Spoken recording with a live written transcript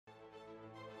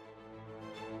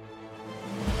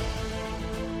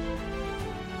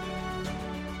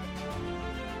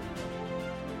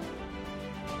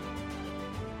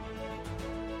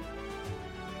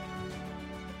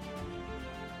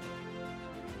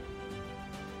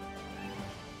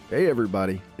Hey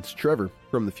everybody, it's Trevor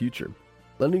from the future,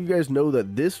 letting you guys know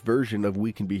that this version of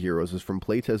We Can Be Heroes is from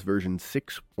playtest version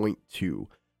 6.2.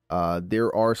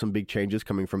 There are some big changes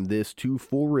coming from this to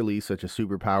full release, such as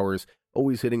superpowers,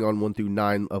 always hitting on 1 through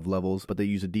 9 of levels, but they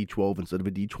use a D12 instead of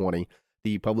a D20.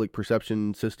 The public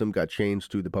perception system got changed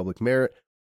to the public merit,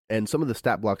 and some of the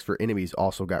stat blocks for enemies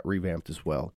also got revamped as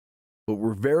well. But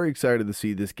we're very excited to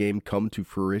see this game come to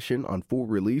fruition on full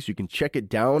release. You can check it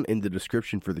down in the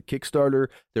description for the Kickstarter,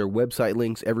 their website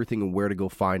links, everything, and where to go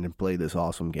find and play this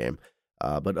awesome game.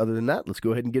 But other than that, let's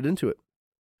go ahead and get into it.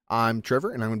 I'm Trevor,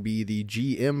 and I'm going to be the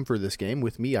GM for this game.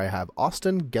 With me, I have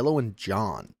Austin, Gello, and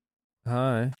John.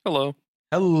 Hi. Hello.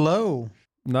 Hello.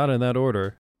 Not in that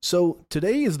order. So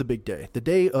today is the big day, the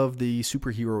day of the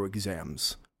superhero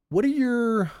exams. What are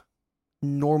your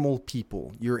normal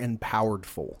people, your empowered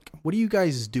folk? What are you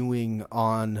guys doing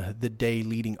on the day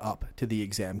leading up to the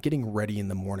exam, getting ready in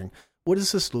the morning? What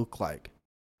does this look like?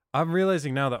 I'm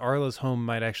realizing now that Arla's home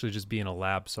might actually just be in a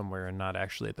lab somewhere and not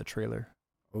actually at the trailer.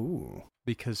 Ooh.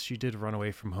 Because she did run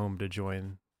away from home to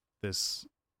join this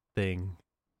thing.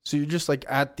 So you're just like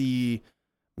at the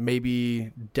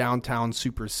maybe downtown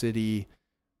super city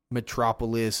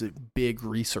metropolis big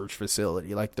research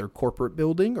facility, like their corporate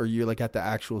building, or you're like at the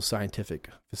actual scientific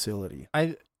facility?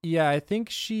 I think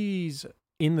she's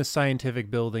in the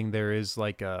scientific building. There is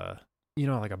like a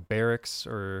barracks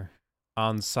or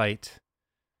on-site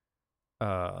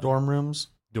Dorm rooms.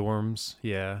 dorms.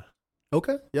 Yeah.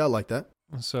 Okay. Yeah, I like that.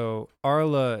 So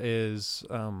Arla is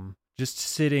just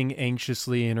sitting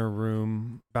anxiously in her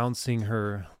room, bouncing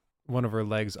one of her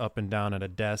legs up and down at a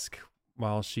desk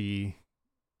while she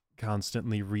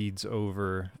constantly reads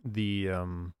over the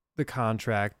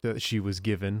contract that she was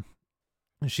given.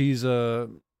 She's a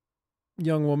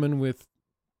young woman with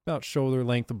about shoulder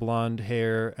length blonde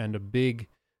hair and a big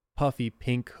puffy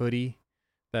pink hoodie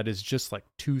that is just like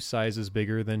 2 sizes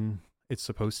bigger than it's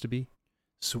supposed to be.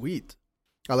 Sweet.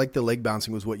 I like the leg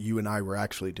bouncing was what you and I were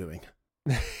actually doing.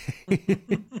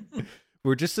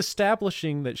 We're just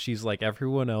establishing that she's like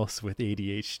everyone else with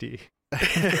ADHD.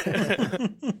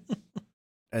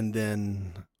 And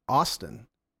then Austin,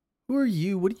 who are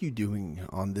you? What are you doing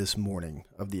on this morning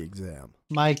of the exam?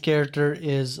 My character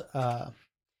is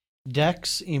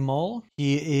Dex Emol.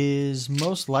 He is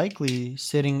most likely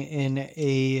sitting in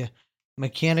a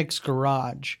mechanic's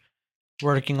garage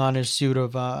working on his suit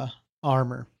of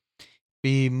armor.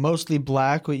 Be mostly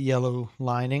black with yellow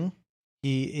lining.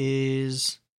 He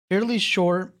is fairly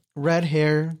short, red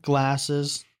hair,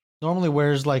 glasses. Normally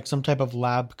wears like some type of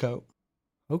lab coat.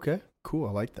 Okay, cool.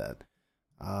 I like that.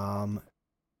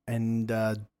 And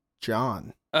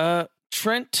John.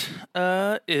 Trent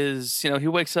is, he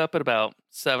wakes up at about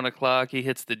 7 o'clock. He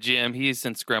hits the gym. He's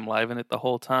in Scrim Liven it the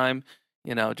whole time,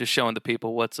 just showing the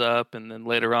people what's up. And then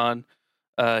later on,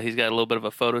 he's got a little bit of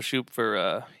a photo shoot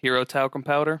for Hero Talcum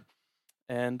Powder.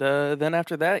 And then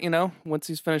after that, once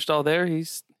he's finished all there, he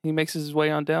makes his way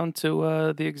on down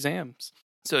to the exams.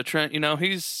 So Trent,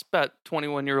 he's about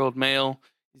 21-year-old male.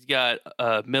 He's got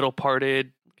middle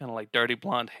parted, kind of like dirty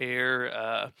blonde hair,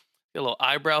 a little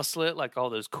eyebrow slit like all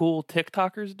those cool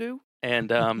TikTokers do. And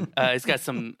he's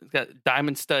got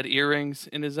diamond stud earrings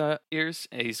in his ears.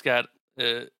 And he's got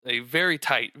a very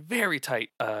tight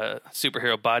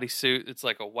superhero bodysuit. It's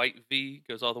like a white V,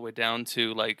 goes all the way down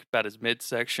to like about his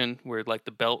midsection where like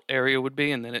the belt area would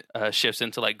be, and then it shifts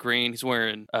into like green. He's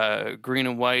wearing green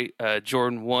and white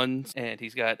Jordan 1s, and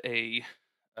he's got a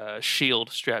shield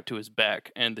strapped to his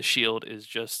back, and the shield is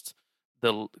just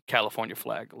the California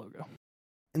flag logo.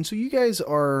 And so you guys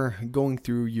are going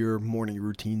through your morning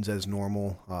routines as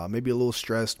normal, maybe a little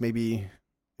stressed, maybe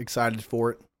excited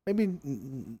for it, maybe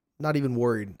not even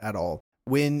worried at all,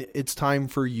 when it's time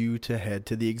for you to head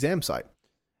to the exam site.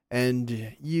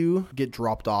 And you get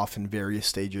dropped off in various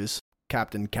stages.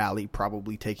 Captain Callie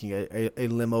probably taking a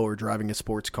limo or driving a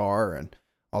sports car, and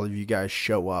all of you guys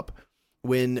show up.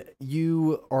 When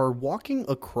you are walking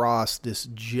across this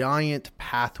giant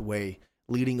pathway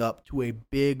leading up to a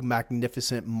big,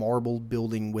 magnificent marble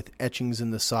building with etchings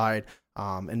in the side,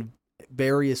 and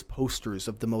various posters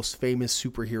of the most famous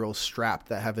superheroes strapped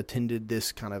that have attended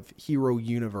this kind of hero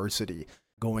university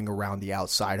going around the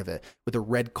outside of it, with a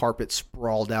red carpet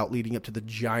sprawled out leading up to the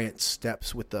giant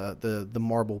steps with the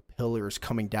marble pillars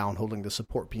coming down holding the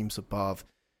support beams above,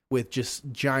 with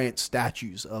just giant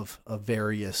statues of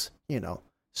various,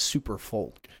 super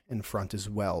folk in front as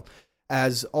well.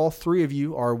 As all 3 of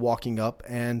you are walking up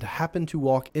and happen to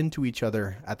walk into each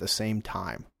other at the same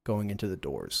time going into the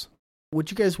doors.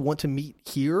 Would you guys want to meet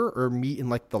here or meet in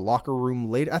like the locker room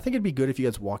later? I think it'd be good if you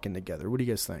guys walk in together. What do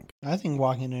you guys think? I think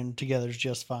walking in together is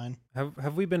just fine.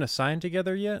 Have we been assigned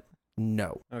together yet?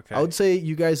 No. Okay. I would say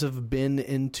you guys have been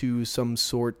into some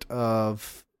sort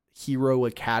of hero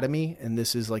academy, and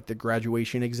this is like the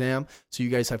graduation exam. So you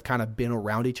guys have kind of been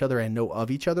around each other and know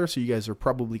of each other. So you guys are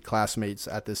probably classmates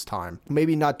at this time.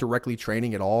 Maybe not directly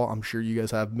training at all. I'm sure you guys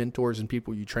have mentors and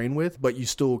people you train with, but you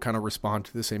still kind of respond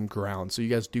to the same ground. So you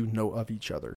guys do know of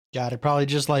each other. Got it. Probably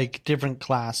just like different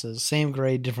classes, same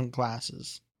grade, different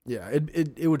classes. Yeah,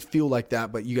 it would feel like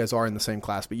that, but you guys are in the same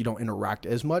class, but you don't interact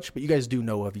as much. But you guys do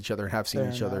know of each other and have seen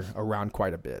Fair each other enough. around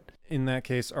quite a bit. In that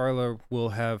case, Arla will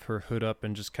have her hood up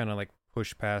and just kind of like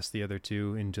push past the other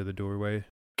two into the doorway.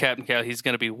 Captain Cal, he's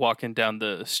going to be walking down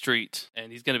the street,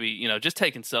 and he's going to be, just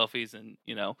taking selfies and,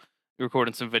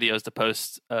 recording some videos to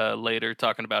post later,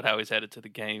 talking about how he's headed to the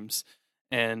games.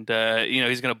 And,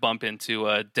 he's going to bump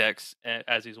into Dex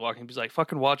as he's walking. He's like,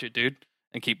 fucking watch it, dude,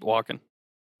 and keep walking.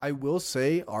 I will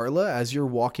say, Arla, as you're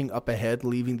walking up ahead,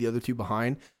 leaving the other two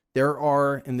behind, there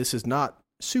are, and this is not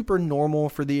super normal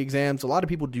for the exams, a lot of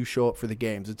people do show up for the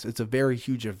games. It's a very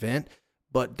huge event,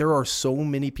 but there are so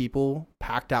many people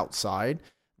packed outside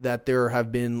that there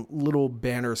have been little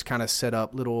banners kind of set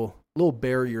up, little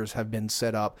barriers have been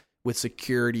set up with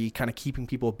security kind of keeping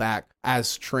people back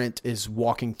as Trent is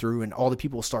walking through, and all the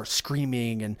people start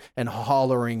screaming and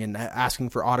hollering and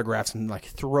asking for autographs and like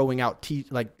throwing out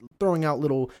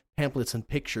little pamphlets and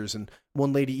pictures. And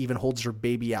one lady even holds her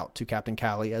baby out to Captain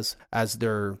Callie as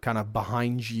they're kind of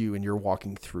behind you and you're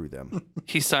walking through them.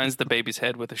 He signs the baby's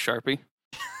head with a Sharpie.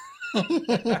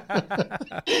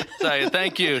 So,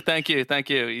 thank you.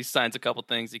 He signs a couple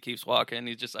things. He keeps walking.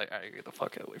 He's just like, all right, get the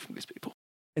fuck away from these people.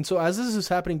 And so as this is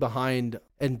happening behind,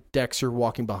 and Dex, you're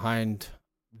walking behind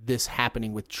this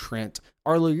happening with Trent,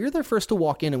 Arlo, you're the first to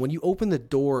walk in, and when you open the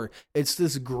door, it's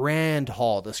this grand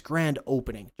hall, this grand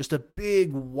opening, just a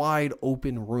big, wide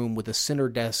open room with a center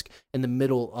desk in the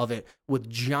middle of it, with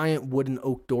giant wooden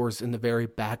oak doors in the very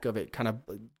back of it, kind of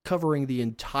covering the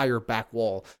entire back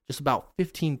wall, just about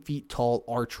 15 feet tall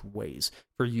archways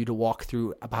for you to walk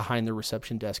through behind the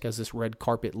reception desk as this red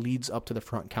carpet leads up to the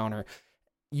front counter.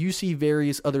 You see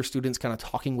various other students kind of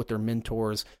talking with their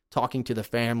mentors, talking to the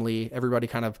family, everybody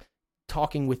kind of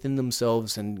talking within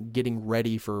themselves and getting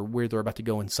ready for where they're about to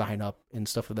go and sign up and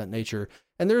stuff of that nature.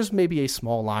 And there's maybe a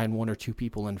small line, one or two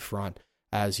people in front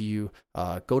as you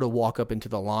go to walk up into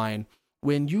the line.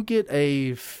 When you get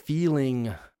a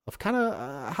feeling of kind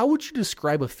of, how would you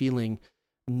describe a feeling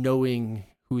knowing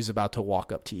who's about to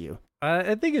walk up to you?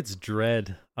 I think it's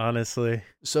dread, honestly.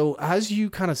 So as you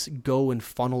kind of go and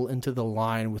funnel into the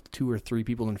line with two or three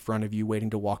people in front of you waiting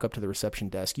to walk up to the reception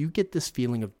desk, you get this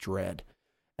feeling of dread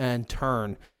and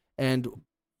turn, and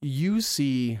you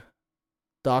see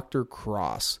Dr.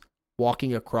 Cross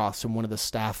walking across from one of the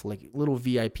staff, like little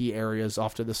VIP areas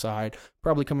off to the side,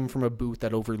 probably coming from a booth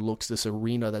that overlooks this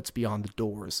arena that's beyond the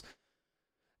doors.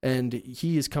 And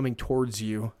he is coming towards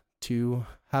you to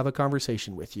have a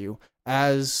conversation with you.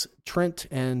 As Trent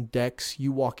and Dex,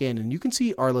 you walk in, and you can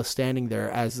see Arla standing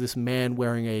there as this man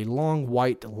wearing a long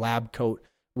white lab coat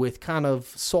with kind of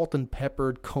salt and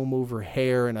peppered comb-over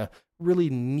hair and a really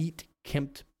neat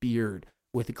kempt beard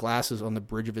with glasses on the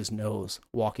bridge of his nose,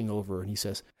 walking over, and he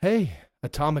says, "Hey,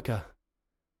 Atomica,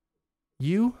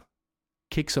 you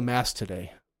kick some ass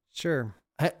today." Sure.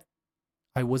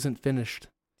 I wasn't finished.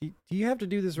 Do you have to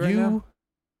do this right now?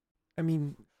 I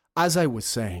mean, as I was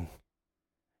saying,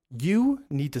 you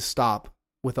need to stop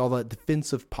with all that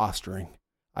defensive posturing.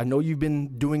 I know you've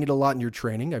been doing it a lot in your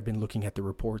training. I've been looking at the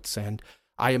reports, and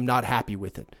I am not happy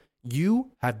with it.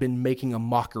 You have been making a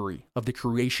mockery of the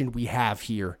creation we have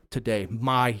here today,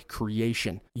 my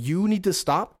creation. You need to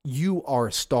stop. You are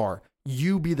a star.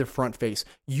 You be the front face.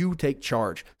 You take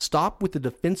charge. Stop with the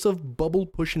defensive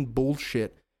bubble-pushing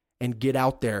bullshit and get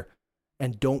out there,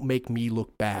 and don't make me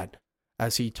look bad.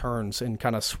 As he turns and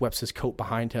kind of sweeps his coat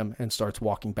behind him and starts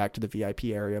walking back to the VIP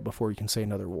area before he can say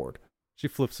another word. she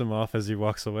flips him off as he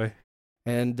walks away.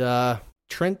 And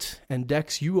Trent and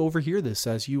Dex, you overhear this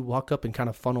as you walk up and kind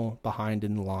of funnel behind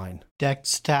in the line.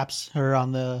 Dex taps her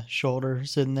on the shoulder,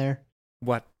 sitting there.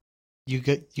 What? You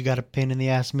got a pain in the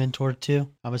ass mentor too?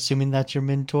 I'm assuming that's your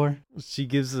mentor. She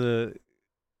gives a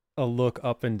look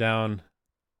up and down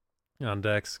on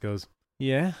Dex, goes,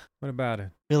 "Yeah? What about it?"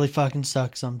 Really fucking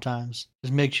sucks sometimes.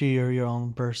 Just make sure you're your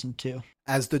own person too.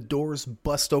 As the doors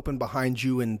bust open behind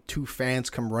you and two fans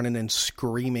come running and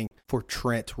screaming for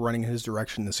Trent, running in his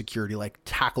direction, the security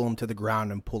tackle him to the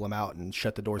ground and pull him out and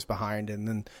shut the doors behind, and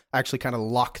then actually kind of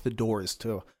lock the doors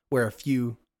to where a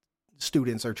few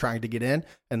students are trying to get in,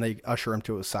 and they usher him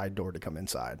to a side door to come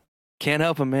inside. Can't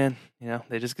help them, man.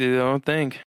 They just do their own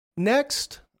thing.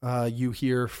 Next, you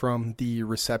hear from the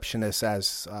receptionist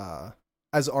as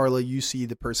as Arla, you see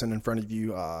the person in front of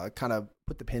you kind of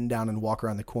put the pen down and walk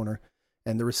around the corner.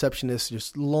 And the receptionist,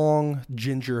 just long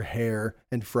ginger hair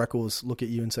and freckles, look at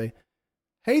you and say,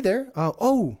 "Hey there.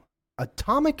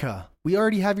 Atomica. We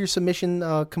already have your submission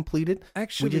completed.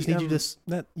 Actually, we just need you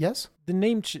to... Yes? The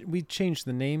name, we changed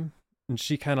the name, and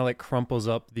she kind of like crumples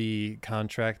up the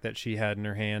contract that she had in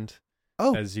her hand.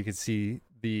 Oh. As you can see,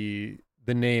 the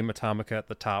name Atomica at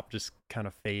the top just kind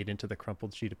of fade into the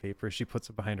crumpled sheet of paper. She puts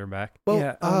it behind her back.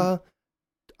 Well,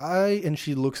 and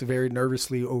she looks very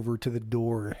nervously over to the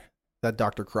door that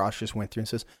Dr. Cross just went through and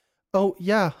says, "Oh,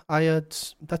 yeah,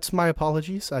 that's my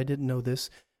apologies. I didn't know this.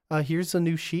 Here's a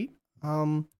new sheet.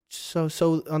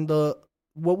 So on the,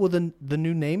 what will the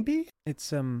new name be?"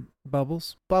 It's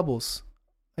Bubbles. Bubbles.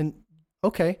 And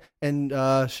okay. And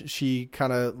she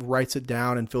kind of writes it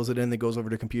down and fills it in, then goes over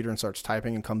to the computer and starts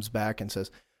typing and comes back and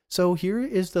says, "So here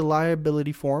is the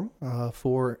liability form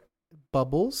for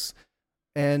Bubbles.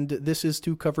 And this is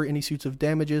to cover any suits of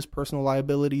damages, personal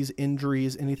liabilities,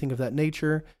 injuries, anything of that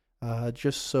nature.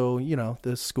 Just so, you know,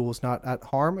 the school is not at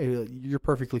harm. You're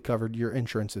perfectly covered. Your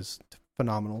insurance is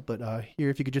phenomenal. But here,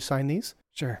 if you could just sign these."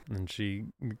 Sure. And she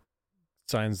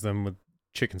signs them with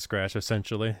chicken scratch,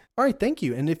 essentially. "All right, thank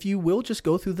you. And if you will just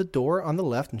go through the door on the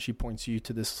left," and she points you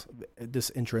to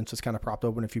this entrance that's kind of propped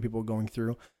open, a few people going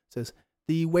through, says,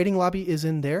 "The waiting lobby is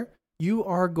in there. You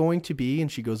are going to be,"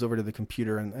 and she goes over to the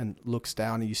computer and looks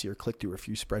down, and you see her click through a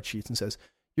few spreadsheets and says,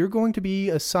 "You're going to be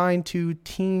assigned to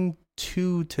Team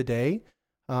 2 today.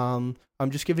 I'm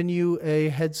just giving you a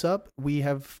heads up. We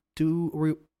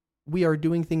are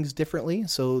doing things differently.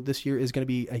 So this year is going to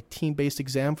be a team-based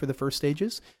exam for the first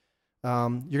stages. You're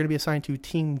going to be assigned to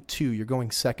Team 2. You're going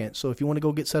second. So if you want to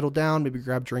go get settled down, maybe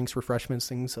grab drinks, refreshments,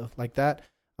 things like that,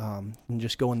 and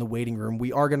just go in the waiting room.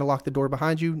 We are going to lock the door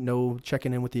behind you. No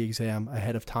checking in with the exam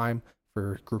ahead of time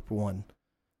for Group 1.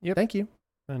 Yep. Thank you."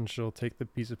 And she'll take the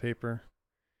piece of paper.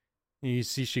 You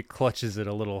see she clutches it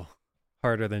a little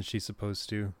harder than she's supposed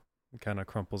to. Kind of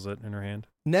crumples it in her hand.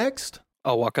 Next.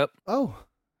 I'll walk up. "Oh,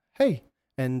 hey."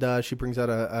 And she brings out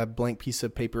a blank piece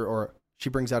of paper, or she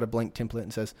brings out a blank template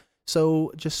and says,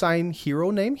 "So just sign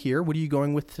hero name here. What are you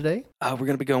going with today?" We're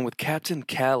going to be going with Captain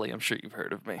Callie. I'm sure you've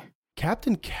heard of me.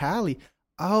 Captain Callie.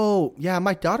 Oh, yeah,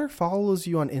 my daughter follows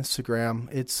you on Instagram.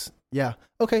 Yeah.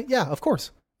 Okay, yeah, of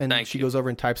course. And Thank she you. goes over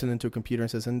and types it into a computer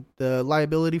and says, "And the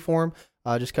liability form,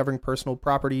 just covering personal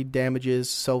property, damages,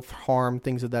 self-harm,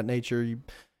 things of that nature.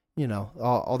 You know,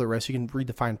 all the rest. You can read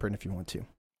the fine print if you want to."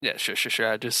 Yeah,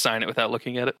 sure. I just sign it without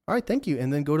looking at it. All right, thank you.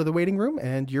 And then go to the waiting room,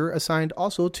 and you're assigned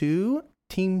also to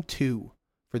Team 2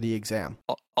 for the exam.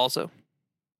 Also,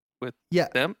 with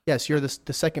them? Yes, you're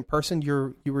the second person.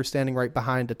 You were standing right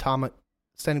behind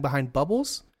standing behind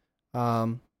Bubbles.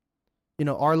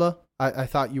 Arla, I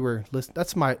thought you were listening.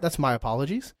 That's my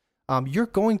apologies. You're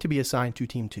going to be assigned to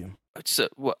Team 2. So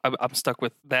I'm stuck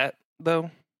with that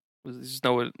though. There's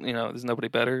nobody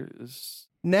better.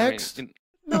 Next.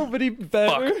 Nobody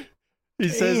better. Fuck. He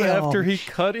says Damn. after he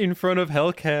cut in front of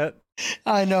Hellcat.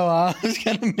 I know. I was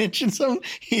going to mention something.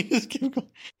 He just kept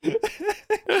going.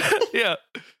 Yeah.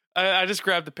 I just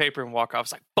grabbed the paper and walk off. I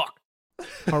was like, fuck.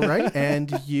 All right,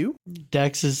 and you?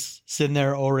 Dex is sitting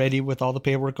there already with all the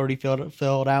paperwork already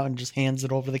filled out and just hands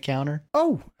it over the counter.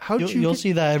 Oh, You'll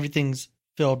see that everything's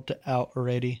filled out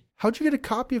already. How'd you get a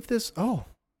copy of this? Oh,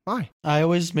 my. I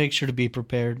always make sure to be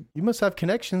prepared. You must have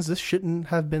connections. This shouldn't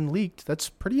have been leaked. That's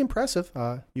pretty impressive.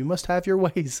 You must have your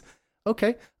ways.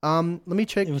 Okay. Let me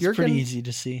check. It was pretty easy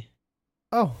to see.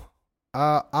 Oh.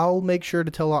 I'll make sure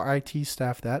to tell our IT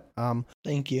staff that.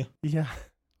 Thank you. Yeah.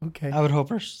 Okay. I would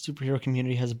hope our superhero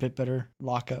community has a bit better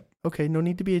lockup. Okay, no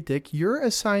need to be a dick. You're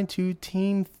assigned to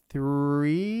Team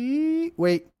 3.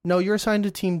 Wait, no, you're assigned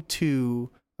to Team 2.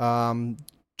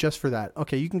 Just for that.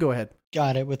 Okay, you can go ahead.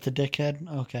 Got it with the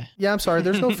dickhead? Okay. Yeah, I'm sorry.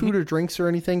 There's no food or drinks or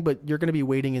anything, but you're going to be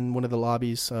waiting in one of the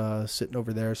lobbies sitting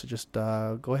over there. So just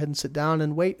go ahead and sit down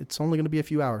and wait. It's only going to be a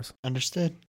few hours.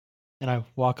 Understood. And I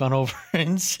walk on over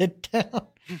and sit down.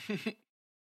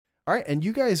 All right, and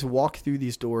you guys walk through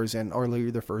these doors, and Arlo, you're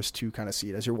the first to kind of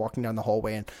see it as you're walking down the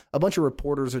hallway, and a bunch of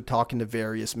reporters are talking to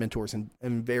various mentors and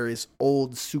various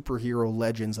old superhero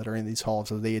legends that are in these halls,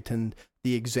 so they attend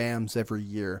the exams every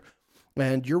year.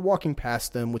 And you're walking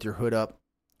past them with your hood up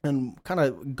and kind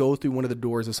of go through one of the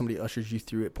doors as somebody ushers you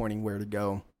through it, pointing where to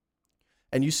go.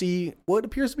 And you see what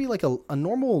appears to be like a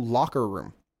normal locker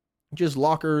room. Just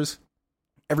lockers,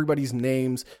 everybody's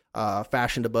names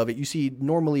fashioned above it. You see,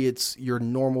 normally it's your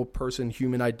normal person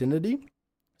human identity,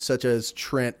 such as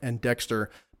Trent and Dexter,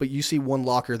 but you see one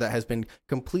locker that has been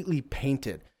completely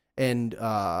painted. and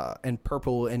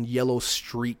purple and yellow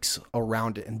streaks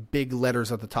around it, and big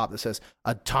letters at the top that says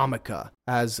Atomica.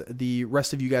 As the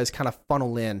rest of you guys kind of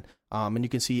funnel in, and you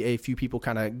can see a few people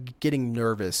kind of getting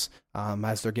nervous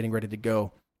as they're getting ready to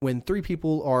go. When 3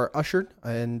 people are ushered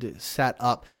and sat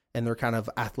up in their kind of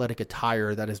athletic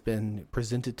attire that has been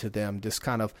presented to them, this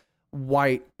kind of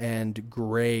white and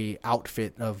gray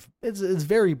outfit of it's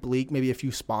very bleak, maybe a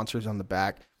few sponsors on the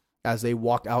back. As they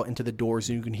walk out into the doors,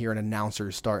 and you can hear an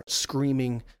announcer start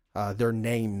screaming their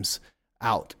names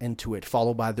out into it,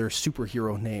 followed by their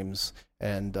superhero names,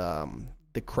 and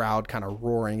the crowd kind of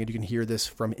roaring, and you can hear this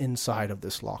from inside of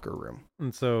this locker room.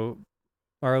 And so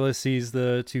Arla sees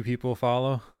the 2 people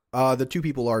follow. The 2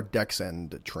 people are Dex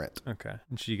and Trent. Okay.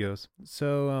 And she goes,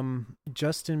 so,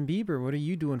 Justin Bieber, what are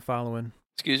you doing following?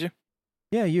 Excuse you?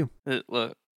 Yeah, you.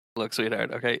 Look,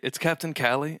 sweetheart, okay? It's Captain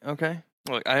Callie, okay?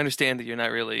 Look, I understand that you're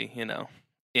not really,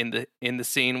 in the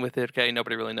scene with it, okay?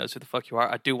 Nobody really knows who the fuck you are.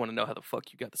 I do want to know how the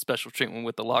fuck you got the special treatment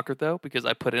with the locker, though, because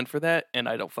I put in for that, and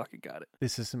I don't fucking got it.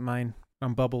 This isn't mine.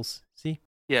 I'm Bubbles. See?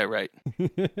 Yeah, right.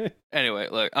 Anyway,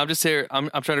 look, I'm just here. I'm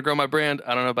trying to grow my brand.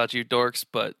 I don't know about you dorks,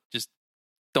 but just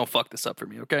don't fuck this up for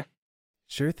me, okay?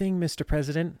 Sure thing, Mr.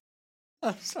 President.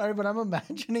 I'm sorry, but I'm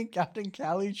imagining Captain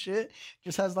Cali shit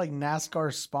just has like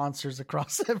NASCAR sponsors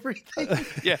across everything.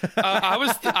 Yeah,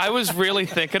 I was really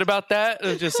thinking about that. It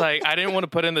was just like I didn't want to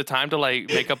put in the time to like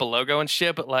make up a logo and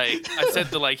shit, but like I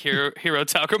said to like hero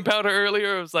talcum powder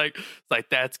earlier. It was like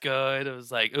that's good. It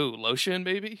was like ooh lotion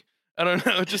maybe. I don't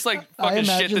know, just like fucking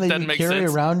shit that doesn't make sense. Carry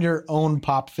around your own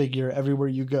pop figure everywhere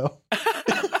you go.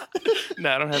 No,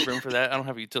 I don't have room for that. I don't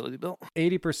have a utility belt.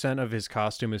 80% of his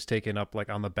costume is taken up like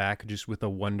on the back just with a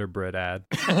Wonder Bread ad.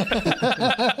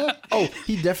 Oh,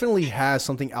 he definitely has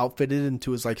something outfitted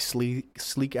into his like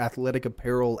sleek athletic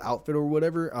apparel outfit or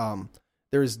whatever.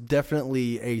 There's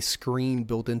definitely a screen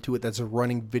built into it that's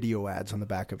running video ads on the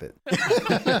back of it.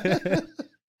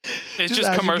 It's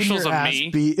just commercials of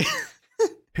me.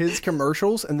 His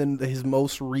commercials, and then his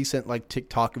most recent like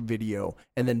TikTok video,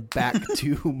 and then back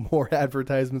to more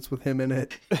advertisements with him in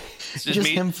it. It's just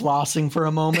him flossing for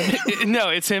a moment. No,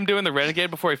 it's him doing the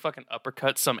renegade before he fucking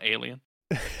uppercuts some alien.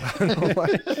 Oh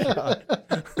my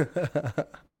God.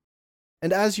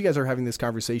 And as you guys are having this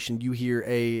conversation, you hear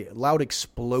a loud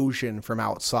explosion from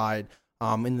outside,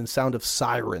 and the sound of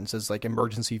sirens as like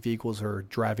emergency vehicles are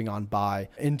driving on by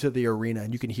into the arena,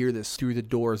 and you can hear this through the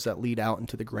doors that lead out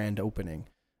into the grand opening.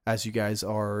 As you guys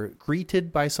are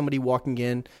greeted by somebody walking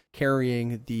in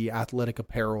carrying the athletic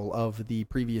apparel of the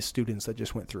previous students that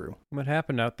just went through. What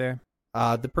happened out there?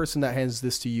 The person that hands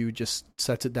this to you just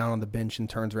sets it down on the bench and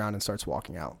turns around and starts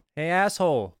walking out. Hey,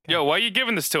 asshole. Yo, why are you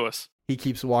giving this to us? He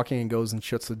keeps walking and goes and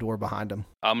shuts the door behind him.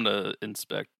 I'm going to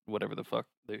inspect whatever the fuck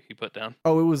he put down.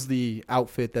 Oh, it was the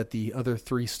outfit that the other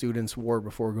 3 students wore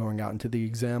before going out into the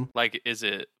exam. Like, is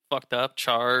it fucked up,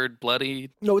 charred, bloody?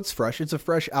 No, it's fresh. It's a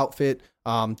fresh outfit,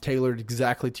 tailored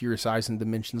exactly to your size and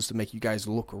dimensions to make you guys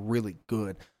look really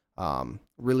good.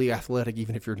 Really athletic,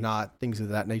 even if you're not, things of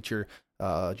that nature.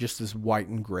 Just this white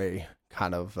and gray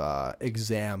kind of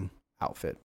exam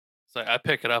outfit. So I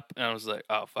pick it up and I was like,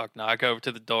 oh, fuck no. I go over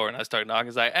to the door and I start knocking.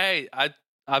 It's like, hey, I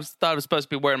thought I was supposed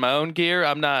to be wearing my own gear.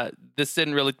 I'm not, this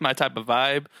isn't really my type of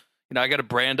vibe. You know, I got a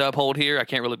brand up hold here. I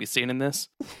can't really be seen in this.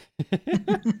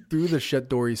 Through the shut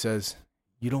door, he says,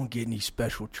 you don't get any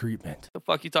special treatment. The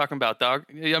fuck you talking about, dog?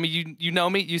 I mean, you know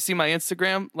me. You see my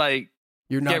Instagram? Like,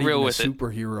 you're not get real even with a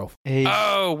superhero. Hey,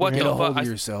 oh, what Get the a hold fuck? of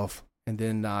yourself. And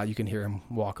then you can hear him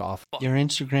walk off. your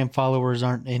Instagram followers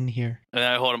aren't in here. And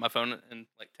I hold up my phone and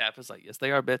like tap. It's like, yes,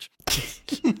 they are, bitch.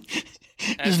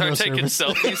 And I There's start no taking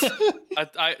service. selfies.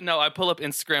 I pull up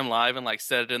Instagram Live and like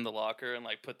set it in the locker and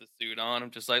like put the suit on.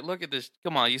 I'm just like, look at this.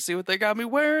 Come on, you see what they got me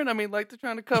wearing? I mean, like they're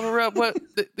trying to cover up what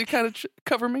they kind of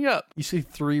cover me up. You see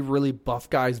 3 really buff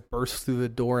guys burst through the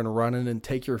door and run in and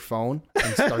take your phone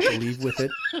and start to leave with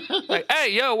it. Like,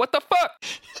 hey, yo, what the fuck?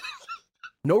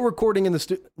 No recording in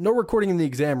the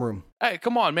exam room. Hey,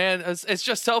 come on, man. It's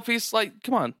just selfies. Like,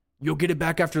 come on. You'll get it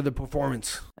back after the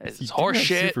performance. It's You do horse have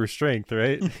shit. Super strength,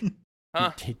 right?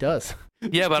 Huh? He does.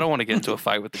 Yeah, but I don't want to get into a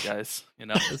fight with the guys. You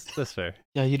know, That's fair.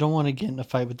 Yeah, you don't want to get in a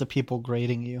fight with the people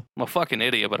grading you. I'm a fucking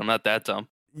idiot, but I'm not that dumb.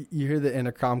 You hear the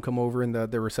intercom come over and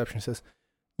the receptionist says,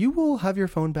 you will have your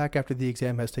phone back after the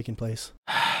exam has taken place.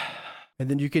 And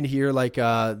then you can hear like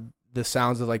the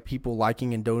sounds of like people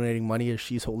liking and donating money as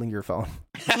she's holding your phone.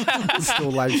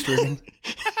 Still live streaming.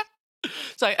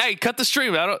 It's like, hey, cut the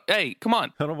stream. Hey, come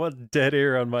on. I don't want dead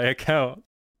air on my account.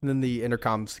 And then the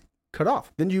intercoms cut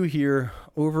off. Then you hear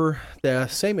over the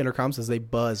same intercoms as they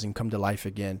buzz and come to life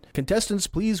again. Contestants,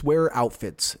 please wear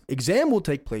outfits. Exam will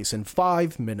take place in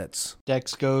 5 minutes.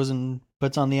 Dex goes and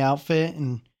puts on the outfit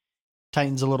and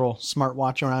tightens a little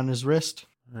smartwatch around his wrist.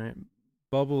 All right.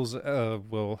 Bubbles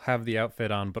will have the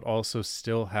outfit on, but also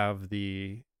still have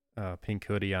the pink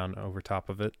hoodie on over top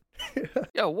of it.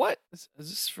 Yo, what? Is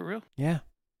this for real? Yeah,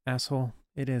 asshole.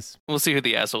 It is. We'll see who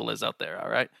the asshole is out there, all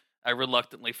right? I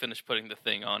reluctantly finish putting the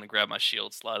thing on and grab my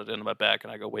shield, slide it into my back,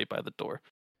 and I go wait by the door.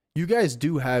 You guys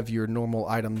do have your normal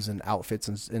items and outfits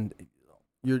and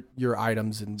your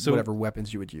items and So whatever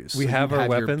weapons you would use. We So have you our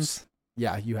your- weapons.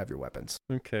 yeah, you have your weapons.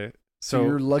 Okay. So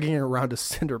you're lugging around a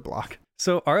cinder block.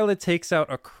 So Arla takes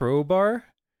out a crowbar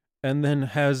and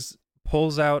then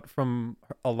pulls out from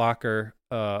a locker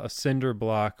a cinder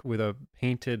block with a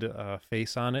painted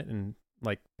face on it and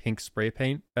like pink spray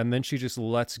paint. And then she just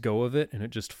lets go of it and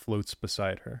it just floats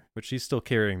beside her. But she's still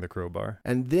carrying the crowbar.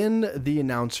 And then the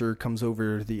announcer comes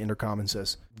over the intercom and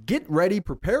says, "Get ready,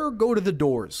 prepare, go to the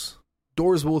doors.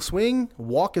 Doors will swing,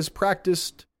 walk as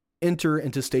practiced, enter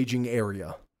into staging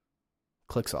area."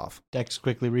 Clicks off. Dex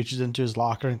quickly reaches into his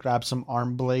locker and grabs some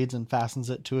arm blades and fastens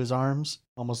it to his arms,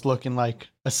 almost looking like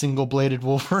a single-bladed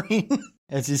Wolverine.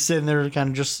 As he's sitting there kind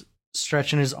of just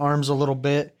stretching his arms a little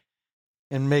bit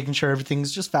and making sure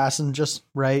everything's just fastened just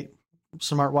right.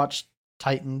 Smartwatch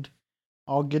tightened.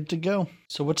 All good to go.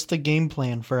 So what's the game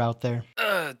plan for out there?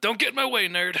 Don't get in my way,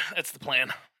 nerd. That's the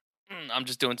plan. I'm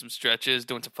just doing some stretches,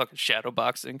 doing some fucking shadow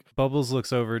boxing. Bubbles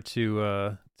looks over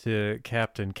to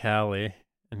Captain Callie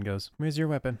and goes, "Where's your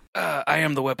weapon?" I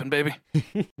am the weapon, baby.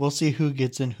 We'll see who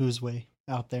gets in whose way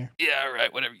out there. Yeah, all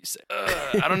right, whatever you say.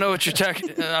 I don't know what you're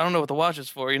tracking. I don't know what the watch is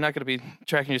for. You're not going to be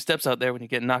tracking your steps out there when you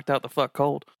get knocked out the fuck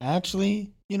cold.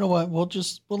 Actually, you know what? We'll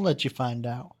let you find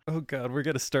out. Oh god, we're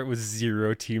gonna start with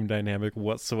zero team dynamic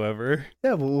whatsoever.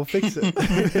 Yeah, well, we'll fix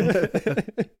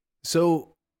it.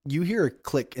 So you hear a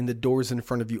click and the doors in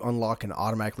front of you unlock and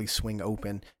automatically swing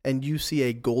open. And you see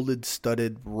a gold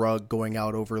studded rug going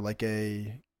out over like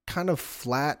a kind of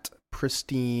flat,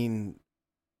 pristine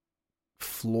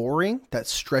flooring that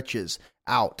stretches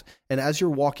out. And as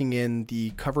you're walking in, the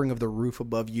covering of the roof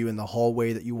above you and the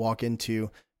hallway that you walk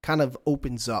into kind of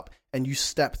opens up. And you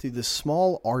step through this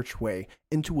small archway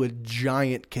into a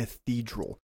giant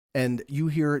cathedral. And you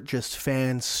hear just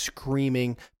fans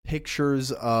screaming,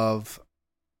 pictures of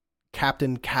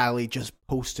Captain Callie just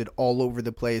posted all over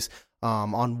the place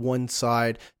on one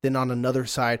side. Then on another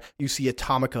side, you see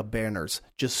Atomica banners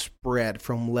just spread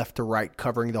from left to right,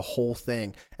 covering the whole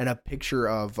thing. And a picture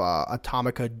of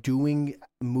Atomica doing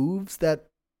moves that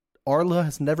Arla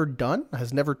has never done,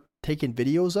 has never taken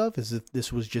videos of, as if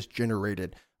this was just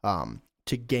generated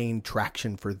to gain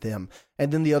traction for them.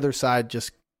 And then the other side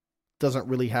just doesn't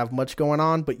really have much going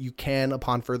on, but you can,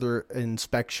 upon further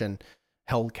inspection,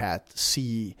 Hellcat,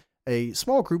 see a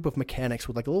small group of mechanics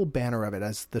with like a little banner of it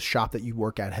as the shop that you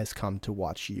work at has come to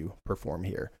watch you perform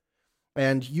here.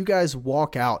 And you guys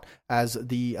walk out as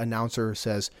the announcer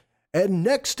says, "And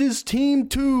next is Team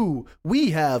 2. We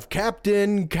have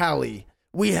Captain Callie.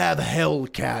 We have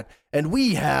Hellcat. And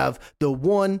we have the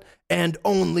one and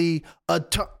only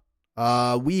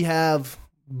we have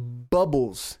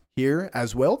Bubbles here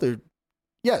as well.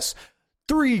 Yes,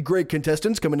 3 great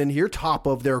contestants coming in here, top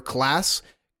of their class.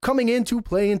 Coming in to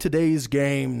play in today's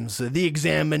games. The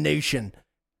examination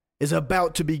is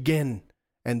about to begin."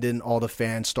 And then all the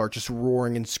fans start just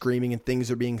roaring and screaming and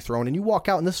things are being thrown. And you walk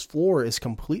out and this floor is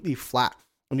completely flat.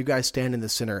 And you guys stand in the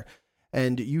center.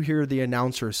 And you hear the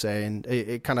announcer say, and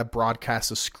it kind of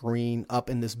broadcasts a screen up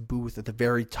in this booth at the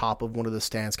very top of one of the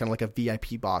stands, kind of like a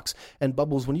VIP box. And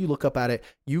Bubbles, when you look up at it,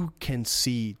 you can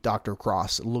see Dr.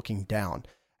 Cross looking down.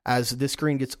 As this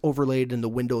screen gets overlaid and the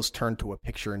windows turn to a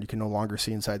picture and you can no longer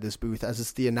see inside this booth, as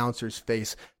it's the announcer's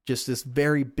face, just this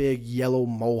very big yellow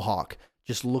mohawk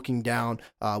just looking down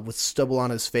with stubble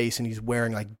on his face, and he's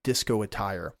wearing like disco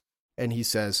attire. And he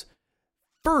says,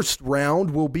 "First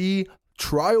round will be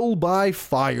trial by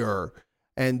fire."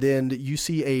 And then you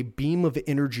see a beam of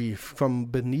energy from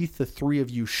beneath the 3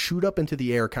 of you shoot up into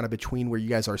the air, kind of between where you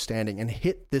guys are standing, and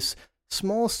hit this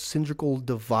small cylindrical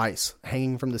device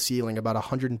hanging from the ceiling about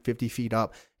 150 feet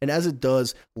up. And as it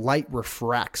does, light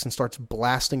refracts and starts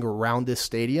blasting around this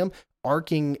stadium,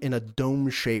 arcing in a dome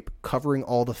shape, covering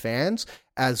all the fans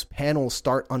as panels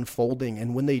start unfolding.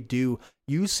 And when they do,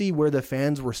 you see where the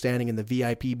fans were standing in the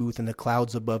VIP booth in the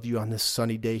clouds above you on this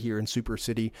sunny day here in Super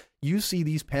City. You see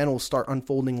these panels start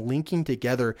unfolding, linking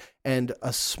together, and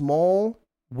a small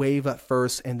wave at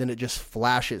first, and then it just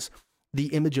flashes. The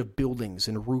image of buildings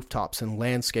and rooftops and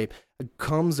landscape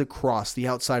comes across the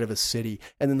outside of a city,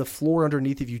 and then the floor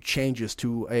underneath of you changes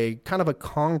to a kind of a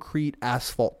concrete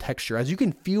asphalt texture. As you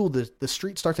can feel the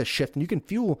street start to shift, and you can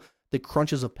feel the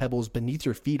crunches of pebbles beneath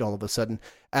your feet all of a sudden,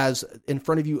 as in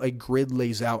front of you a grid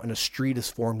lays out and a street is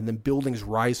formed, and then buildings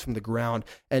rise from the ground,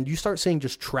 and you start seeing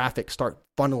just traffic start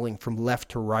funneling from left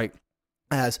to right,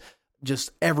 as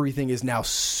just everything is now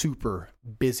super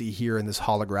busy here in this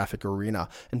holographic arena,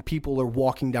 and people are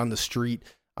walking down the street,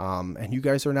 and you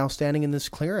guys are now standing in this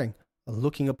clearing,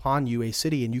 looking upon you, a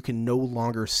city, and you can no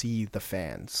longer see the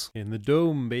fans. In the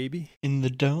dome, baby. In the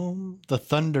dome, the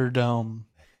Thunderdome.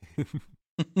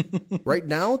 Right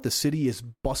now, the city is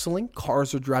bustling,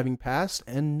 cars are driving past,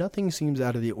 and nothing seems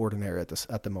out of the ordinary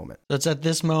at the moment. So it's at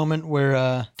this moment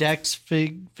where Dex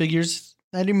figures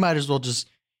that he might as well just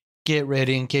get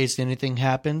ready in case anything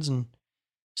happens, and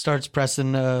starts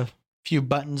pressing a few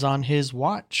buttons on his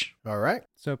watch. All right.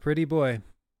 So, pretty boy,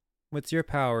 what's your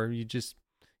power? You just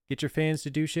get your fans to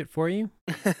do shit for you?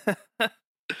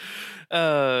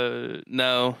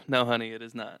 No, honey, it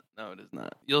is not. No, it is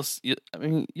not. You'll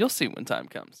see when time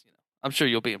comes. You know, I'm sure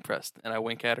you'll be impressed. And I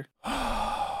wink at her.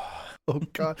 Oh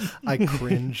God, I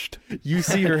cringed. You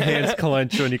see her hands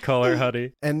clench when you call her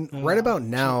honey. And right about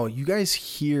now, you guys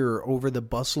hear over the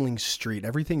bustling street,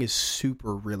 everything is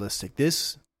super realistic.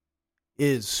 This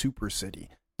is Super City.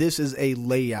 This is a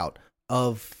layout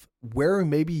of where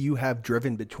maybe you have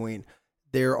driven between.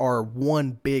 There are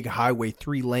one big highway,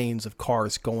 3 lanes of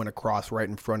cars going across right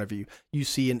in front of you. You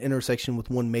see an intersection with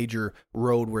one major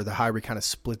road where the highway kind of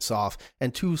splits off,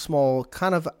 and 2 small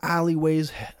kind of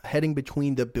alleyways heading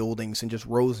between the buildings, and just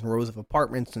rows and rows of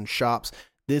apartments and shops.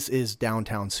 This is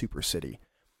downtown Super City.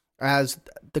 As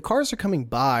the cars are coming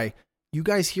by, you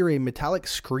guys hear a metallic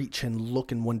screech and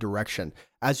look in one direction.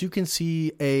 As you can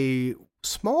see a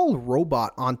small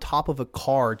robot on top of a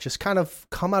car just kind of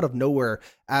come out of nowhere,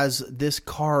 as this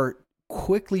car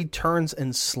quickly turns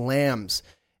and slams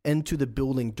into the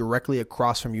building directly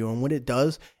across from you. And when it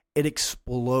does, it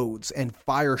explodes and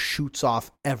fire shoots off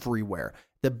everywhere.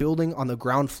 The building on the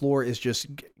ground floor is just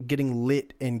getting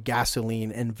lit in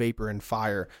gasoline and vapor and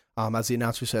fire. As the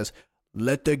announcer says,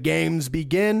 "Let the games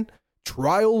begin.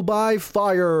 Trial by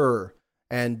fire."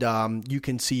 And you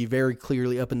can see very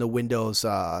clearly up in the windows,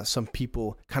 some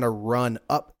people kind of run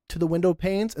up to the window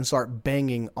panes and start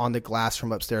banging on the glass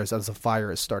from upstairs as the fire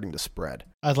is starting to spread.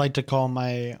 I'd like to call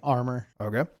my armor.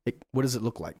 Okay. What does it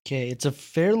look like? Okay, it's a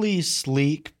fairly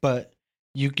sleek, but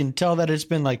you can tell that it's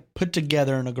been like put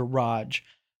together in a garage.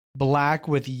 Black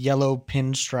with yellow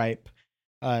pinstripe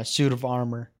suit of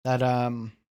armor. That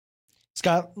it's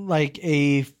got like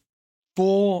it's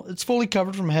fully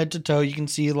covered from head to toe. You can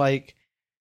see like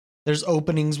there's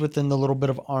openings within the little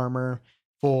bit of armor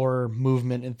for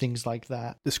movement and things like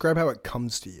that. Describe how it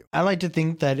comes to you. I like to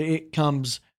think that it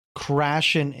comes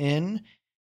crashing in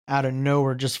out of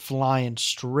nowhere, just flying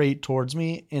straight towards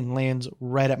me and lands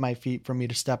right at my feet for me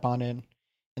to step on in.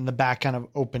 And the back kind of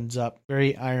opens up,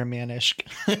 very Iron Man-ish.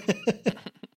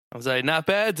 I was like, not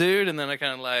bad, dude. And then I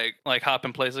kind of like hop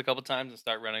in place a couple times and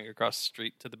start running across the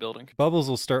street to the building. Bubbles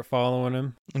will start following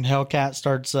him. And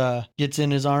Hellcat gets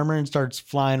in his armor and starts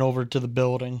flying over to the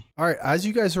building. All right, as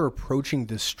you guys are approaching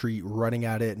the street, running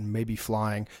at it and maybe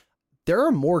flying, there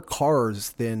are more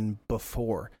cars than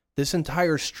before. This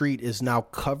entire street is now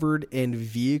covered in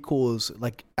vehicles,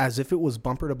 like as if it was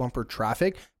bumper to bumper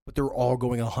traffic, but they're all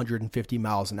going 150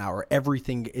 miles an hour.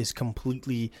 Everything is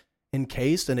completely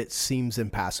encased and it seems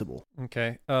impassable.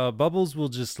 Okay. Bubbles will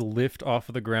just lift off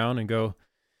of the ground and go,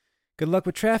 "Good luck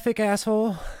with traffic,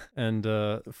 asshole," and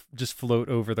just float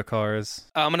over the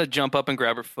cars. I'm going to jump up and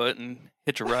grab her foot and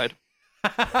hitch a ride.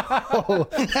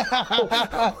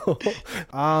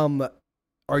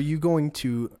 Are you going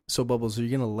to, so Bubbles, are you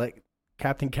going to let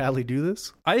Captain Callie do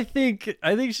this? I think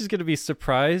she's going to be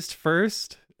surprised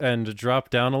first and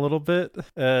drop down a little bit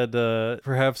and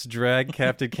perhaps drag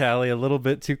Captain Callie a little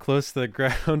bit too close to the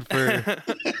ground for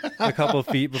a couple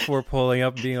feet before pulling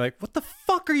up and being like, "What the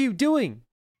fuck are you doing?"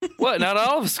 What? Not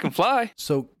all of us can fly.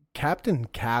 So Captain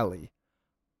Callie,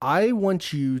 I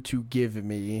want you to give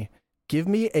me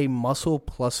a muscle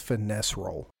plus finesse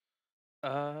roll.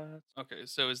 Okay,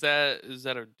 so is that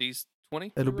a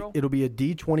D20 roll? It'll be a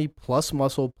D20 plus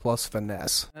muscle plus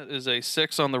finesse. That is a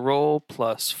 6 on the roll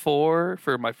plus 4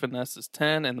 for my finesse is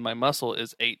 10 and my muscle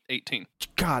is 18.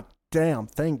 God damn,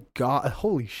 thank God.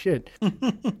 Holy shit.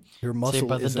 Your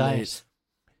muscle is an 8.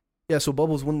 Yeah, so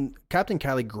Bubbles, when Captain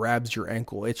Callie grabs your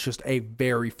ankle, it's just a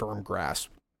very firm grasp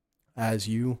as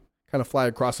you kind of fly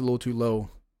across a little too low,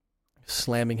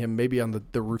 slamming him maybe on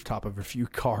the rooftop of a few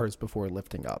cars before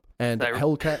lifting up. And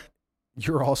Hellcat,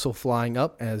 you're also flying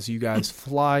up as you guys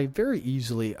fly very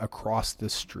easily across the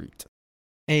street.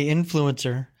 Hey,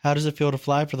 influencer, how does it feel to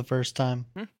fly for the first time?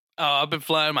 Oh, I've been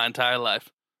flying my entire life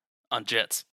on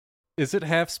jets. Is it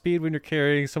half speed when you're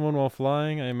carrying someone while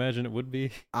flying? I imagine it would be.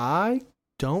 I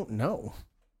don't know.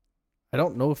 I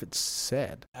don't know if it's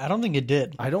said. I don't think it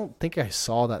did. I don't think I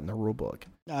saw that in the rule book.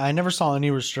 I never saw any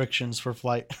restrictions for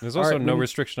flight. There's also Alright, no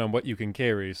restriction on what you can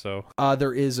carry, so.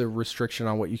 There is a restriction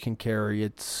on what you can carry.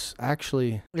 It's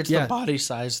actually It's yeah. the body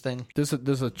size thing. There's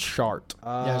a chart.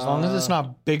 Yeah, as long as it's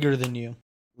not bigger than you.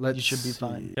 Let's you should be see.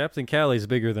 fine. Captain Callie's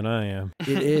bigger than I am.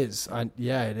 It is.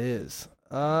 Yeah, it is.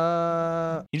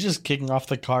 He's just kicking off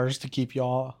the cars to keep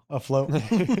y'all afloat.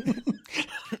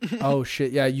 Oh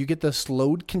shit. Yeah, you get the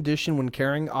slowed condition when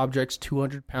carrying objects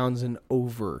 200 pounds and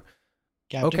over.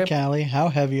 Captain Okay. Callie, how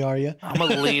heavy are you? I'm a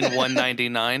lean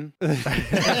 199.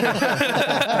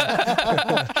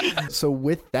 So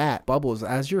with that, Bubbles,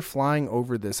 as you're flying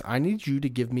over this, I need you to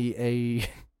give me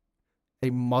a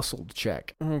muscled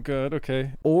check. Oh, God,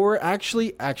 okay. Or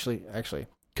actually,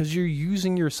 because you're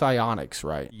using your psionics,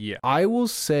 right? Yeah. I will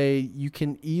say you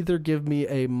can either give me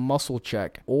a muscle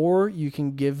check or you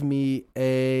can give me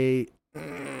a.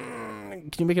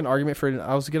 Can you make an argument for it?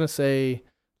 I was going to say,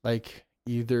 like,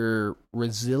 either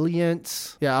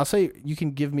resilience. Yeah, I'll say you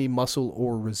can give me muscle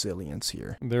or resilience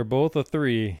here. They're both a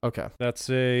 3. Okay. That's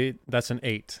an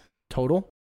 8. Total?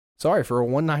 Sorry, for a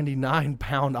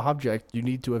 199-pound object, you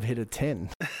need to have hit a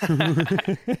 10.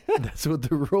 That's what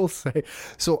the rules say.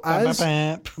 So as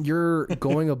you're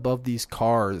going above these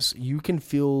cars, you can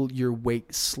feel your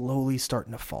weight slowly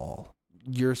starting to fall.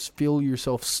 You feel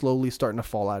yourself slowly starting to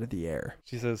fall out of the air.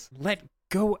 She says, "Let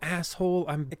go, asshole.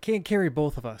 I can't carry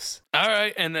both of us." All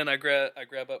right, and then I grab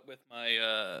up with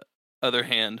my other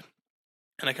hand,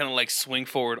 and I kind of like swing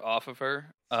forward off of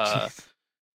her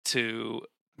to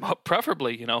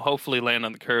preferably, hopefully land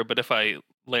on the curb. But if I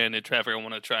land in traffic, I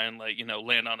want to try and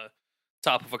land on a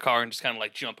top of a car and just kind of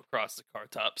like jump across the car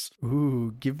tops.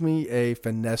 Ooh, give me a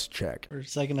finesse check. For a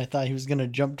second, I thought he was going to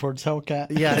jump towards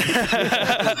Hellcat. Yeah.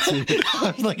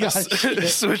 I was like, oh, shit.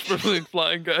 Switch between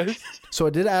flying guys. So I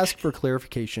did ask for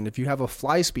clarification. If you have a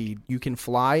fly speed, you can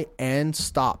fly and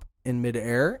stop in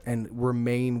midair and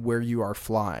remain where you are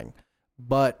flying.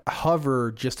 But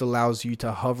hover just allows you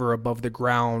to hover above the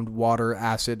ground, water,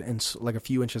 acid, and like a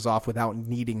few inches off without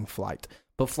needing flight.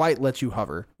 But flight lets you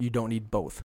hover. You don't need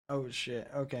both. Oh, shit.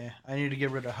 Okay. I need to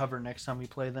get rid of hover next time we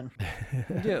play then.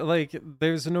 Yeah, like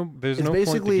there's no point to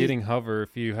basically- getting hover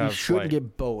if you have You shouldn't flight.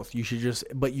 get both. You should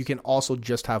but you can also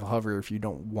just have hover if you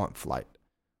don't want flight.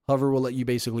 Hover will let you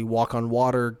basically walk on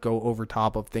water, go over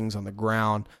top of things on the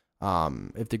ground.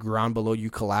 If the ground below you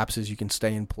collapses, you can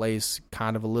stay in place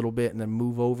kind of a little bit and then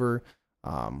move over.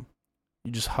 You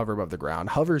just hover above the ground.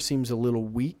 Hover seems a little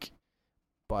weak,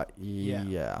 but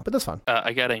yeah. But that's fine.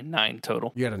 I got a 9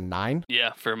 total. You got a 9?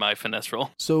 Yeah, for my finesse roll.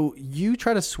 So you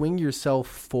try to swing yourself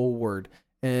forward,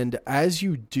 and as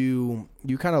you do,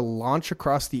 you kind of launch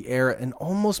across the air and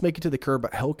almost make it to the curb.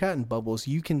 But Hellcat and Bubbles,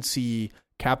 you can see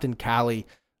Captain Callie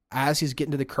as he's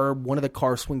getting to the curb. One of the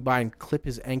cars swing by and clip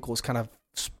his ankles, kind of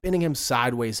spinning him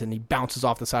sideways, and he bounces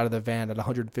off the side of the van at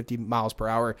 150 miles per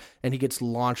hour, and he gets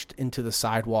launched into the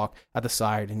sidewalk at the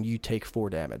side, and you take 4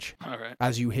 damage. All right.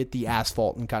 As you hit the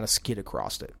asphalt and kind of skid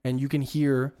across it. And you can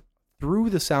hear through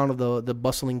the sound of the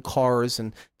bustling cars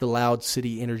and the loud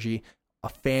city energy,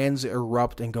 fans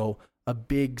erupt and go a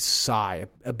big sigh,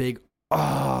 a big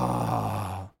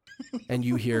ah, and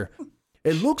you hear,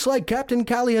 "It looks like Captain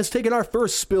Callie has taken our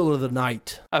first spill of the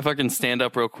night." I fucking stand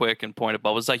up real quick and point at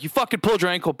Bubbles like, "You fucking pulled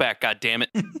your ankle back, god damn it."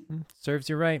 Serves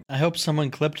you right. I hope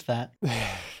someone clipped that.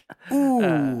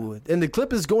 Ooh, and the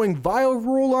clip is going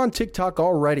viral on TikTok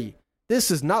already.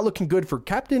 This is not looking good for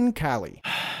Captain Callie.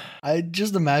 I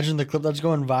just imagine the clip that's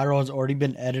going viral has already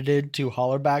been edited to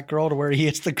Hollerback Girl to where he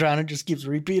hits the ground and just keeps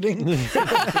repeating.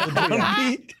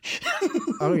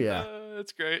 Oh yeah.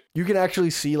 That's great. You can actually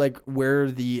see like where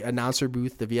the announcer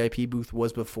booth, the VIP booth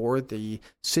was before. The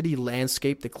city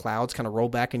landscape, the clouds kind of roll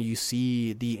back, and you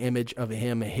see the image of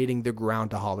him hitting the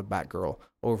ground to Holler Back Girl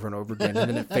over and over again, and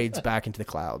then it fades back into the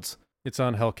clouds. It's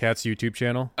on Hellcat's YouTube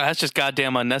channel. That's just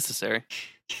goddamn unnecessary.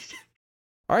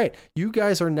 All right, you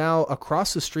guys are now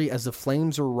across the street as the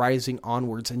flames are rising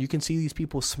onwards, and you can see these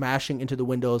people smashing into the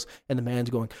windows, and the man's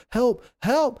going, "Help,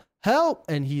 help, help!"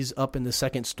 And he's up in the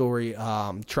second story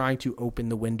trying to open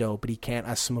the window, but he can't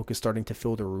as smoke is starting to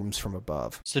fill the rooms from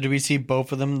above. So do we see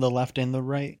both of them, the left and the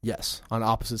right? Yes, on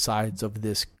opposite sides of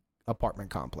this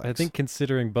apartment complex. I think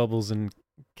considering Bubbles and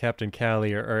Captain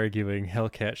Callie are arguing,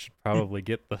 Hellcat should probably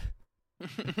get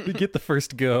the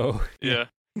first go. Yeah.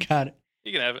 Got it.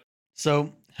 You can have it.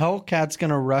 So Hellcat's going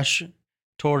to rush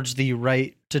towards the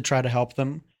right to try to help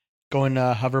them. going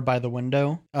to hover by the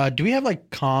window. Do we have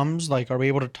like comms? Like, are we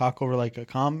able to talk over like a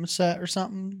comm set or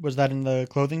something? Was that in the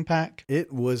clothing pack?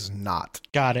 It was not.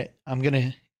 Got it. I'm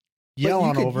gonna But yell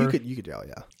on over. You could yell,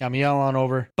 yeah. I'm yelling on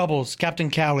over. Bubbles, Captain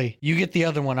Callie, you get the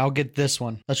other one. I'll get this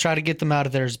one. Let's try to get them out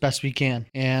of there as best we can.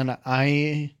 And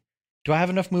do I have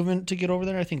enough movement to get over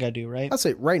there? I think I do, right? I'll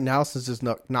say right now, since it's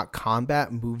not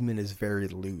combat, movement is very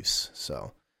loose.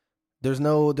 So there's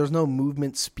no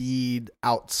movement speed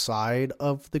outside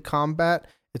of the combat.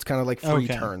 It's kind of like free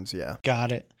turns, yeah.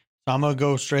 Got it. So I'm gonna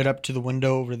go straight up to the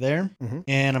window over there,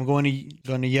 and I'm going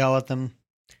to yell at them.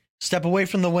 Step away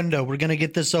from the window. We're gonna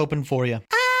get this open for you.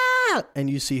 Ah! And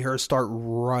you see her start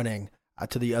running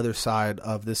to the other side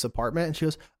of this apartment, and she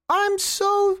goes, "I'm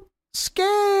so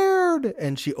scared!"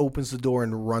 And she opens the door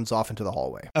and runs off into the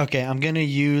hallway. Okay, I'm gonna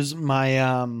use my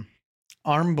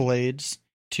arm blades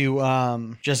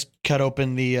to just cut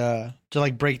open the to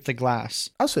like break the glass.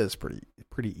 I'll say it's pretty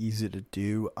easy to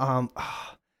do. I am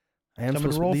Somebody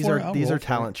supposed roll these for are it? I'll these roll are for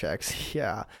talent checks.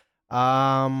 Yeah. Do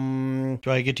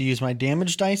I get to use my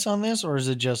damage dice on this, or is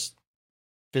it just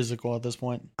physical at this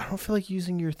point? I don't feel like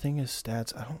using your thing as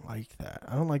stats. I don't like that.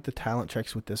 I don't like the talent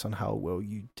checks with this on how well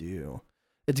you do.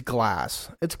 It's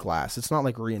glass. It's not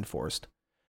like reinforced.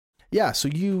 Yeah, so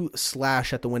you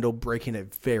slash at the window, breaking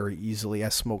it very easily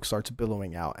as smoke starts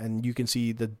billowing out. And you can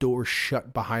see the door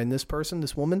shut behind this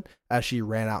woman, as she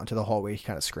ran out into the hallway,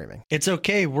 kind of screaming. It's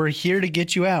okay. We're here to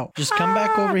get you out. Just come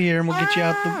back over here and we'll get you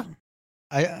out.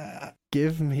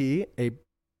 Give me a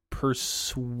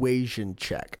persuasion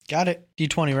check. Got it.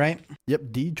 D20, right? Yep,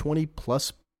 D20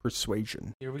 plus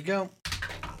persuasion. Here we go.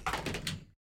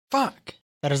 Fuck.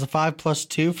 That is a 5 plus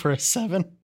 2 for a 7.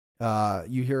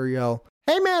 You hear her yell,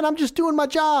 "Hey man, I'm just doing my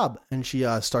job." And she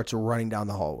starts running down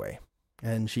the hallway.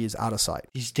 And she is out of sight.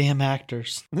 These damn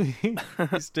actors.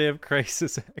 These damn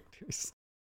crisis actors.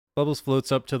 Bubbles floats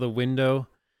up to the window,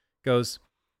 goes,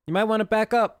 "You might want to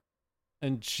back up."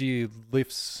 And she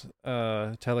lifts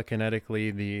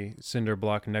telekinetically the cinder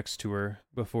block next to her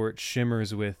before it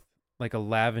shimmers with like a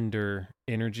lavender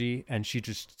energy, and she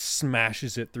just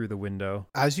smashes it through the window.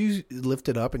 As you lift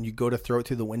it up and you go to throw it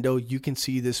through the window, you can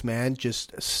see this man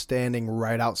just standing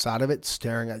right outside of it,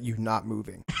 staring at you, not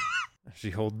moving.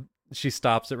 She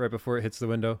stops it right before it hits the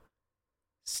window.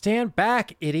 "Stand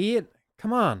back, idiot.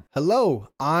 Come on." "Hello,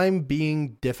 I'm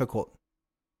being difficult."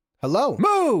 "Hello."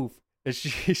 "Move!" And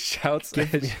she shouts.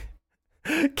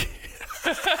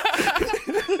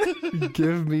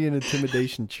 Give me an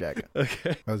intimidation check.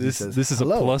 Okay. This is a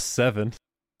 +7.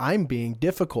 "I'm being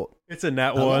difficult." It's a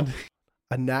nat 1.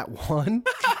 A nat 1?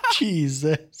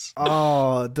 Jesus.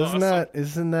 Oh, isn't Awesome.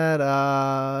 that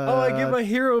I get my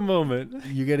hero moment.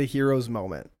 You get a hero's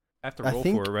moment. I have to roll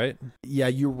for it, right? Yeah,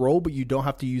 you roll, but you don't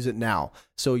have to use it now.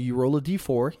 So you roll a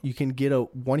d4. You can get a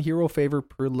 1 hero favor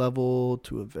per level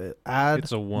to add.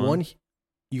 It's a 1.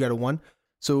 You got a 1.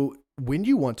 So when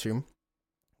you want to,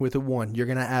 with a 1, you're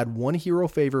going to add 1 hero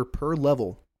favor per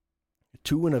level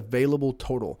to an available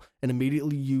total and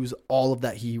immediately use all of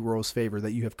that hero's favor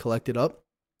that you have collected up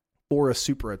for a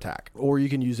super attack. Or you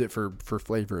can use it for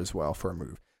flavor as well for a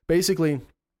move. Basically,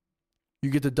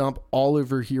 you get to dump all of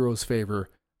your hero's favor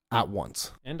at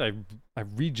once. And I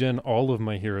regen all of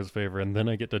my hero's favor, and then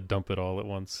I get to dump it all at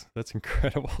once. That's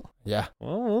incredible. Yeah.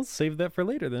 Well, we'll save that for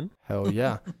later then. Hell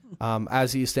yeah.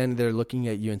 As he's standing there looking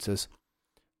at you and says,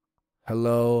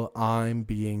 "Hello, I'm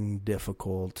being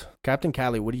difficult." Captain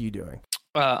Callie, what are you doing?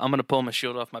 I'm going to pull my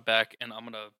shield off my back, and I'm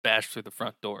going to bash through the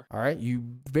front door. All right. You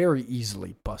very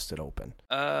easily bust it open.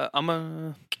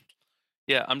 I'm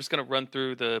just going to run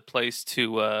through the place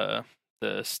to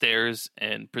the stairs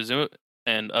and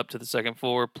up to the second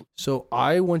floor. So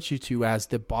I want you to, as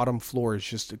the bottom floor is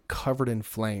just covered in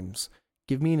flames,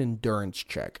 give me an endurance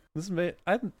check. This man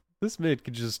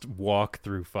could just walk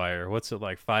through fire. What's it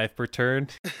like, 5 per turn?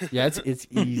 Yeah, it's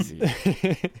easy.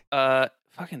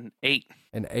 Fucking 8.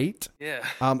 An 8? Yeah.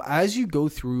 As you go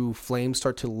through, flames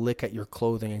start to lick at your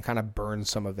clothing and kind of burn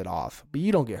some of it off, but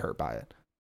you don't get hurt by it.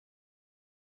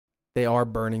 They are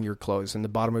burning your clothes, and the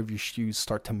bottom of your shoes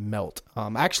start to melt.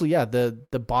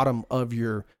 The bottom of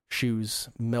your shoes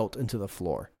melt into the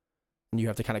floor, and you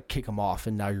have to kind of kick them off,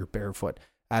 and now you're barefoot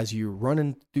as you run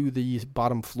in through the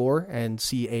bottom floor and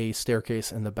see a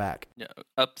staircase in the back. Yeah,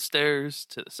 up the stairs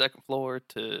to the second floor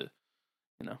to,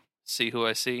 see who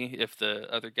I see, if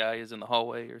the other guy is in the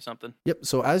hallway or something. Yep,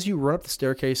 so as you run up the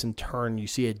staircase and turn, you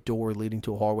see a door leading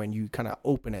to a hallway, and you kind of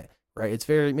open it. Right, it's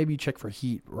maybe you check for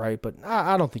heat, right? But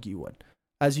I don't think you would.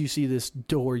 As you see this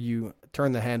door, you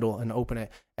turn the handle and open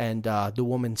it, and the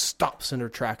woman stops in her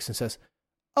tracks and says,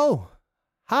 "Oh,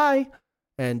 hi,"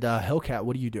 And Hellcat,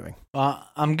 what are you doing?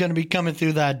 I'm going to be coming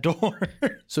through that door.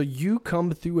 So you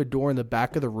come through a door in the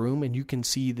back of the room, and you can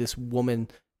see this woman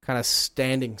kind of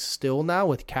standing still now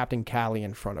with Captain Callie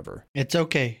in front of her. It's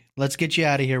okay. Let's get you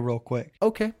out of here real quick.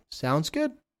 Okay, sounds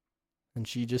good. And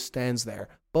she just stands there.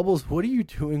 Bubbles, what are you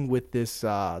doing with this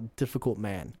difficult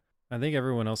man? I think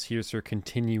everyone else hears her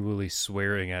continually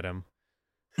swearing at him.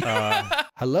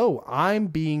 Hello, I'm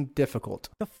being difficult.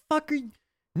 The fuck are you?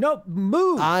 No,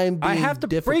 move! I'm being I have to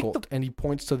difficult. break the... And he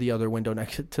points to the other window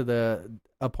next to the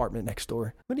apartment next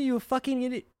door. What are you, a fucking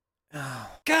idiot? Oh,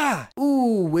 God!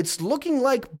 Ooh, it's looking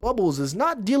like Bubbles is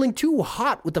not dealing too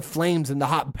hot with the flames and the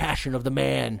hot passion of the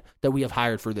man that we have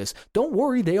hired for this. Don't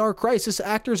worry, they are crisis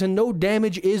actors and no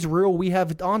damage is real. We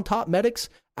have on-top medics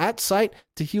at site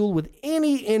to heal with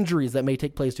any injuries that may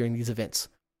take place during these events.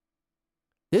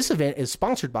 This event is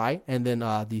sponsored by, and then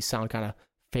the sound kind of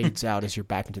fades out as you're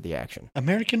back into the action.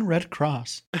 American Red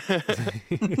Cross.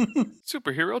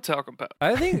 Superhero talcum powder.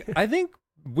 I think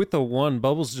with the one,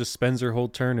 Bubbles just spends her whole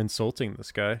turn insulting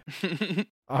this guy.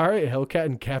 All right, Hellcat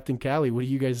and Captain Callie, what are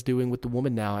you guys doing with the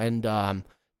woman now? And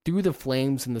through the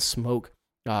flames and the smoke,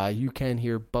 you can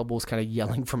hear Bubbles kind of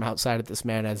yelling from outside at this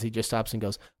man as he just stops and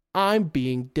goes, I'm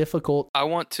being difficult. I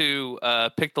want to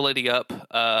pick the lady up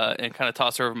and kind of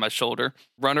toss her over my shoulder,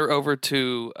 run her over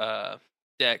to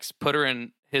Dex, put her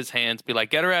in his hands, be like,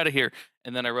 get her out of here.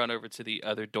 And then I run over to the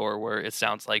other door where it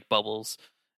sounds like Bubbles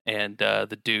and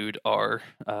the dude are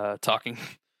talking,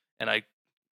 and I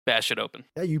bash it open.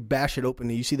 Yeah, you bash it open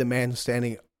and you see the man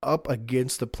standing up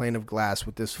against the pane of glass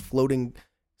with this floating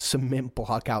cement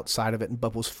block outside of it and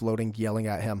Bubbles floating, yelling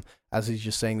at him as he's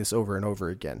just saying this over and over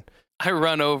again. I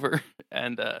run over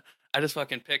and I just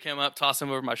fucking pick him up, toss him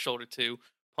over my shoulder too,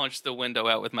 punch the window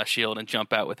out with my shield, and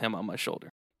jump out with him on my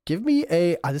shoulder. Give me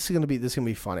a this is gonna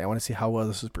be funny. I want to see how well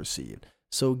this is perceived.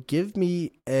 So give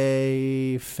me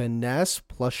a finesse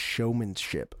plus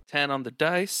showmanship. 10 on the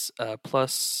dice,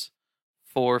 plus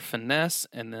 4 finesse,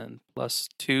 and then plus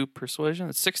 2 persuasion.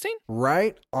 It's 16.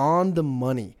 Right on the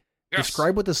money. Yes.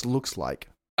 Describe what this looks like.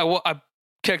 I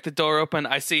kick the door open.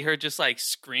 I see her just like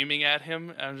screaming at him.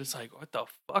 And I'm just like, what the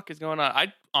fuck is going on?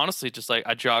 I honestly just like,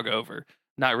 I jog over,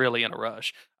 not really in a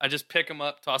rush. I just pick him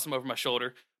up, toss him over my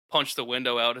shoulder, punch the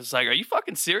window out. It's like, are you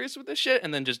fucking serious with this shit?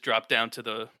 And then just drop down to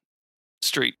the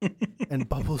street. And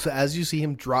Bubbles, as you see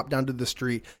him drop down to the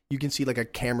street, you can see like a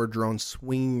camera drone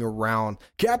swinging around.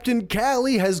 Captain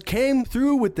Callie has came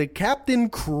through with the Captain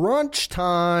Crunch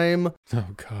time. Oh,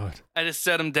 God. I just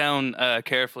set him down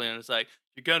carefully and it's like,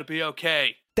 you're going to be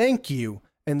okay. Thank you.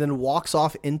 And then walks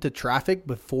off into traffic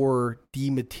before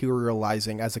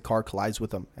dematerializing as a car collides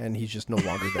with him. And he's just no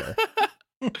longer there.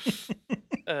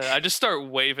 I just start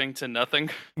waving to nothing.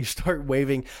 You start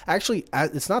waving. Actually,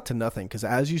 it's not to nothing, because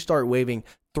as you start waving,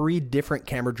 3 different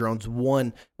camera drones,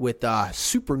 one with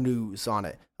super news on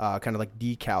it, kind of like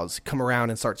decals, come around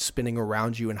and start spinning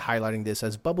around you and highlighting this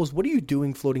as Bubbles. What are you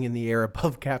doing floating in the air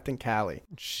above Captain Callie?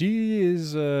 She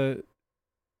is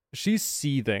she's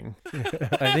seething.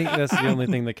 I think that's the only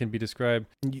thing that can be described.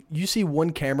 You see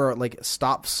one camera like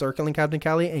stop circling Captain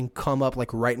Callie and come up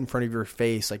like right in front of your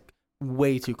face, like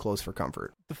way too close for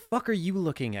comfort. The fuck are you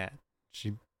looking at?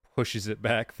 She pushes it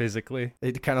back physically.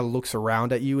 It kind of looks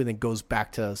around at you and then goes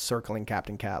back to circling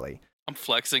Captain Callie. I'm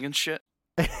flexing and shit.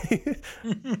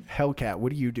 Hellcat,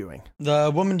 what are you doing?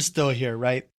 The woman's still here,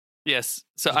 right? Yes.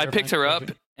 So Is I everything picked her up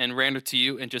perfect? and ran her to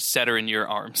you and just set her in your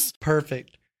arms.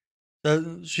 Perfect.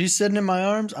 So she's sitting in my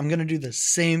arms. I'm going to do the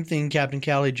same thing Captain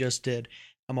Callie just did.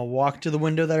 I'm going to walk to the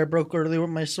window that I broke earlier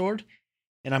with my sword,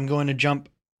 and I'm going to jump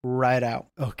right out.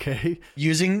 Okay.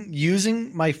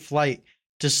 Using my flight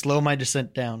to slow my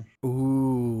descent down.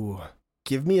 Ooh.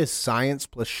 Give me a science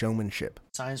plus showmanship.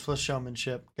 Science plus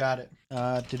showmanship. Got it.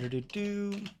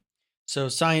 So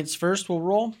science first we'll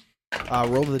roll.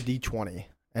 Roll the d20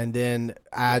 and then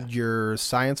add your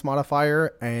science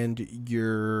modifier and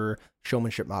your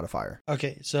showmanship modifier.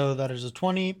 Okay, so that is a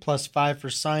 20 plus 5 for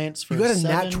science. For You got a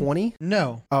 7. nat 20?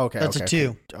 No. Oh, okay. That's okay, a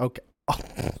 2. Okay. Oh.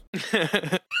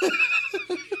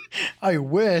 I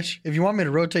wish. If you want me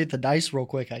to rotate the dice real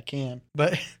quick, I can.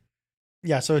 But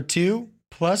yeah, so a 2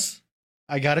 plus,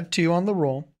 I got a 2 on the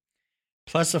roll,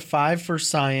 plus a 5 for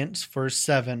science for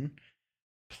 7,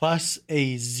 plus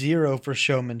a 0 for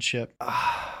showmanship.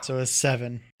 So a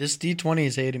 7. This D20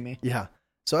 is hating me. Yeah.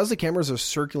 So as the cameras are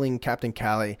circling Captain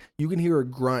Callie, you can hear a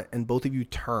grunt and both of you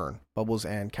turn, Bubbles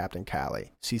and Captain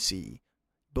Callie, CC.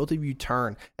 Both of you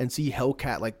turn and see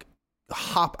Hellcat like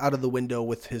hop out of the window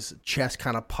with his chest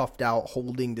kind of puffed out,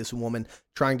 holding this woman,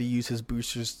 trying to use his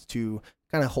boosters to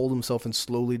kind of hold himself and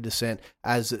slowly descend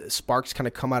as sparks kind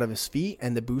of come out of his feet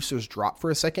and the boosters drop for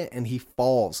a second, and he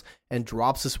falls and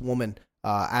drops this woman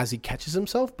as he catches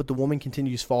himself, but the woman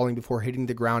continues falling before hitting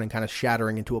the ground and kind of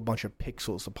shattering into a bunch of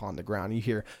pixels upon the ground. You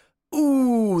hear,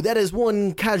 "Ooh, that is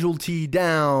one casualty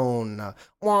down.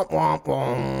 Womp, womp,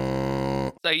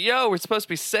 womp." Like, yo, we're supposed to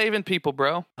be saving people,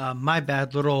 bro. My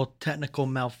bad, little technical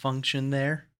malfunction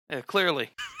there. Yeah, clearly.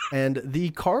 And the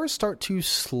cars start to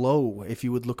slow if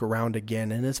you would look around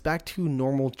again, and it's back to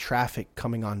normal traffic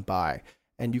coming on by.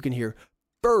 And you can hear,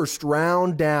 "First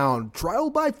round down. Trial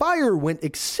by fire went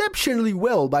exceptionally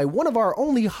well by one of our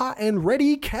only hot and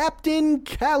ready, Captain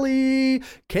Callie.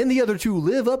 Can the other two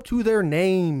live up to their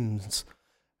names?"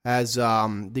 As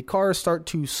the cars start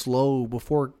to slow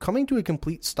before coming to a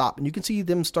complete stop, and you can see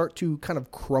them start to kind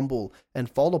of crumble and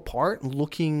fall apart,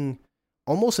 looking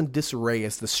almost in disarray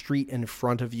as the street in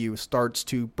front of you starts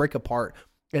to break apart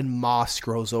and moss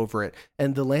grows over it.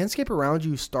 And the landscape around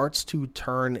you starts to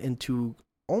turn into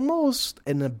almost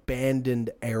an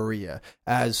abandoned area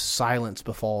as silence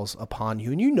befalls upon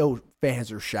you. And you know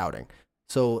fans are shouting.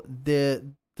 So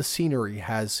the scenery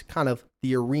has kind of,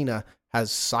 the arena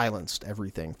has silenced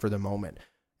everything for the moment.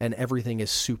 And everything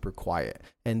is super quiet.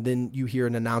 And then you hear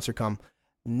an announcer come,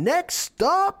 "Next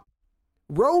up,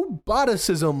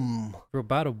 roboticism."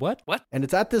 Robota what? What? And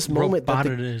it's at this moment that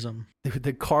Roboticism.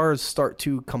 the cars start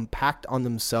to compact on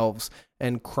themselves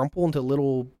and crumple into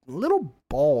little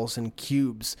balls and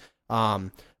cubes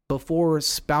before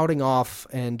spouting off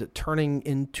and turning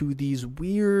into these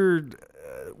weird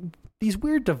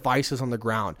devices on the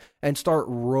ground and start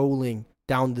rolling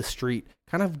down the street,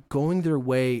 kind of going their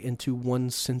way into one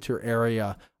center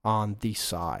area on the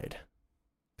side,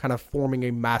 kind of forming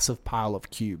a massive pile of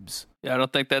cubes. Yeah, I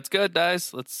don't think that's good,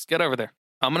 guys. Let's get over there.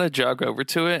 I'm going to jog over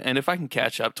to it, and if I can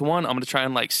catch up to one, I'm going to try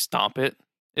and, like, stomp it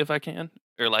if I can,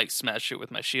 or, like, smash it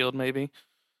with my shield, maybe.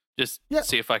 Just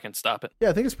see if I can stop it. Yeah,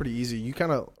 I think it's pretty easy. You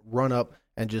kind of run up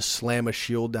and just slam a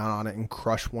shield down on it and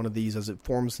crush one of these as it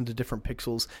forms into different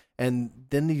pixels. And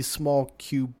then these small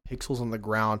cube pixels on the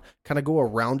ground kind of go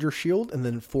around your shield and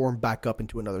then form back up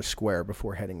into another square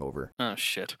before heading over. Oh,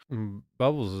 shit.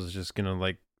 Bubbles is just going to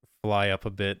like fly up a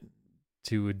bit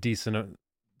to a decent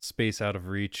space out of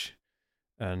reach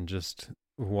and just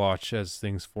watch as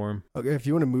things form. Okay, if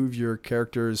you want to move your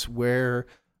characters where,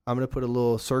 I'm going to put a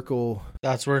little circle.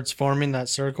 That's where it's forming, that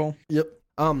circle. Yep.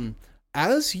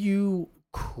 As you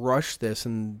crush this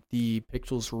and the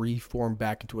pixels reform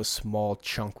back into a small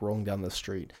chunk rolling down the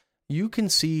street, you can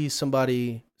see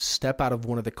somebody step out of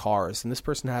one of the cars, and this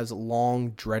person has long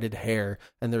dreaded hair,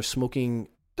 and they're smoking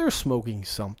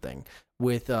something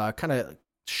with kind of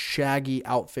shaggy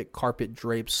outfit carpet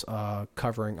drapes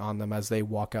covering on them as they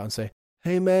walk out and say,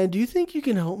 "Hey man, do you think you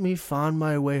can help me find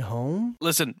my way home?"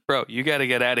 Listen, bro, you got to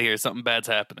get out of here. Something bad's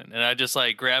happening. And I just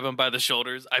like grab him by the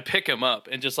shoulders. I pick him up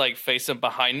and just like face him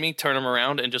behind me, turn him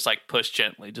around and just like push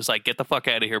gently. Just like, get the fuck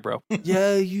out of here, bro.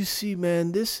 Yeah, you see,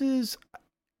 man,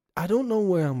 I don't know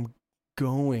where I'm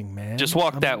going, man. Just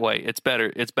walk that way. It's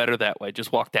better. It's better that way.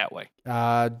 Just walk that way.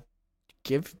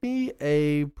 Give me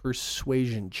a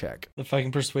persuasion check. The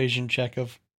fucking persuasion check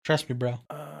of, trust me, bro.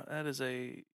 That is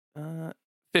a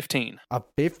 15. A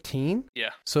 15?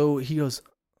 Yeah. So he goes,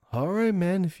 "All right,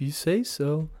 man, if you say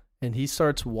so." And he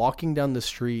starts walking down the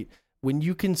street when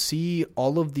you can see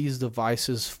all of these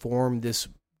devices form this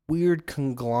weird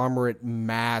conglomerate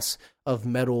mass of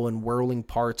metal and whirling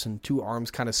parts and two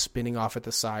arms kind of spinning off at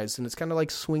the sides. And it's kind of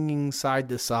like swinging side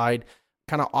to side,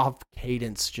 kind of off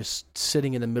cadence, just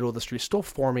sitting in the middle of the street, still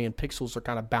forming, and pixels are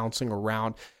kind of bouncing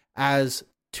around as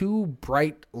two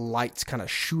bright lights kind of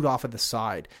shoot off at the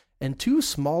side. And two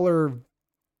smaller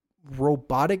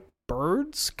robotic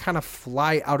birds kind of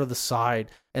fly out of the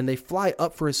side, and they fly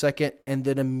up for a second and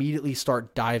then immediately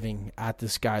start diving at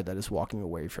this guy that is walking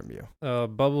away from you.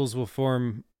 Bubbles will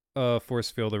form a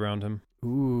force field around him.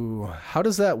 Ooh, how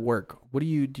does that work? What do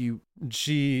you?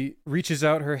 She reaches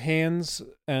out her hands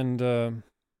and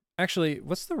actually,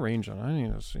 what's the range on it? I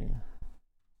need to see.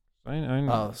 I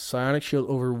know. Psionic shield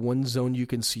over one zone you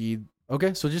can see.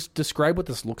 Okay, so just describe what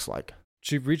this looks like.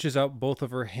 She reaches out both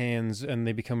of her hands and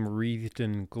they become wreathed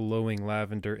in glowing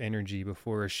lavender energy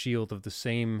before a shield of the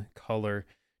same color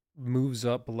moves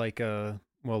up like a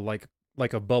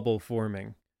bubble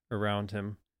forming around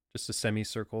him. Just a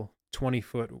semicircle, 20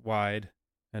 foot wide.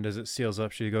 And as it seals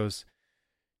up, she goes,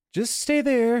 "Just stay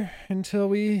there until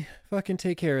we fucking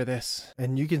take care of this."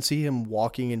 And you can see him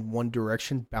walking in one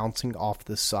direction, bouncing off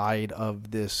the side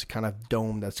of this kind of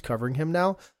dome that's covering him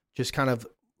now. Just kind of,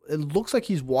 it looks like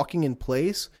he's walking in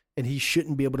place and he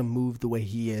shouldn't be able to move the way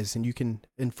he is. And you can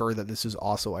infer that this is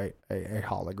also a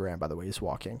hologram by the way he's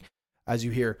walking. as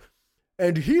you hear,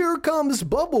 and here comes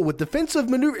Bubble with defensive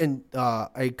maneuver, and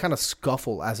a kind of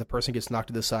scuffle as a person gets knocked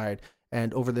to the side,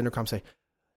 and over the intercom say,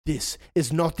 "This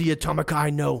is not the Atomic I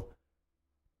know.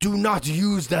 Do not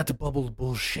use that Bubble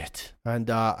bullshit." And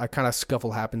a kind of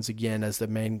scuffle happens again as the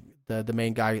main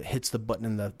guy hits the button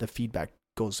and the feedback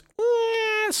goes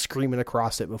screaming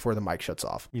across it before the mic shuts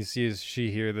off. You see as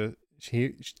she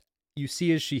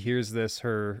hears this,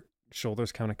 her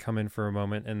shoulders kind of come in for a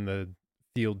moment, and the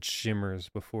field shimmers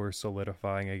before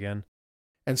solidifying again.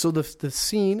 And so the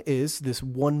scene is this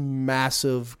one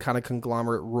massive kind of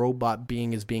conglomerate robot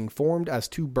being is being formed as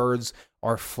two birds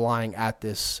are flying at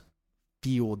this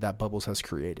field that Bubbles has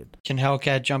created. Can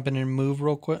Hellcat jump in and move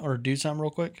real quick or do something real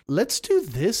quick? Let's do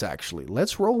this, actually.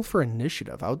 Let's roll for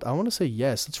initiative. I want to say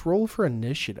yes. Let's roll for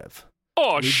initiative.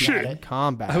 Oh, We got shit. it.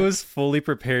 Combat. I was fully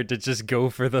prepared to just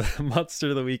go for the Monster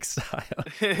of the Week style.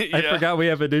 I Yeah. forgot we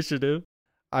have initiative.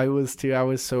 I was too. I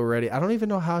was so ready. I don't even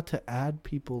know how to add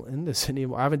people in this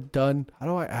anymore. I haven't done. How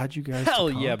do I add you guys? to Hell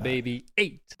yeah, combat? baby.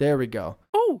 8. There we go.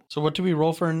 Oh, So what do we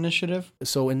roll for initiative?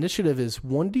 So initiative is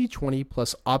 1d20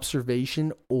 plus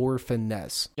observation or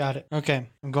finesse. Got it. Okay.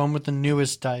 I'm going with the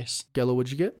newest dice. Gello,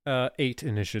 what'd you get? 8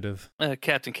 initiative.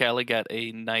 Captain Callie got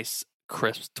a nice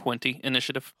crisp 20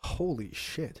 initiative. Holy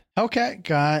shit. Hellcat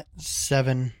got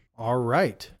 7. All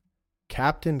right.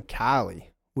 Captain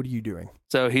Callie, what are you doing?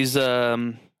 So he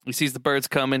sees the birds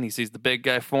coming. He sees the big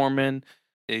guy forming.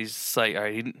 He's like, all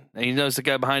right, he knows the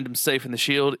guy behind him safe in the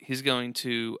shield. He's going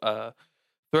to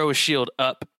throw his shield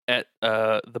up at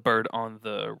the bird on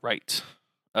the right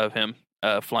of him,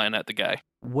 flying at the guy.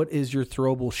 What is your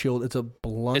throwable shield? It's a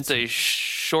blunt. It's a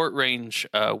short range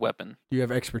weapon. Do you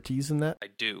have expertise in that? I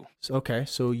do. Okay,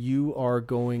 so you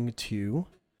will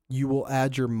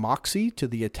add your moxie to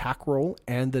the attack roll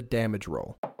and the damage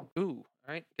roll. Ooh,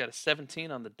 all right. Got a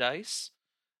 17 on the dice.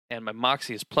 And my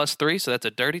moxie is +3, so that's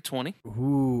a dirty 20.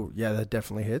 Ooh, yeah, that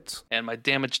definitely hits. And my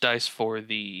damage dice for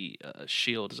the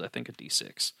shield is, I think, a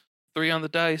d6. 3 on the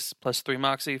dice, +3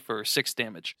 moxie for 6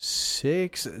 damage.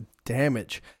 6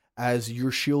 damage as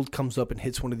your shield comes up and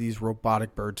hits one of these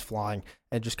robotic birds flying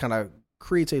and just kind of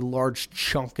creates a large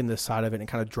chunk in the side of it and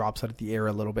kind of drops out of the air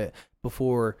a little bit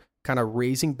before kind of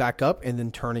raising back up and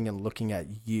then turning and looking at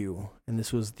you. And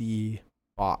this was the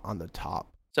bot on the top.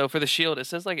 So for the shield, it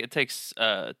says like it takes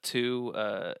 2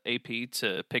 AP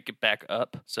to pick it back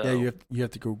up. So Yeah, you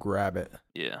have to go grab it.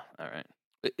 yeah, all right.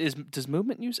 Does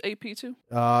movement use AP too?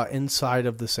 Inside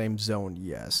of the same zone,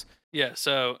 yes. Yeah,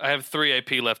 so I have 3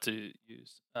 AP left to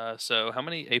use. So how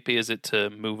many AP is it to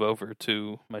move over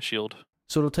to my shield?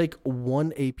 So it'll take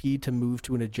 1 AP to move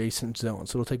to an adjacent zone.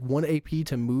 So it'll take 1 AP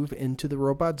to move into the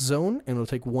robot zone, and it'll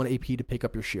take 1 AP to pick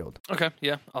up your shield. Okay,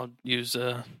 yeah, I'll use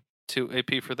 2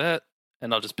 AP for that,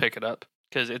 and I'll just pick it up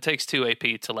because it takes 2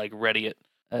 AP to like ready it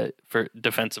for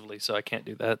defensively, so I can't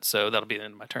do that. So that'll be the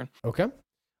end of my turn. Okay.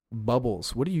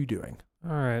 Bubbles, what are you doing?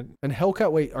 All right. And Hellcat,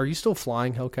 wait, are you still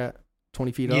flying, Hellcat?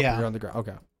 20 feet up? Yeah. Or you're on the ground.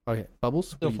 Okay. Okay.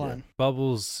 Bubbles? Still what are you flying. doing?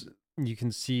 Bubbles, you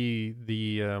can see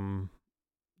the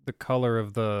color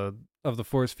of the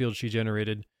force field she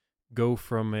generated go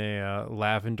from a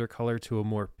lavender color to a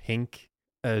more pink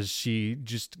as she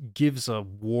just gives a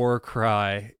war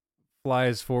cry,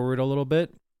 flies forward a little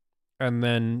bit, and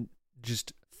then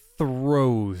just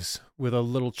throws with a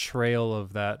little trail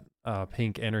of that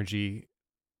pink energy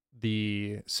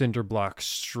the cinder block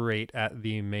straight at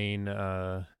the main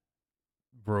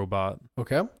robot.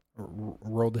 Okay.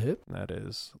 Roll the hit. That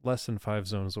is less than 5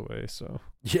 zones away, so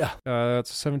Yeah. that's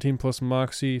a 17 plus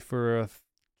moxie for a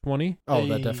 20, Oh,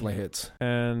 that Hey. definitely hits.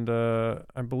 and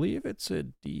I believe it's a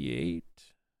d8.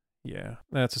 Yeah,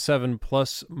 that's a 7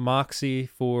 plus moxie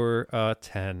for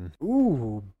 10.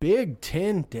 Ooh, big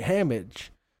 10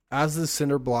 damage. As the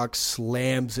cinder block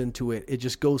slams into it, it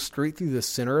just goes straight through the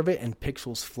center of it, and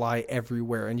pixels fly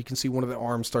everywhere. And you can see one of the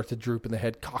arms start to droop, and the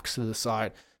head cocks to the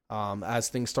side as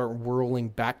things start whirling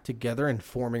back together and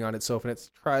forming on itself. And it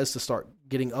tries to start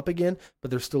getting up again, but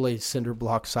there's still a cinder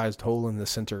block-sized hole in the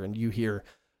center. And you hear,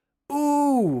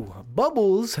 "Ooh,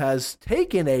 Bubbles has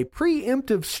taken a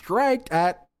preemptive strike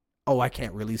at..." Oh, I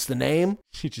can't release the name.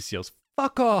 She just yells,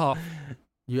 "Fuck off!"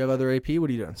 You have other AP? What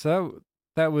are you doing? So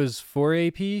that was 4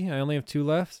 AP. I only have 2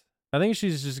 left. I think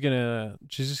she's just gonna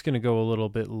go a little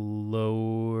bit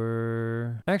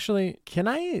lower. Actually, can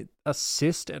I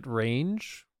assist at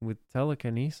range with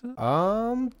telekinesis?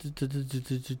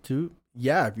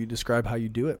 Yeah, if you describe how you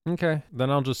do it. Okay, then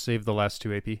I'll just save the last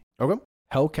 2 AP. Okay.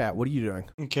 Hellcat, what are you doing?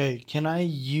 Okay, can I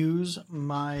use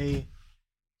my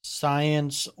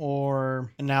science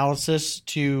or analysis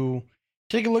to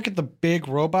take a look at the big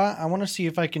robot? I want to see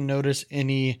if I can notice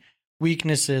any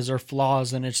weaknesses or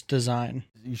flaws in its design.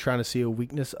 You trying to see a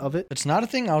weakness of it? If it's not a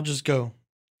thing, I'll just go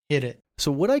hit it.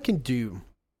 So what I can do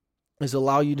is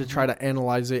allow you to try to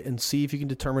analyze it and see if you can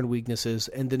determine weaknesses.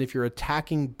 And then if you're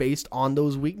attacking based on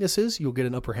those weaknesses, you'll get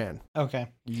an upper hand. Okay.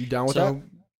 You down with that?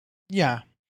 Yeah.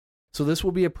 So this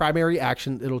will be a primary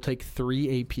action. It'll take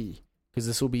 3 AP because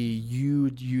this will be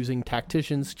you using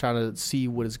tacticians trying to see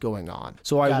what is going on.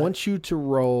 So I want you to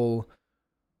roll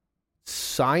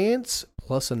science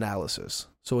plus analysis.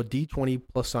 So a D20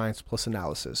 plus science plus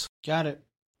analysis. Got it.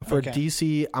 For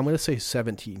DC, I'm going to say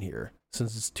 17 here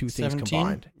since it's two things 17?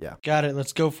 combined. Yeah. Got it.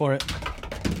 Let's go for it.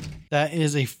 That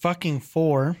is a fucking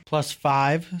 4 plus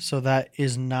 5. So that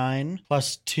is 9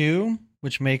 plus 2,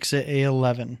 which makes it a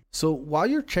 11. So while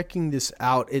you're checking this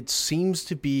out, it seems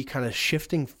to be kind of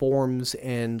shifting forms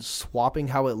and swapping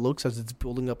how it looks as it's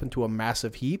building up into a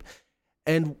massive heap.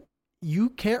 And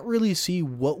you can't really see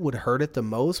what would hurt it the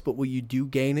most, but what you do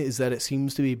gain is that it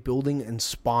seems to be building and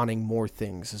spawning more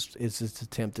things. Its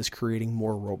attempt is creating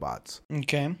more robots.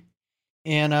 Okay.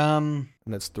 And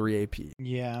that's 3 AP.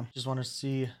 Yeah, just want to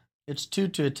see. It's 2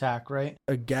 to attack, right?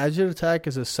 A gadget attack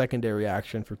is a secondary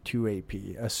action for 2 AP.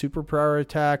 A superpower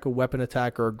attack, a weapon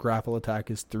attack, or a grapple attack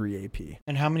is 3 AP.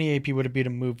 And how many AP would it be to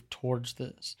move towards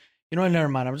this? You know what? Never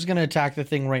mind. I'm just going to attack the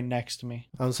thing right next to me.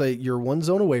 I would say you're 1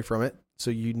 zone away from it,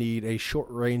 so you need a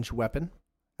short-range weapon,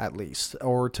 at least,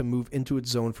 or to move into its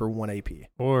zone for 1 AP.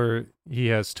 Or he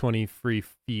has 20 free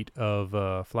feet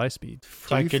of fly speed.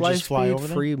 So I could just fly over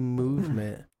there? Free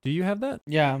movement. Do you have that?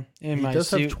 Yeah, in He my does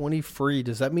suit. have 20 free.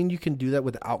 Does that mean you can do that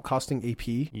without costing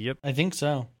AP? Yep. I think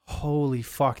so. Holy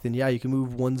fuck. Then yeah, you can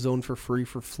move 1 zone for free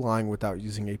for flying without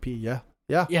using AP. Yeah.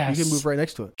 Yeah. Yes. You can move right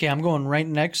next to it. Okay, I'm going right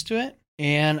next to it,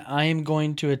 and I am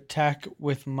going to attack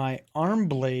with my arm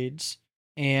blades.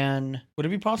 And would it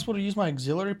be possible to use my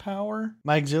auxiliary power?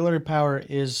 My auxiliary power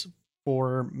is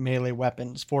for melee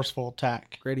weapons, forceful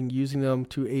attack. Grading using them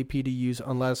to AP to use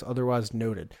unless otherwise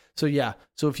noted. So yeah,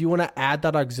 so if you want to add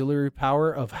that auxiliary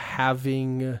power of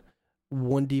having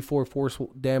 1d4 force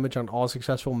damage on all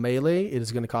successful melee, it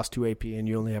is going to cost 2 AP and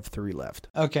you only have 3 left.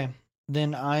 Okay,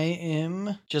 then I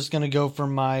am just going to go for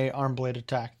my arm blade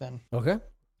attack then. Okay.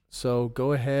 So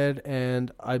go ahead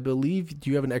and I believe, do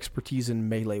you have an expertise in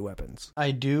melee weapons?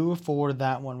 I do for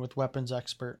that one with weapons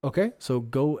expert. Okay, so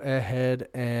go ahead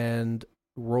and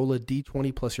roll a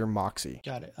d20 plus your moxie.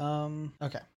 Got it.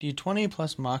 Okay. D20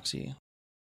 plus moxie.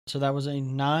 So that was a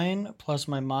 9 plus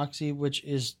my moxie, which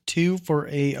is 2 for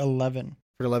a 11.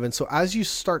 For 11. So as you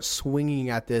start swinging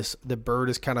at this, the bird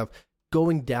is kind of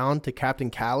going down to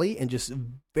Captain Callie and just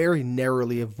very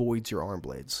narrowly avoids your arm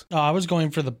blades. Oh, I was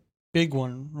going for the big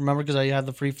one. Remember, because I had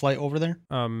the free flight over there?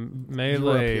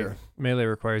 Melee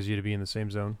requires you to be in the same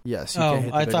zone. Yes. Oh, can't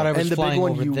hit the I big thought one. I was and the flying big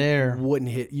one over you there.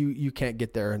 Wouldn't hit you can't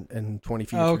get there in 20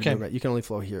 feet. Oh, of okay. movement. You can only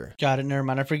flow here. Got it. Never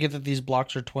mind. I forget that these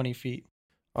blocks are 20 feet.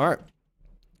 All right.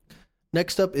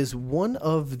 Next up is one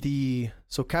of the.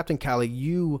 So Captain Callie,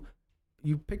 you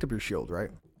picked up your shield,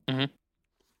 right? Mm-hmm.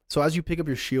 So as you pick up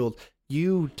your shield,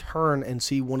 you turn and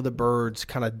see one of the birds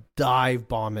kind of dive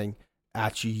bombing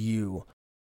at you.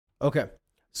 Okay.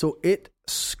 So it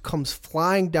comes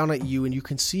flying down at you, and you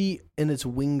can see in its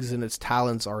wings and its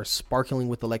talons are sparkling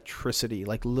with electricity,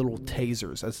 like little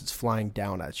tasers, as it's flying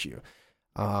down at you.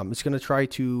 It's going to try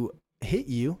to hit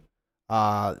you.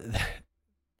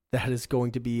 That is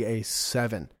going to be a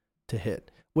 7 to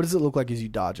hit. What does it look like as you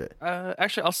dodge it?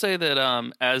 Actually, I'll say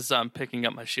that as I'm picking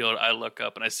up my shield, I look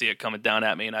up and I see it coming down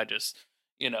at me, and I just,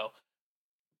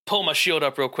 pull my shield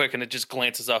up real quick, and it just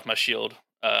glances off my shield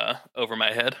over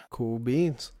my head. Cool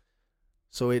beans.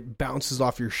 So it bounces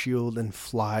off your shield and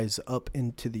flies up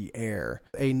into the air.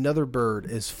 Another bird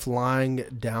is flying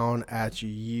down at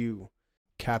you,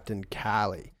 Captain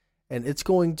Callie. And it's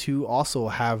going to also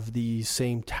have the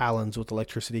same talons with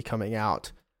electricity coming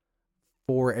out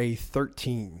for a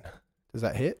 13. Does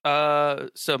that hit?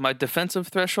 So my defensive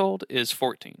threshold is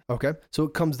 14. Okay. So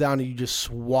it comes down and you just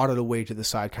swat it away to the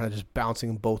side, kind of just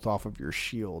bouncing both off of your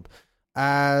shield.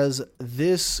 As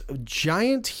this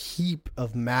giant heap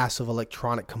of massive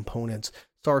electronic components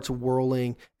starts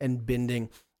whirling and bending,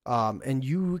 and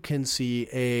you can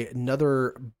see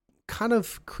another kind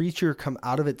of creature come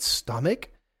out of its stomach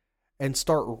and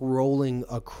start rolling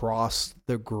across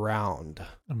the ground.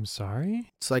 I'm sorry?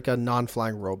 It's like a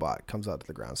non-flying robot comes out of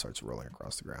the ground, starts rolling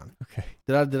across the ground. Okay.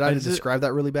 Did I describe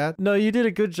that really bad? No, you did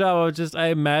a good job. I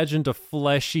imagined a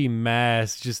fleshy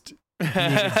mass just being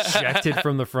ejected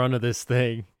from the front of this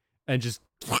thing and just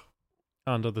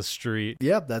onto the street.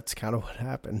 Yep, that's kind of what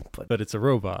happened. But it's a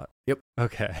robot. Yep.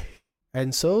 Okay.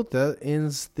 And so that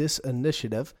ends this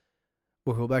initiative.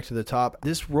 We'll go back to the top.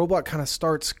 This robot kind of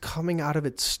starts coming out of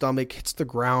its stomach, hits the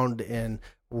ground, and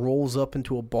rolls up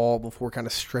into a ball before kind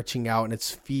of stretching out, and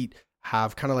its feet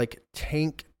have kind of like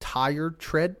tank tire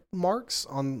tread marks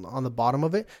on the bottom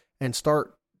of it, and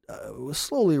start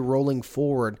slowly rolling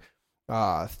forward.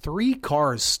 3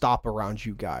 cars stop around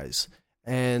you guys,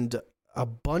 and a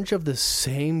bunch of the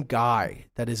same guy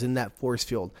that is in that force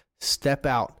field step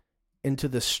out into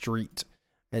the street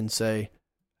and say,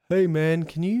 "Hey man,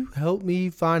 can you help me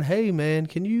find? Hey man,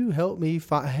 can you help me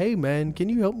find? Hey man, can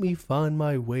you help me find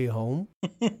my way home?"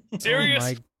 Serious? Oh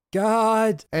my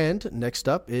God. And next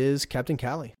up is Captain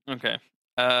Callie. Okay.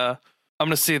 I'm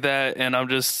gonna see that, and I'm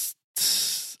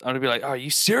gonna be like, "Are you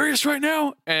serious right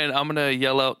now?" And I'm gonna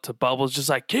yell out to Bubbles, just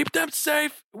like, "Keep them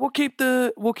safe. We'll keep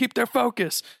their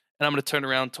focus." And I'm gonna turn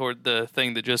around toward the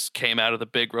thing that just came out of the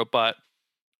big robot.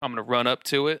 I'm gonna run up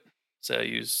to it. So I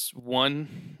use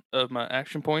 1 of my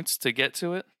action points to get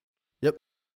to it. Yep.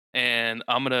 And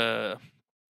I'm gonna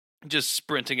just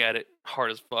sprinting at it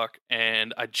hard as fuck,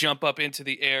 and I jump up into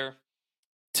the air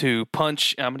to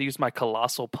punch. And I'm gonna use my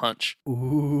colossal punch.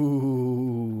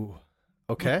 Ooh.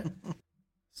 Okay.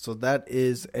 So that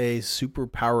is a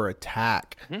superpower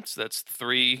attack. So that's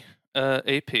 3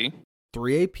 AP.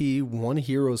 3 AP, 1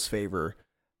 hero's favor,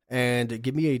 and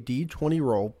give me a D20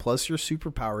 roll plus your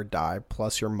superpower die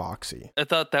plus your moxie. I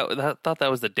thought that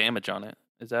was the damage on it.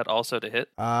 Is that also to hit?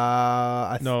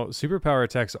 No, superpower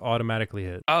attacks automatically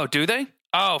hit. Oh, do they?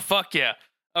 Oh, fuck yeah.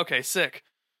 Okay, sick.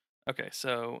 Okay,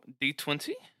 so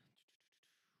D20.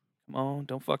 Come on,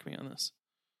 don't fuck me on this.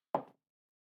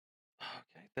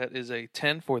 Okay, that is a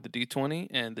 10 for the D20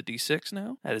 and the D6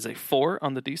 now. That is a 4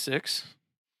 on the D6.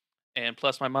 And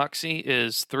plus my moxie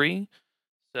is 3.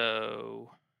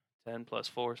 So 10 plus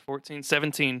 4 is 14.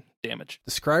 17 damage.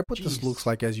 Describe what this Jeez. looks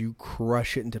like as you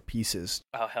crush it into pieces.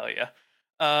 Oh, hell yeah.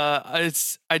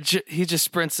 He just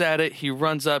sprints at it. He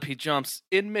runs up. He jumps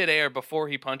in midair before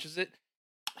he punches it.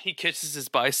 He kisses his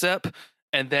bicep,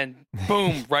 and then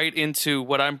boom, right into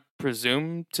what I'm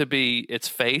presumed to be its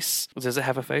face. Does it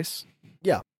have a face?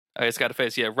 Yeah. Oh, it's got a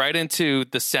face. Yeah, right into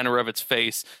the center of its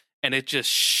face, and it just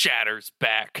shatters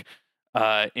back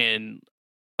in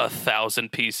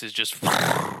 1,000 pieces. Just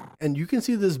And you can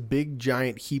see this big,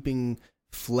 giant, heaping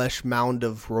flesh mound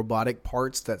of robotic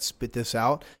parts that spit this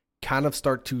out kind of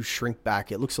start to shrink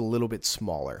back. It looks a little bit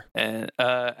smaller. And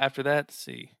after that, let's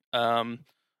see.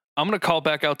 I'm gonna call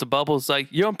back out to Bubbles, like,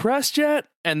 "You impressed yet?"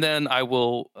 And then I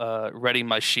will ready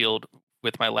my shield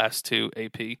with my last 2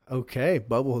 AP. Okay,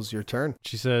 Bubbles, your turn.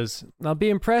 She says, "I'll be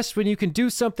impressed when you can do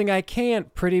something I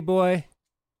can't, pretty boy."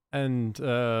 And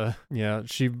yeah,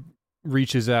 she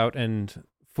reaches out and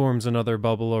forms another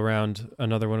bubble around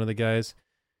another one of the guys.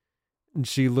 And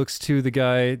she looks to the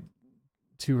guy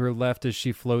to her left as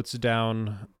she floats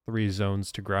down 3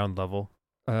 zones to ground level,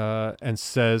 and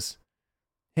says,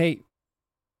 "Hey,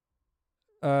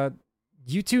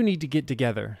 you two need to get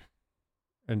together."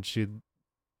 And she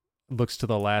looks to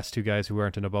the last 2 guys who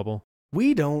aren't in a bubble.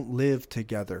 We don't live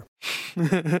together.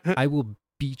 "I will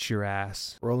beat your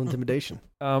ass." Roll intimidation.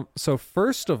 So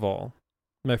first of all,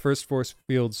 my first force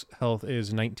field's health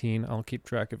is 19. I'll keep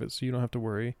track of it so you don't have to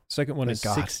worry. Second one Thank is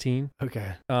God. 16.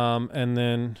 Okay. And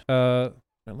then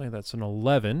apparently that's an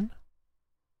 11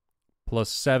 plus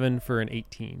 7 for an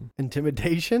 18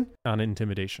 Intimidation? on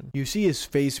intimidation. You see his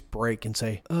face break and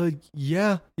say,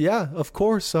 yeah, of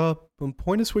course.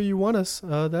 Point us where you want us.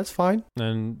 That's fine.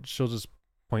 And she'll just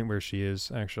point where she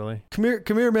is, actually. Come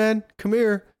here, man. Come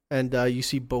here. And you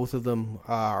see both of them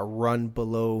run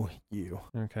below you.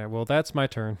 Okay, well, that's my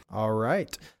turn. All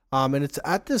right. And it's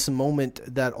at this moment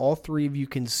that all 3 of you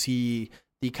can see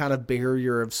the kind of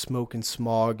barrier of smoke and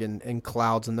smog and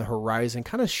clouds in the horizon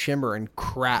kind of shimmer and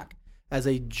crack as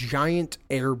a giant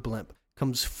air blimp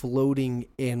comes floating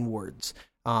inwards.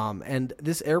 And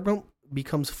this air blimp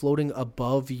becomes floating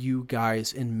above you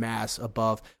guys in mass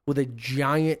above with a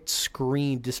giant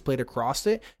screen displayed across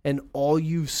it. And all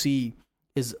you see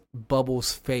is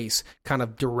Bubbles' face kind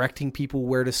of directing people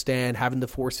where to stand, having the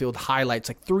force field highlights,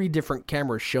 like 3 different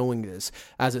cameras showing this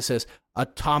as it says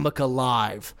Atomic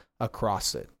Alive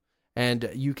across it. And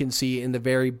you can see in the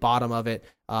very bottom of it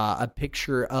a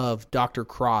picture of Dr.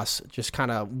 Cross just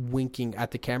kind of winking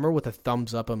at the camera with a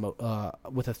thumbs up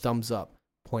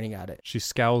pointing at it. She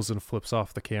scowls and flips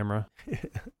off the camera.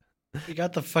 We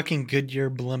got the fucking Goodyear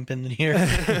blimp in here.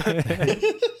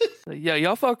 Yeah,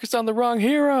 y'all focused on the wrong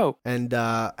hero. And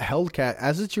Hellcat,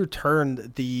 as it's your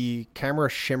turn, the camera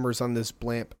shimmers on this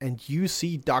blimp, and you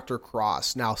see Dr.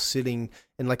 Cross now sitting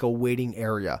in like a waiting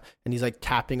area, and he's like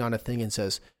tapping on a thing and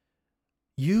says,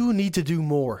 "You need to do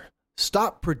more.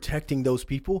 Stop protecting those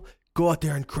people. Go out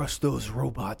there and crush those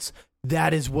robots.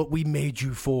 That is what we made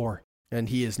you for. And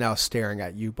he is now staring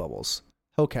at you, Bubbles.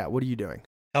 Hellcat, what are you doing?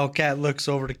 Hellcat looks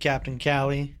over to Captain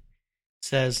Callie,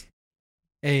 says,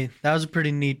 "Hey, that was a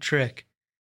pretty neat trick.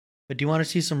 But do you want to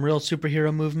see some real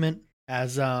superhero movement?"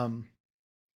 As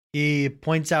he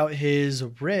points out his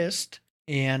wrist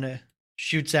and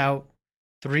shoots out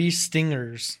 3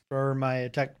 stingers for my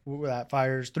attack that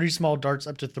fires 3 small darts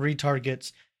up to 3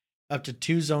 targets, up to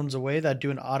 2 zones away that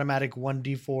do an automatic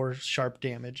 1d4 sharp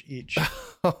damage each.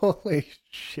 Holy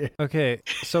shit. Okay,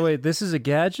 so wait, this is a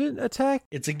gadget attack?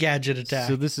 It's a gadget attack.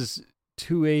 So this is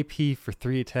 2 AP for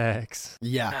 3 attacks.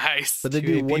 Yeah. Nice. But they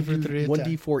 2 do AP for 3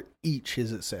 1d4 each,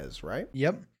 as it says, right?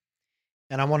 Yep.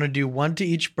 And I want to do 1 to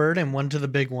each bird and 1 to the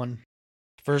big one.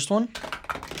 First one.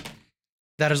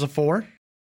 That is a 4.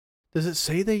 Does it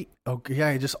say they... Oh, yeah,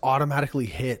 it just automatically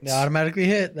hits. They automatically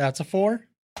hit. That's a 4.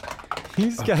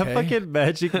 He's got Okay. fucking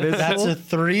magic missile. That's a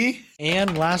 3.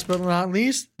 And last but not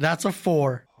least, that's a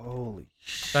 4. Holy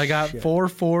shit. So I got 4,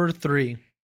 4, 3.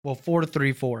 Well, 4 to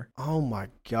 3, 4. Oh my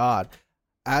god.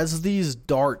 As these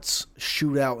darts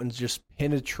shoot out and just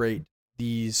penetrate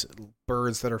these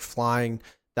birds that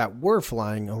were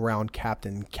flying around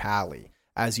Captain Callie,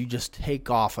 as you just take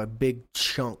off a big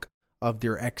chunk of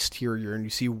their exterior, and you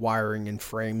see wiring and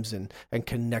frames and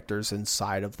connectors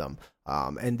inside of them.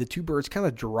 And the 2 birds kind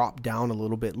of drop down a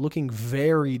little bit, looking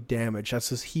very damaged. That's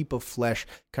this heap of flesh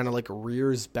kind of like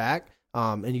rears back,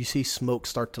 and you see smoke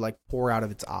start to like pour out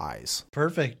of its eyes.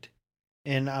 Perfect.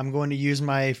 And I'm going to use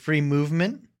my free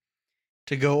movement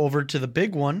to go over to the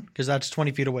big one, because that's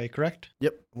 20 feet away, correct?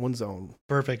 Yep, one zone.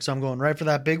 Perfect. So I'm going right for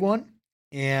that big one.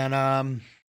 And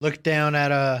look down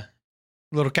at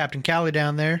little Captain Callie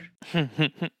down there. And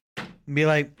be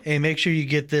like, "Hey, make sure you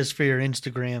get this for your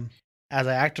Instagram." As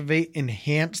I activate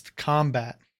Enhanced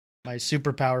Combat, my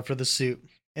superpower for the suit,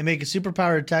 and make a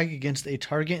superpower attack against a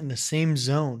target in the same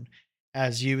zone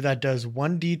as you that does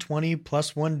 1d20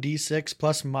 plus 1d6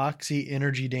 plus Moxie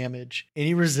energy damage.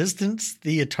 Any resistance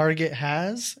the target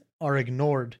has are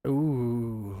ignored.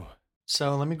 Ooh.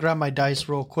 So let me grab my dice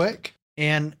real quick.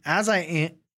 And as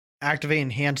I activate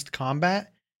Enhanced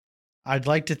Combat, I'd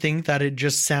like to think that it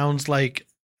just sounds like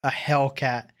a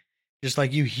Hellcat. Just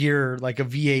like you hear like a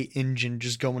V8 engine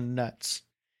just going nuts.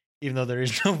 Even though there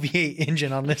is no V8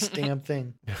 engine on this damn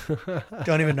thing.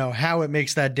 Don't even know how it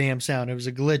makes that damn sound. It was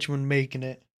a glitch when making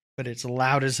it, but it's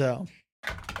loud as hell.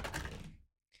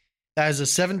 That is a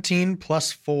 17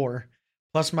 plus 4,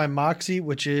 plus my Moxie,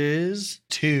 which is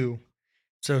 2.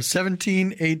 So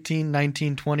 17, 18,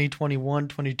 19, 20, 21,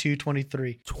 22,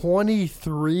 23.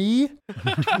 23?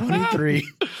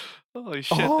 23. Holy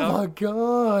shit. Oh no. my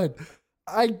god.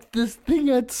 This thing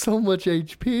had so much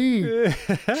HP.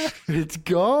 It's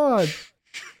gone.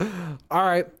 All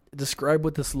right. Describe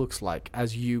what this looks like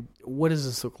what does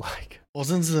this look like? Well,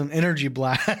 since it's an energy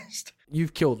blast,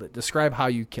 You've killed it. Describe how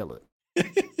you kill it.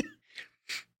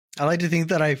 I like to think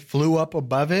that I flew up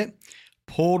above it,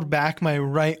 pulled back my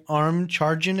right arm,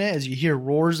 charging it as you hear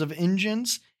roars of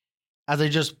engines, as I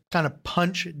just kind of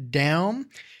punch down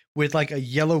with like a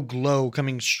yellow glow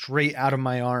coming straight out of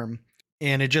my arm.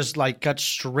 And it just like cuts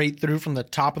straight through from the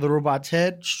top of the robot's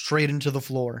head, straight into the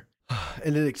floor.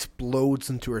 And it explodes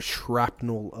into a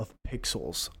shrapnel of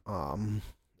pixels.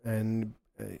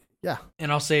 Yeah.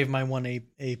 And I'll save my 1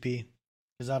 AP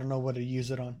because I don't know what to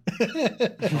use it on.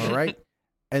 All right.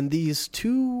 And these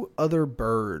 2 other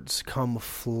birds come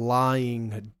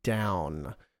flying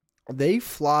down. They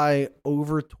fly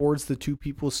over towards the 2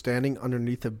 people standing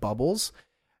underneath the bubbles,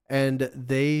 and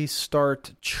they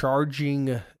start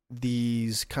charging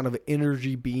these kind of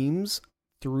energy beams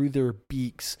through their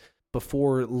beaks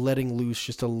before letting loose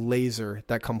just a laser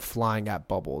that come flying at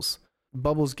Bubbles.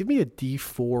 Bubbles, give me a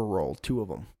D4 roll, 2 of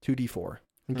them, 2D4,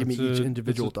 and give me each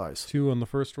individual dice. 2 on the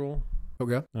first roll.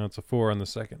 Okay. It's a 4 on the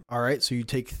second. All right, so you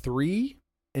take 3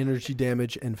 energy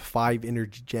damage and 5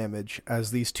 energy damage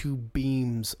as these 2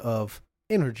 beams of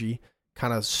energy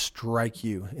kind of strike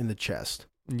you in the chest.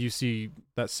 You see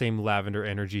that same lavender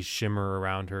energy shimmer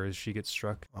around her as she gets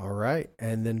struck. All right,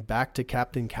 and then back to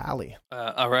Captain Callie.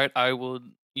 All right, I will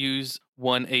use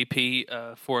 1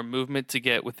 AP for movement to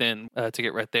get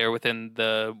right there within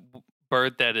the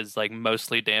bird that is like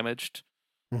mostly damaged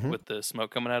with the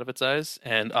smoke coming out of its eyes,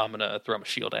 and I'm gonna throw my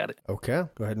shield at it. Okay,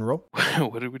 go ahead and roll.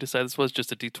 What did we decide this was?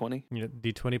 Just a D20? Yeah,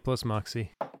 D20 plus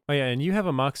Moxie. Oh yeah, and you have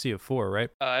a Moxie of 4, right?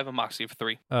 I have a Moxie of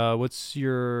 3. What's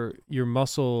your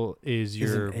muscle is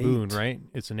your an 8. boon, right?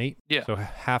 It's an 8? Yeah. So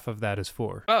half of that is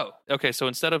 4. Oh, okay. So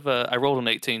instead of I rolled an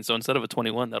 18, so instead of a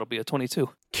 21, that'll be a 22.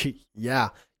 Yeah,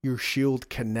 your shield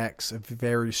connects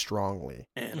very strongly.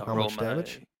 And I'll How roll much my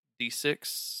damage?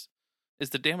 D6. Is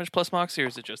the damage plus Moxie or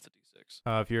is it just the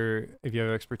D6? If you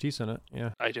have expertise in it, yeah.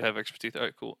 I do have expertise. All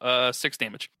right, cool. 6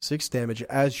 damage. 6 damage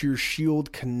as your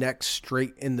shield connects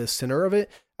straight in the center of it,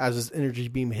 as this energy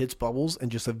beam hits Bubbles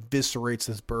and just eviscerates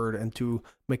this bird into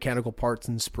mechanical parts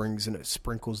and springs, and it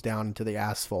sprinkles down into the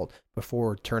asphalt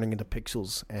before turning into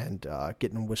pixels and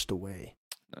getting whisked away.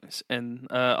 Nice. And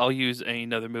I'll use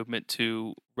another movement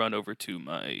to run over to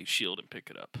my shield and pick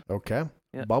it up. Okay.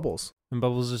 Yeah. Bubbles. And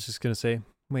Bubbles is just going to say,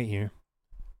 wait here.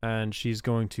 And she's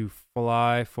going to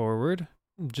fly forward,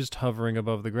 just hovering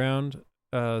above the ground,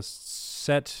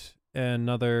 set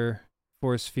another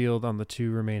force field on the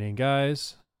 2 remaining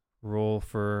guys. Roll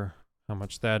for how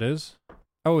much that is.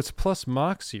 Oh, it's plus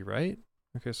Moxie, right?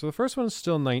 Okay, so the first one is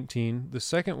still 19. The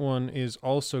second one is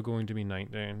also going to be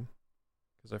 19,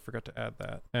 because I forgot to add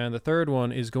that. And the third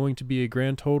one is going to be a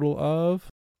grand total of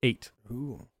 8.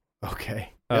 Ooh.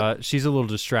 Okay. She's a little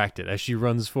distracted as she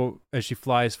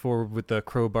flies forward with the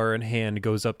crowbar in hand,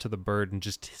 goes up to the bird and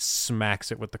just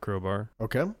smacks it with the crowbar.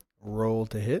 Okay. Roll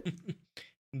to hit.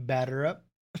 Batter up.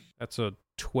 That's a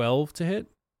 12 to hit.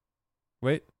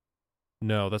 Wait.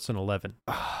 No, that's an 11.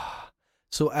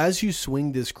 So as you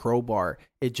swing this crowbar,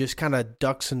 it just kind of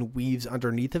ducks and weaves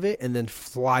underneath of it and then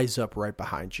flies up right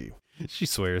behind you. She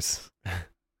swears.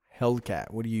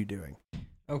 Hellcat, what are you doing?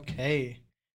 Okay.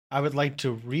 I would like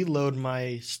to reload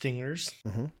my stingers.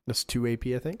 Mm-hmm. That's 2 AP,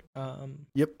 I think.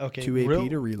 Yep. Okay. 2 AP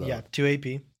to reload. Yeah, 2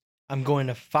 AP. I'm going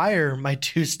to fire my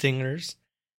 2 stingers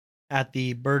at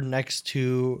the bird next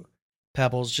to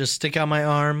Pebbles. Just stick out my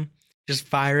arm, just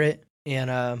fire it,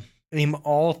 and aim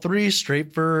all 3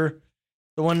 straight for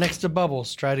the one next to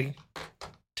Bubbles. Try to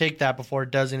take that before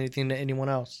it does anything to anyone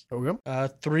else. Okay.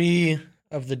 3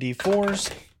 of the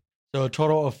D4s. So a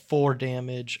total of 4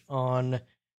 damage on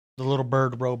the little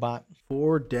bird robot.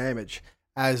 4 damage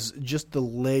as just the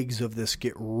legs of this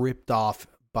get ripped off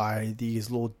by these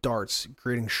little darts,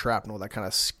 creating shrapnel that kind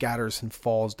of scatters and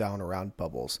falls down around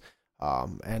Bubbles.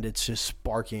 And it's just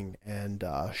sparking and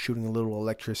shooting a little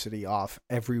electricity off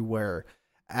everywhere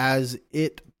as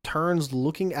it turns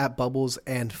looking at Bubbles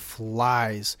and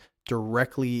flies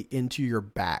directly into your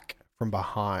back from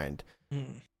behind.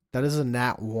 That is a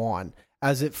nat 1.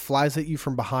 As it flies at you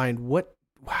from behind,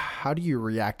 how do you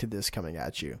react to this coming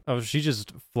at you? Oh, she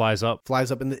just flies up.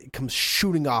 Flies up and it comes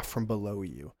shooting off from below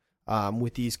you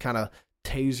with these kind of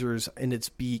tasers in its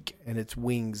beak and its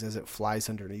wings as it flies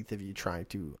underneath of you, trying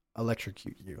to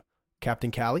electrocute you.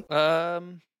 Captain Callie?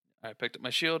 I picked up my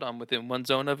shield. I'm within 1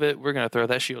 zone of it. We're going to throw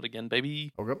that shield again,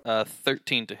 baby. Okay.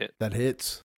 13 to hit. That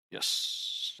hits.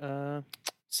 Yes.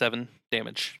 7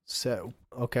 damage. So,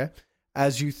 okay.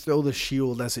 As you throw the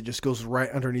shield, as it just goes right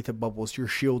underneath the Bubbles, your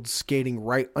shield skating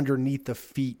right underneath the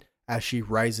feet as she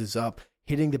rises up,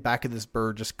 hitting the back of this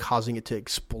bird, just causing it to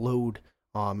explode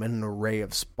in an array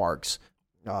of sparks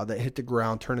that hit the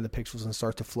ground, turning the pixels and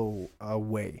start to flow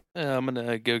away. I'm going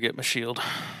to go get my shield.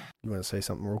 You want to say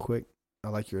something real quick? I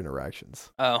like your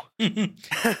interactions. Oh.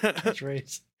 That's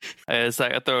right. As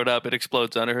I throw it up, it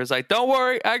explodes under her. It's like, don't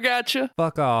worry, I got you.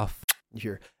 Fuck off.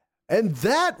 Here. And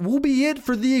that will be it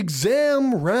for the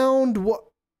exam round.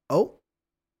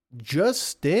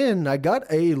 Just in, I got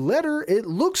a letter. It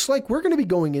looks like we're going to be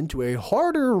going into a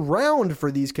harder round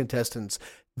for these contestants.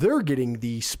 They're getting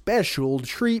the special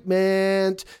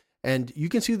treatment. And you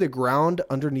can see the ground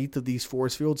underneath of these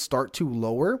force fields start to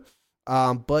lower.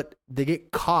 But they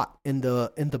get caught in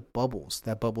the bubbles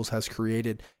that Bubbles has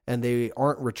created, and they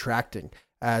aren't retracting,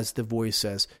 as the voice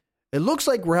says. It looks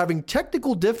like we're having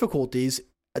technical difficulties.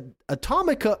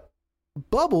 Atomica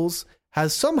Bubbles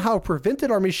has somehow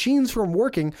prevented our machines from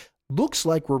working. Looks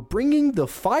like we're bringing the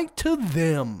fight to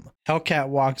them. Hellcat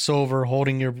walks over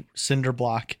holding your cinder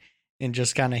block and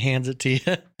just kind of hands it to you.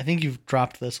 I think you've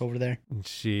dropped this over there. And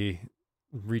she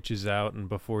reaches out, and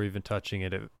before even touching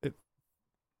it, it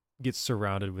gets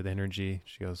surrounded with energy.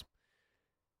 She goes,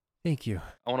 "Thank you."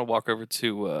 I want to walk over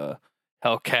to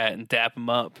Hellcat and dap him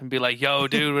up and be like, yo,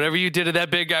 dude, whatever you did to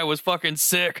that big guy was fucking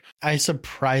sick. I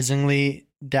surprisingly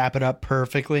dap it up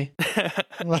perfectly.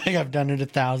 Like I've done it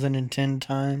 1,010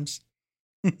 times.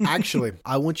 Actually,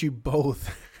 I want you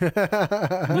both. Are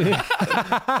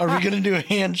we going to do a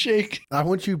handshake? I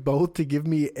want you both to give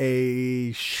me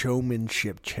a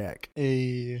showmanship check.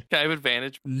 A... Can I have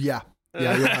advantage? Yeah,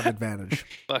 you'll have advantage.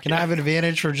 Can I have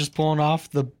advantage for just pulling off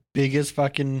the biggest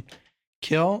fucking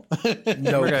kill?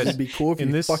 No, Guys, it'd be cool if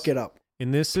you fuck it up.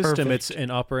 In this system, Perfect. it's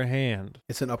an upper hand.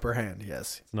 It's an upper hand,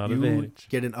 yes. It's not you advantage.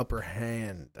 get an upper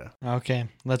hand. Okay,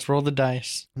 let's roll the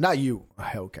dice. Not you,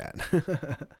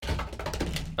 Hellcat.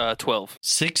 12.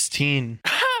 16.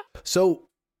 So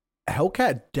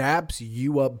Hellcat dabs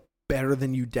you up better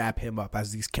than you dap him up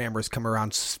as these cameras come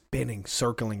around spinning,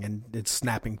 circling, and it's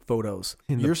snapping photos.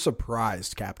 You're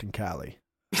surprised, Captain Callie,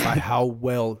 by how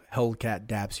well Hellcat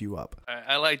daps you up.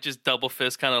 I like just double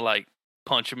fist, kind of like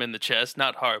punch him in the chest,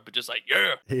 not hard, but just like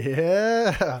yeah.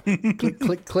 Yeah. Click,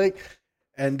 click, click.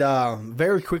 And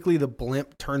very quickly the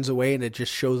blimp turns away and it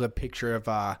just shows a picture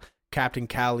of Captain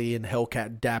Callie and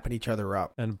Hellcat dapping each other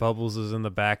up. And Bubbles is in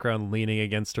the background leaning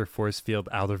against her force field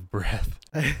out of breath.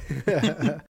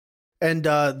 And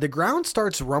the ground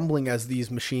starts rumbling as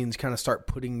these machines kind of start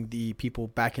putting the people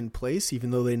back in place,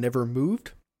 even though they never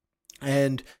moved.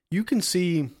 And you can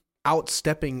see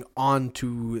outstepping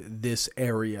onto this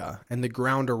area and the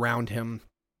ground around him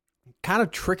kind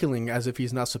of trickling as if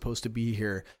he's not supposed to be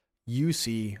here. You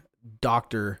see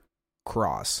Dr.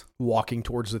 Cross walking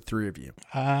towards the three of you.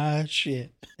 Ah,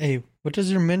 shit. Hey, what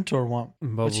does your mentor want?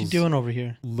 What's he Bubbles doing over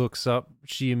here? looks up.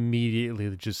 She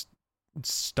immediately just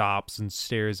stops and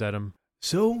stares at him.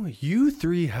 So you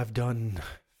three have done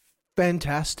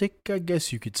fantastic, I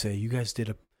guess you could say. You guys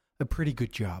did a pretty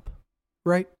good job,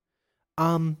 right?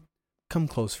 Come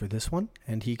close for this one.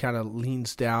 And he kind of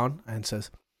leans down and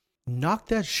says, knock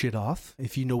that shit off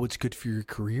if you know what's good for your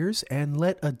careers, and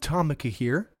let Atomica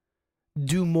here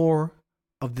do more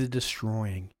of the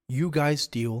destroying. You guys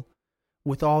deal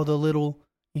with all the little,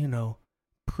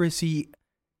 prissy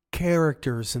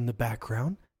characters in the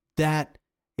background. That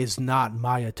is not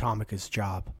my Atomica's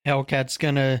job. Hellcat's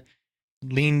gonna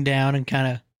lean down and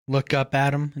kind of look up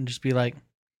at him and just be like,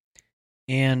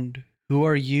 and who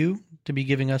are you to be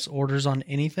giving us orders on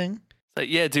anything? Like,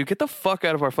 yeah, dude, get the fuck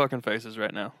out of our fucking faces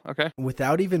right now, okay?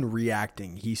 Without even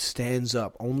reacting, he stands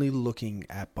up, only looking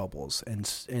at Bubbles, and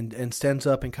stands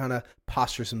up and kind of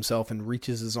postures himself and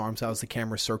reaches his arms out as the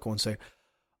camera circle and say,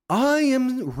 I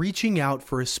am reaching out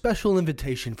for a special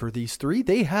invitation for these three.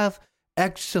 They have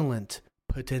excellent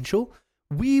potential.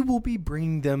 We will be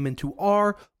bringing them into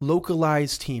our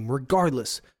localized team,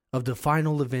 regardless of the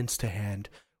final events to hand.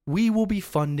 We will be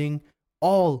funding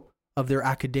all of their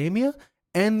academia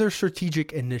and their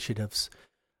strategic initiatives.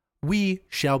 We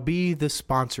shall be the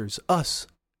sponsors. Us,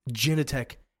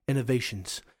 Genetech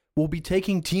Innovations, will be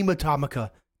taking Team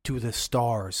Atomica to the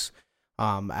stars.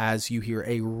 As you hear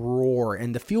a roar,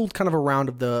 and the field kind of around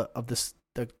of the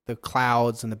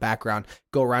clouds in the background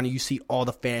go around, and you see all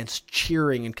the fans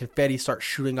cheering and confetti start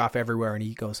shooting off everywhere. And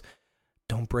he goes,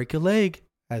 "Don't break a leg,"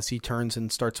 as he turns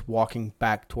and starts walking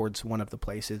back towards one of the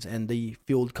places, and the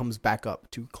field comes back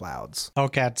up to clouds.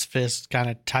 Hellcat's fist kind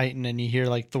of tighten, and you hear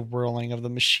like the whirling of the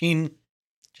machine.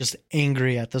 Just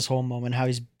angry at this whole moment, how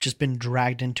he's just been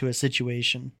dragged into a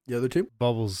situation. The other two?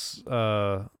 Bubbles,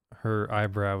 her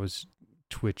eyebrow was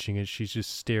twitching and she's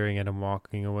just staring at him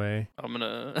walking away. I'm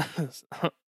gonna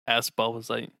ask Bubbles,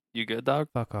 like, you good, dog?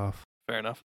 Fuck off. Fair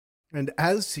enough. And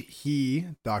as he,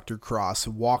 Dr. Cross,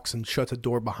 walks and shuts a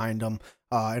door behind him,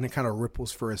 and it kind of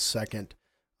ripples for a second,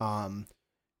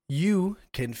 you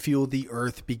can feel the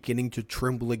earth beginning to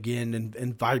tremble again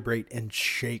and vibrate and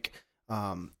shake.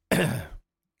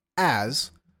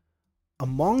 As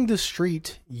among the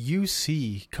street, you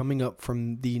see coming up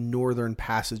from the northern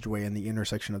passageway in the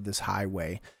intersection of this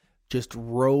highway, just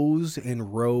rows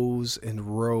and rows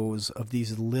and rows of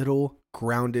these little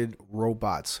grounded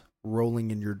robots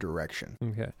rolling in your direction.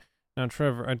 Okay. Now,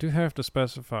 Trevor, I do have to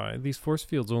specify, these force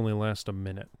fields only last a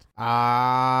minute.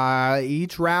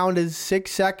 Each round is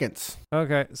 6 seconds.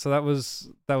 Okay, so that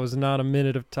was not a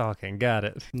minute of talking. Got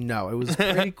it. No, it was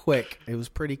pretty quick. It was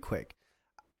pretty quick.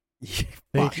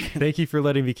 Thank you for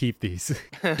letting me keep these.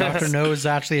 Dr. No is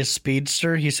actually a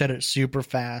speedster. He said it super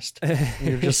fast.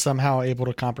 You're just somehow able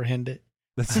to comprehend it.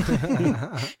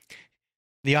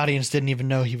 The audience didn't even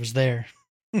know he was there.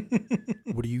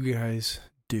 What do you guys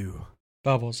do?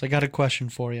 Bubbles, I got a question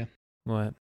for you.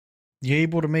 What? You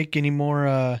able to make any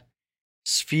more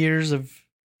spheres of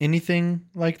anything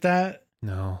like that?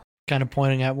 No. Kind of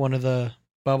pointing at one of the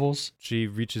bubbles. She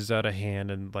reaches out a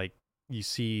hand and, like, you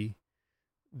see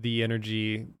the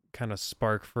energy kind of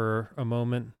spark for a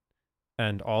moment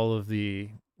and all of the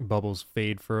bubbles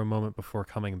fade for a moment before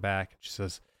coming back. She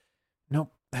says,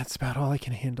 nope, that's about all I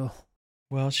can handle.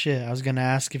 Well, shit, I was going to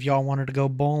ask if y'all wanted to go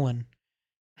bowling,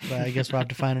 but I guess we'll have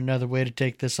to find another way to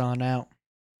take this on out.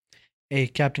 Hey,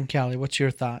 Captain Callie, what's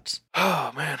your thoughts?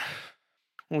 Oh, man.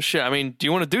 Well, shit, I mean, do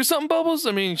you want to do something, Bubbles?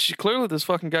 I mean, clearly this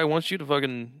fucking guy wants you to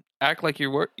fucking act like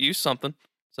you're use something.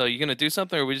 So you going to do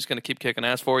something, or are we just going to keep kicking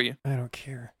ass for you? I don't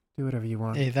care. Do whatever you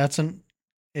want. Hey,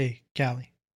 Hey,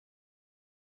 Callie.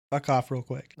 Fuck off real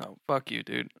quick. No, fuck you,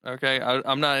 dude. Okay?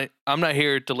 I'm not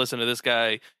here to listen to this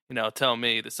guy, tell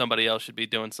me that somebody else should be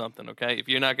doing something, okay? If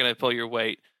you're not going to pull your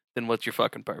weight, then what's your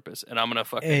fucking purpose? And I'm going to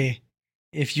fucking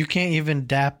If you can't even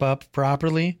dap up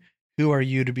properly, who are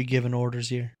you to be giving orders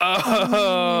here?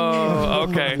 Oh,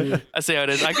 okay. I see how it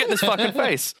is. I get in his fucking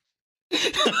face.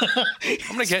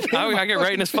 I get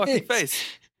right in his fucking face.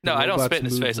 No, I don't spit in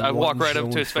his face. I walk right up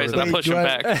to his face and I push him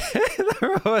back. The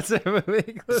robots are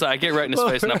moving. So I get right in his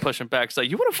face and I push him back. It's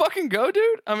like, you want to fucking go,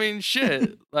 dude? I mean,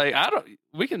 shit. Like,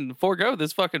 we can forego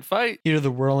this fucking fight. Hear the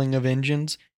whirling of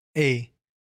engines. Hey,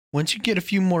 once you get a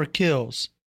few more kills,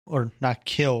 or not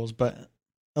kills, but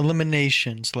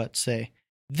eliminations, let's say,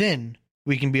 then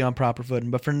we can be on proper footing.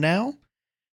 But for now,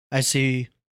 I say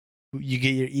you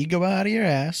get your ego out of your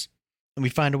ass and we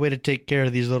find a way to take care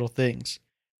of these little things.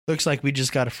 Looks like we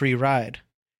just got a free ride,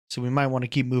 so we might want to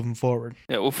keep moving forward.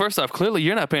 Yeah, well, first off, clearly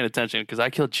you're not paying attention because I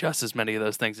killed just as many of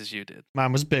those things as you did.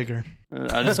 Mine was bigger.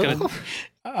 I'm just gonna.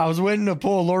 I was waiting to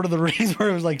pull Lord of the Rings where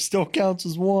it was like still counts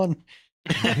as one.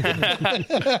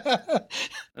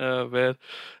 Oh man,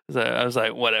 I was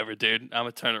like, whatever, dude. I'm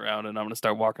gonna turn around and I'm gonna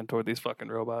start walking toward these fucking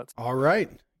robots. All right,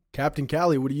 Captain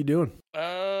Callie, what are you doing?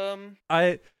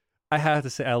 I have to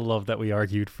say, I love that we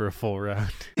argued for a full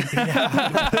round. The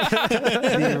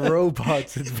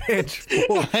robots advance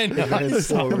forward. I know. Advance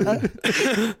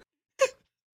forward.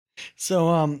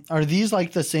 So, are these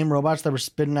like the same robots that were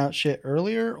spitting out shit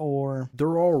earlier, or?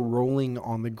 They're all rolling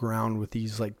on the ground with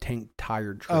these like tank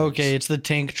tire treads. Okay, it's the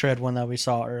tank tread one that we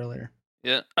saw earlier.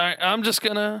 Yeah, all right, I'm just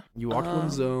gonna. You walk one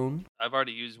zone. I've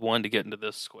already used one to get into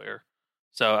this square,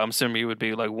 so I'm assuming you would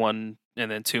be like one and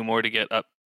then two more to get up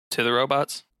to the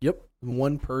robots. Yep,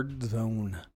 one per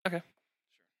zone. Okay.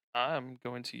 I'm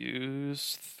going to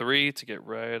use 3 to get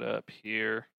right up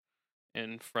here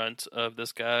in front of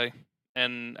this guy.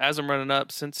 And as I'm running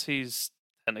up, since he's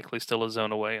technically still a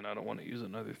zone away and I don't want to use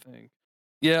another thing.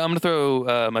 Yeah, I'm going to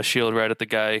throw my shield right at the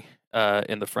guy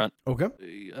in the front.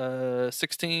 Okay.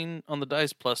 16 on the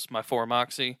dice plus my 4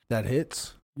 moxie. That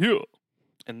hits. Yeah.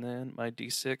 And then my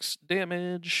d6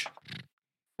 damage.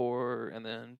 4 and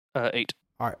then 8.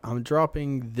 All right, I'm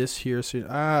dropping this here. So,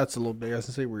 it's a little big. I was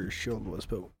going to say where your shield was,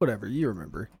 but whatever. You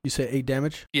remember. You said 8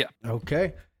 damage? Yeah.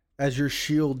 Okay. As your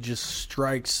shield just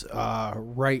strikes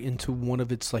right into one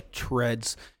of its like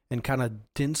treads and kind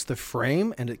of dents the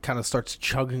frame, and it kind of starts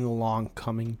chugging along,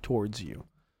 coming towards you.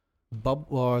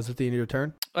 Is it the end of your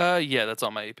turn? Yeah, that's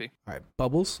on my AP. All right,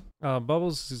 Bubbles.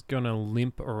 Bubbles is going to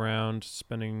limp around,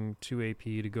 spending 2 AP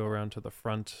to go around to the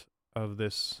front of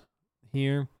this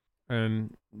here.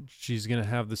 And she's going to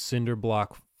have the cinder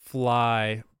block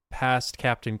fly past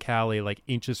Captain Callie, like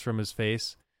inches from his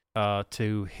face,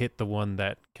 to hit the one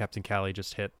that Captain Callie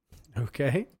just hit.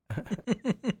 Okay.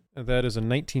 That is a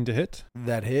 19 to hit.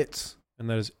 That hits. And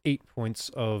that is 8 points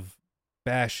of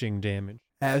bashing damage.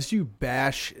 As you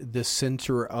bash the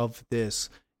center of this,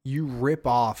 you rip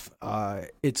off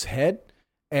its head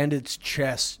and its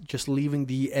chest, just leaving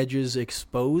the edges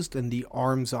exposed and the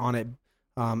arms on it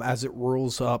as it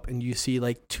rolls up. And you see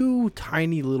like 2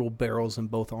 tiny little barrels in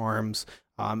both arms,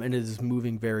 and it is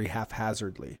moving very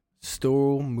haphazardly.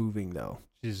 Still moving, though.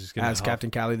 She's just gonna As Captain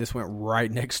Callie, this went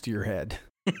right next to your head.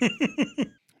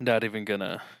 Not even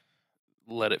gonna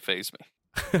let it phase me.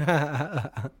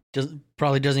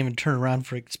 Probably doesn't even turn around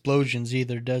for explosions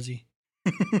either, does he?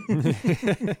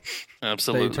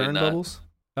 Absolutely They turn, not. Bubbles?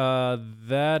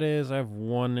 That is, I have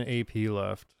 1 AP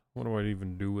left. What do I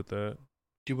even do with that?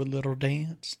 Do a little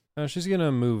dance. She's going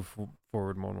to move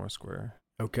forward 1 more square.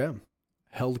 Okay.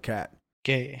 Hellcat.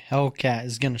 Okay, Hellcat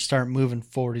is going to start moving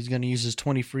forward. He's going to use his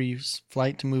 20 free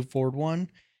flight to move forward 1, and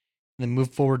then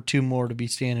move forward 2 more to be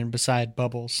standing beside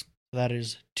Bubbles. So that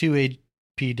is 2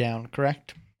 AP down,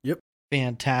 correct? Yep.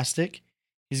 Fantastic.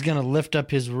 He's going to lift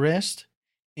up his wrist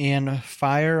and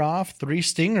fire off 3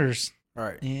 stingers. All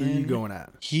right. Who are you And going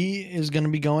at? He is going to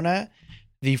be going at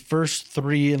the first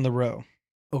 3 in the row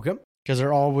Okay. because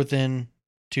they're all within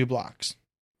 2 blocks.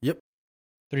 Yep.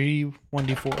 3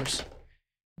 1d4s.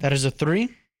 That is a 3,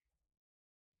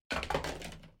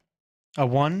 a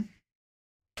 1,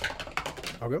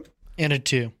 Okay. and a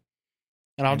 2.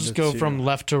 And I'll And just a go 2. from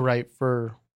left to right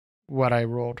for what I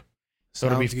rolled. So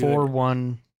it'll be Sounds 4, good.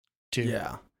 1, 2.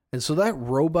 Yeah. And so that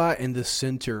robot in the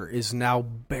center is now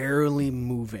barely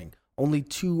moving. Only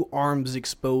 2 arms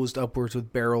exposed upwards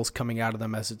with barrels coming out of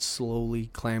them as it's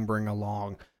slowly clambering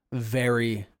along.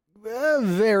 Very,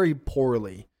 very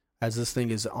poorly as this thing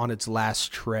is on its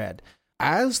last tread.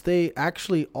 As they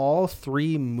actually all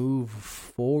 3 move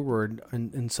forward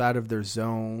inside of their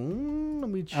zone, let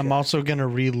me check. I'm also going to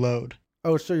reload.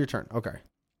 Oh, it's still your turn. Okay.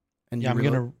 And Yeah, I'm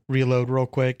going to reload real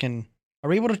quick. And are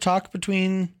we able to talk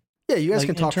between... Yeah, you guys like,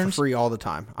 can talk for interns? free all the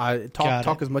time. Got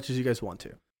Talk it. as much as you guys want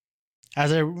to.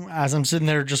 As I'm sitting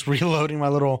there just reloading my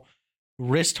little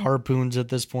wrist harpoons at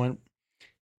this point,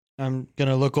 I'm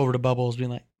gonna look over to Bubbles, being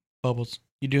like, Bubbles,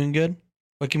 you doing good?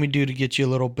 What can we do to get you a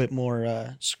little bit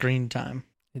more screen time?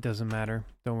 It doesn't matter.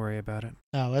 Don't worry about it.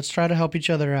 Now, let's try to help each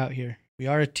other out here. We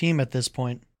are a team at this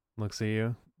point. Looks at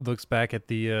you. Looks back at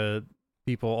the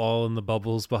people all in the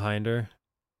bubbles behind her.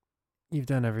 You've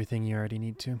done everything you already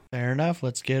need to. Fair enough.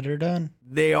 Let's get her done.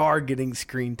 They are getting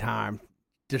screen time.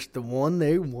 Just the one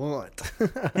they want.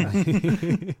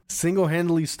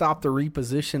 Single-handedly stop the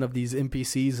reposition of these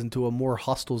NPCs into a more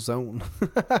hostile zone.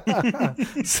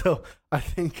 So I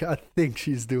think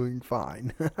she's doing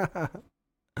fine.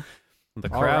 The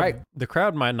All crowd, right. the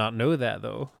crowd might not know that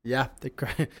though. Yeah,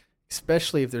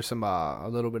 especially if there's some a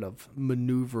little bit of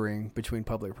maneuvering between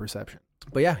public perception.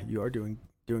 But yeah, you are doing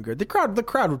good. The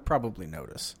crowd would probably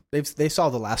notice. They saw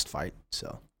the last fight,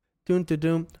 so.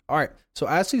 Doom. All right. So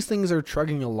as these things are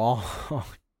trugging along,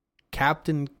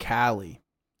 Captain Callie,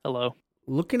 Hello.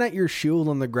 looking at your shield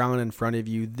on the ground in front of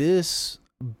you, this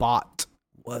bot,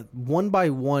 one by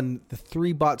one, the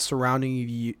 3 bots surrounding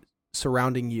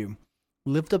you,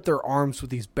 lift up their arms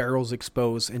with these barrels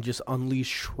exposed and just unleash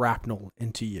shrapnel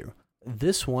into you.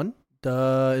 This one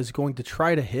is going to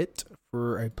try to hit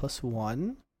for a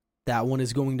 +1. That one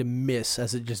is going to miss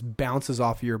as it just bounces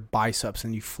off your biceps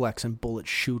and you flex and bullets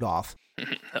shoot off.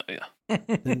 Hell yeah.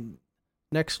 The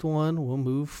next one will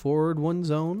move forward 1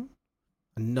 zone.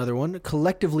 Another one.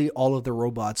 Collectively, all of the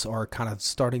robots are kind of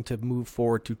starting to move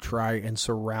forward to try and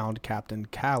surround Captain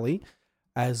Callie,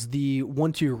 as the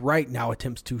one to your right now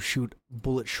attempts to shoot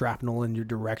bullet shrapnel in your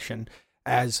direction.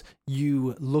 As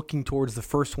you looking towards the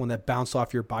first one that bounced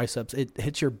off your biceps, it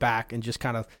hits your back and just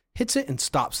kind of hits it and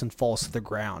stops and falls to the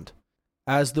ground.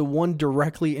 As the one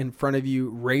directly in front of you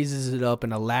raises it up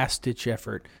in a last-ditch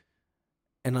effort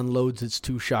and unloads its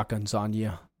 2 shotguns on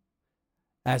you,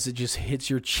 as it just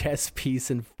hits your chest piece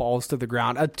and falls to the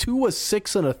ground. A 2, a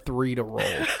 6, and a 3 to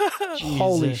roll.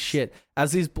 Holy Jesus. shit.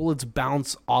 As these bullets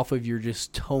bounce off of your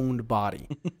just toned body,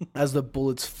 as the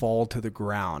bullets fall to the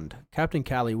ground. Captain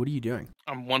Callie, what are you doing?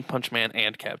 I'm One Punch Man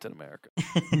and Captain America.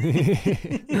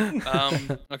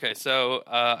 Okay, so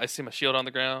I see my shield on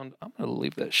the ground. I'm going to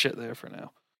leave that shit there for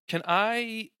now. Can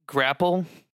I grapple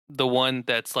the one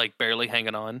that's like barely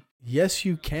hanging on? Yes,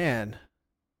 you can.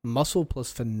 Muscle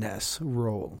plus finesse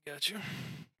roll. Got you.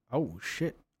 Oh,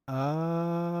 shit.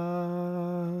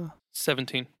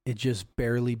 17. It just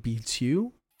barely beats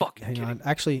you. Fucking Hang kidding. on.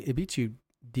 Actually, it beats you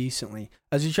decently.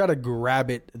 As you try to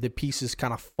grab it, the pieces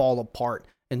kind of fall apart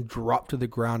and drop to the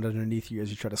ground underneath you as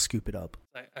you try to scoop it up.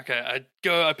 Okay,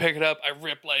 I pick it up, I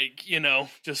rip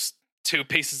just 2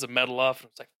 pieces of metal off, and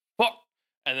it's like, fuck!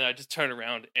 And then I just turn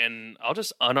around and I'll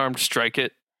just unarmed strike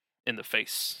it in the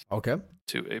face. Okay.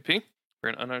 2 AP for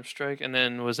an unarmed strike, and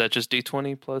then was that just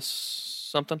D20 plus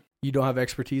something? You don't have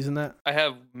expertise in that? I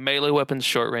have melee weapons,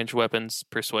 short range weapons,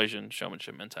 persuasion,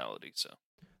 showmanship mentality, so.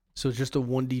 So it's just a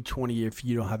 1d20 if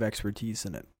you don't have expertise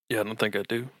in it. Yeah, I don't think I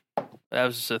do. That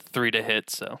was just a 3 to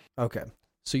hit, so. Okay.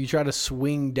 So you try to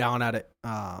swing down at it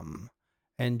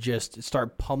and just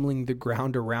start pummeling the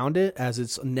ground around it as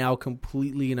it's now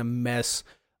completely in a mess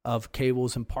of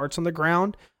cables and parts on the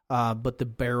ground. But the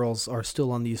barrels are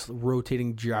still on these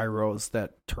rotating gyros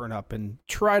that turn up and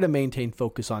try to maintain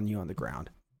focus on you on the ground.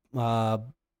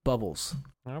 Bubbles.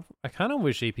 I kind of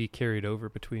wish AP carried over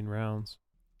between rounds.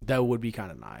 That would be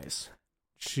kind of nice.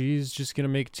 She's just going to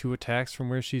make 2 attacks from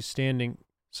where she's standing.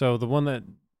 So the one that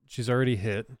she's already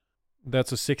hit,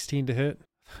 that's a 16 to hit.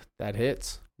 That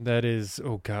hits. That is,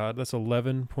 oh god, that's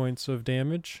 11 points of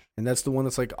damage. And that's the one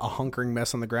that's like a hunkering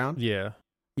mess on the ground? Yeah.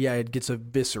 Yeah, it gets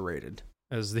eviscerated.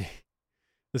 As the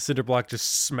cinder block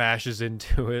just smashes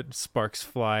into it, sparks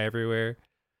fly everywhere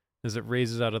as it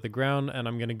raises out of the ground, and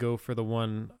I'm going to go for the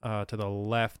one to the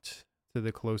left, to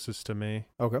the closest to me.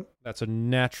 Okay. That's a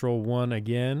natural 1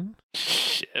 again.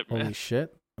 Shit, man. Holy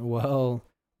shit. Well,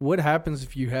 what happens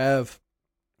if you have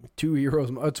 2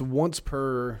 heroes? It's once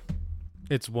per...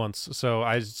 It's once, so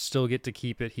I still get to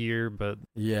keep it here, but...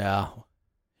 Yeah.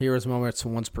 Heroes moment, it's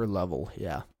once per level.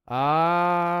 Yeah.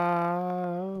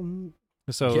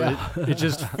 So Yeah. it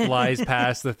just flies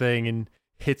past the thing and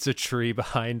hits a tree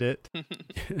behind it.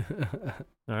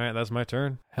 All right, that's my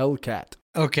turn. Hellcat.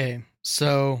 Okay,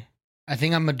 so I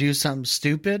think I'm going to do something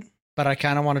stupid, but I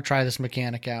kind of want to try this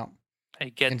mechanic out.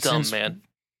 Hey, get And dumb, since- man.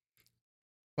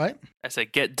 What? I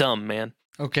said, get dumb, man.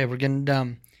 Okay, we're getting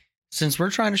dumb. Since we're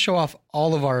trying to show off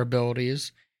all of our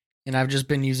abilities, and I've just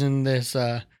been using this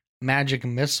magic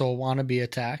missile wannabe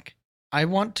attack, I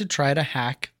want to try to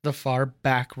hack the far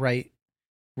back right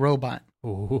robot.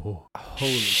 Oh,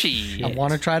 Holy Shit. I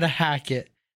want to try to hack it.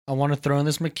 I want to throw in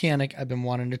this mechanic. I've been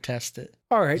wanting to test it.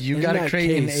 All right. You in got to that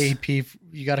create case- an AP.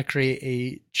 You got to create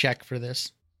a check for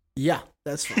this. Yeah,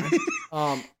 that's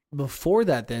fine. Before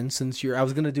that, then, since I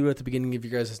was gonna do it at the beginning of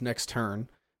your guys' next turn,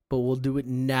 but we'll do it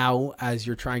now as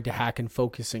you're trying to hack and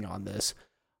focusing on this.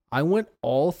 I want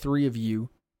all three of you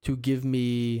to give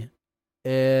me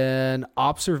an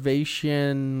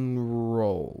observation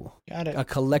roll, Got it. a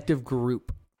collective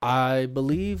group. I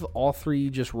believe all three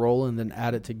just roll and then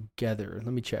add it together.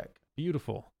 Let me check.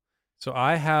 Beautiful. So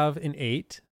I have an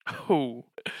 8. Oh.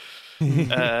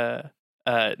 Nat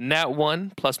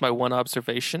 1 plus my 1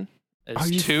 observation Are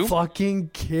is you 2. fucking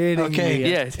kidding Okay,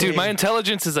 me? Yeah, dude, my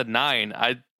intelligence is a 9.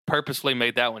 I purposely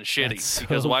made that one shitty That's so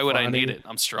because why would I funny. need it?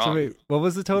 I'm So strong. wait, what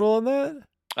was the total on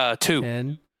that? 2.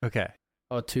 10. Okay.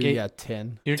 Oh, 2, Okay. yeah,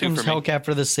 10. Here 2 comes for me. Hellcat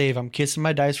for the save. I'm kissing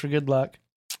my dice for good luck.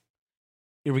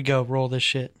 Here we go. Roll this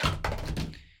shit.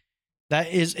 That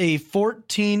is a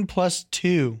 14 plus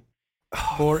 2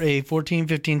 for a 14,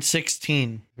 15,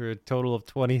 16. For a total of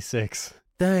 26.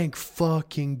 Thank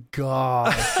fucking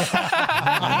God.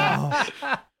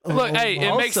 Look, hey,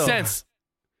 it makes Also- sense.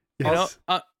 You know,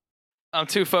 I'm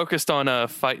too focused on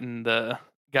fighting the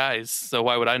guys, so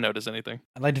why would I notice anything?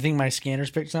 I'd like to think my scanners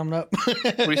picked something up.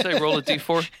 What do you say? Roll a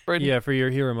d4, Braden? Yeah, for your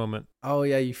hero moment. Oh,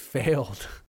 yeah, you failed.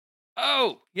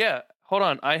 Oh, yeah. Hold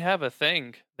on. I have a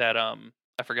thing that I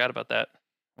forgot about that.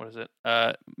 What is it?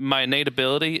 My innate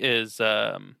ability is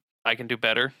I can do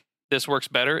better. This works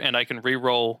better, and I can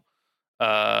re-roll.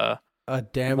 A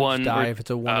damage One die or- if it's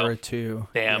a 1 or a 2.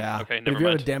 Damn. Yeah. Okay, If never you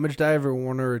have a mind. damage die of a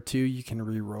 1 or a 2, you can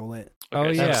re-roll it. Oh,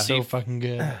 Okay, so yeah. That's so D- fucking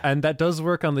good. And that does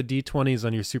work on the D20s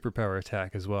on your superpower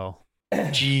attack as well.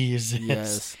 Jesus.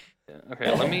 Yes.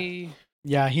 Okay, let me.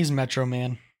 Yeah, he's Metro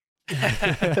Man.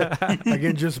 I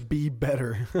can just be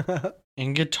better.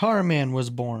 And Guitar Man was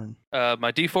born.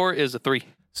 My d4 is a 3.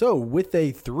 So with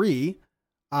a 3,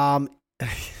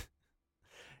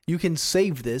 you can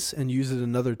save this and use it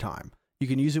another time. You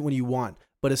can use it when you want.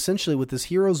 But essentially, with this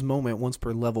hero's moment once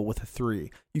per level with a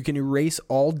 3, you can erase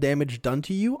all damage done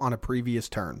to you on a previous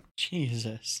turn.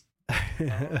 Jesus.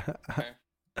 Okay.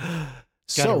 Got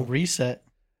So, to reset.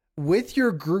 with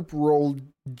your group roll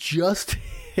just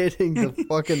hitting the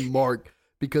fucking mark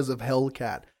because of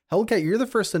Hellcat. Hellcat, you're the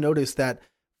first to notice that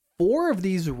 4 of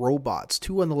these robots,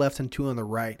 2 on the left and 2 on the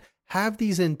right, have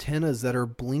these antennas that are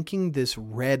blinking this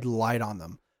red light on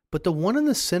them. But the one in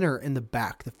the center in the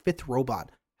back, the 5th robot,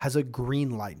 has a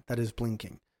green light that is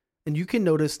blinking. And you can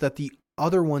notice that the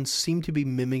other ones seem to be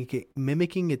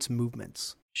mimicking its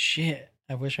movements. Shit.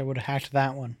 I wish I would have hacked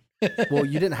that one. Well,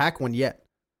 you didn't hack one yet.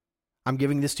 I'm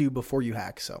giving this to you before you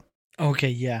hack, so. Okay,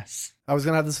 yes. I was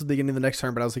going to have this at the beginning of the next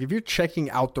turn, but I was like, if you're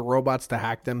checking out the robots to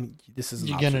hack them, this is an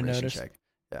You're gonna observation notice. check.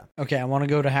 Okay, I want to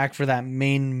go to hack for that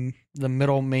the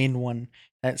middle main one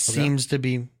that seems to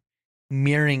be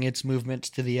mirroring its movements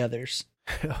to the others.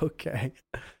 Okay.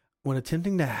 When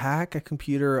attempting to hack a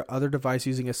computer or other device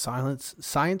using a science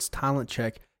talent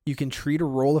check, you can treat a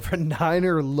roll of a 9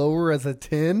 or lower as a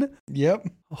 10. Yep.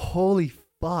 Holy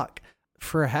fuck.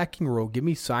 For a hacking roll, give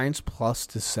me science plus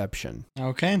deception.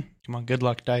 Okay. Come on, good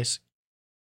luck, dice.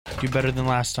 Do better than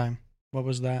last time. What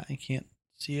was that? I can't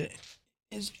see it.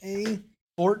 Is a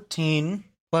 14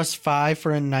 plus 5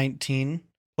 for a 19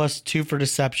 plus 2 for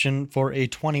deception for a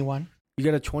 21. You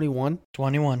got a 21?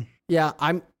 21. Yeah,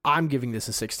 I'm giving this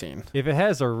a 16. If it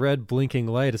has a red blinking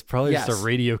light, it's probably Yes. just a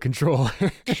radio controller.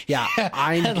 Yeah,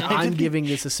 I'd like to I'm think- giving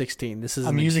this a 16. This is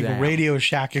I'm an using exam. Radio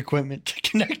Shack equipment to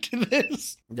connect to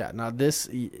this. Yeah, now this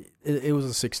it was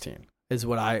a 16 is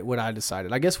what I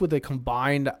decided. I guess with a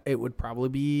combined, it would probably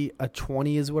be a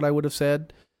 20 is what I would have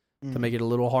said to make it a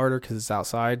little harder because it's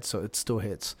outside, so it still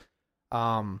hits.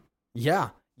 Yeah,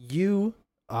 you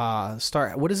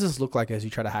start. What does this look like as you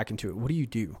try to hack into it? What do you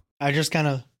do? I just kind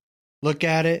of look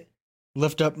at it,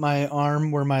 lift up my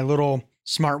arm where my little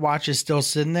smartwatch is still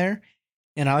sitting there,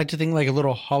 and I like to think like a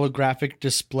little holographic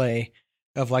display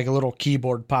of like a little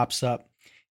keyboard pops up,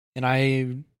 and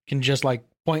I can just like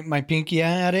point my pinky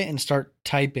at it and start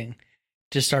typing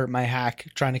to start my hack,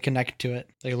 trying to connect to it,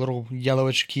 like a little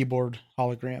yellowish keyboard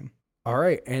hologram. All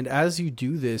right, and as you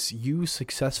do this, you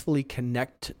successfully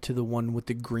connect to the one with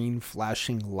the green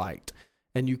flashing light,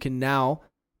 and you can now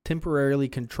temporarily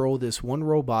control this one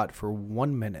robot for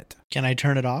 1 minute. Can I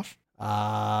turn it off?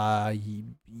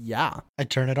 Yeah. I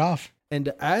turn it off.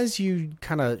 And as you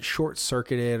kind of short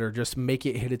circuit it or just make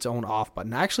it hit its own off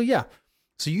button, actually, yeah.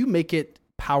 So you make it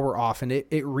power off and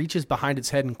it reaches behind its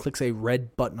head and clicks a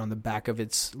red button on the back of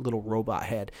its little robot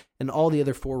head. And all the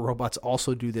other 4 robots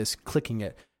also do this, clicking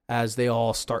it as they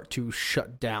all start to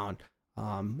shut down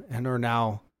and are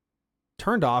now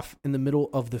turned off in the middle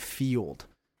of the field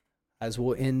as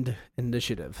we'll end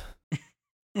initiative.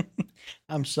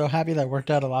 I'm so happy that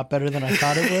worked out a lot better than I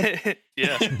thought it would.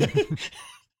 Yeah.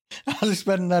 I was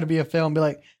expecting that to be a fail and be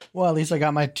like, well, at least I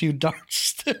got my 2 darts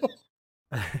still.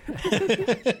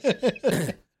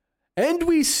 And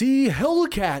we see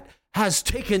Hellcat has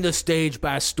taken the stage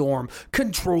by storm,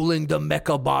 controlling the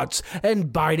Mechabots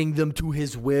and binding them to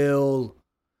his will.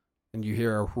 And you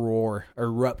hear a roar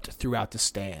erupt throughout the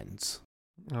stands.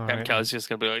 All Captain right. Callie's just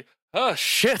gonna be like, "Oh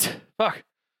shit, fuck."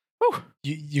 Whew.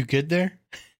 You good there?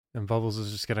 And Bubbles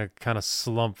is just gonna kind of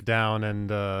slump down,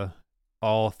 and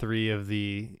all 3 of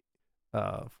the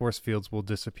force fields will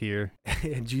disappear.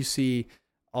 And you see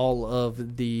all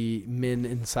of the men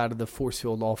inside of the force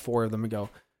field, all 4 of them, go,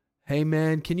 "Hey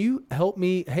man, can you help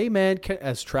me? Hey man,"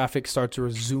 as traffic starts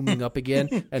resuming up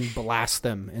again and blast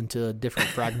them into different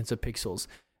fragments of pixels.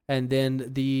 And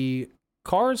then the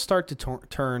cars start to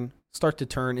turn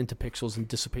into pixels and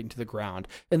dissipate into the ground.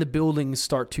 And the buildings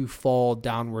start to fall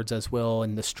downwards as well,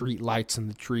 and the street lights and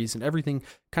the trees and everything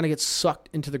kind of gets sucked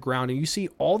into the ground. And you see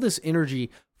all this energy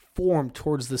form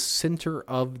towards the center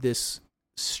of this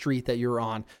street that you're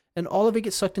on. And all of it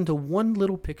gets sucked into one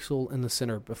little pixel in the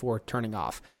center before turning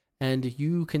off. And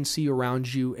you can see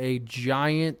around you a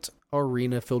giant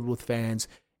arena filled with fans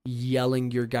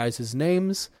yelling your guys'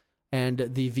 names, and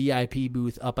the VIP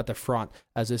booth up at the front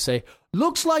as they say,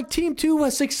 "Looks like Team 2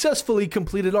 has successfully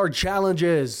completed our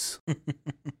challenges."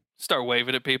 Start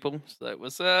waving at people. It's like,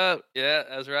 "What's up? Yeah,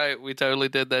 that's right. We totally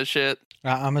did that shit."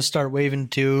 I'm going to start waving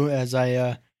too as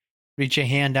I reach a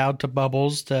hand out to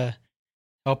Bubbles to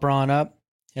help her on up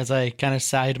as I kind of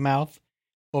side mouth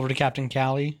over to Captain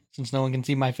Callie, since no one can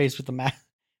see my face with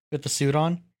the suit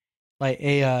on. Like,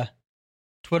 hey,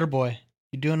 Twitter boy,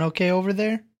 you doing okay over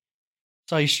there?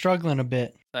 Saw you struggling a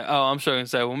bit. Like, oh, I'm struggling to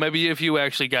say, well, maybe if you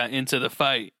actually got into the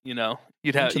fight, you know,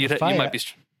 you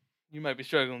might be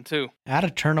struggling too. I had to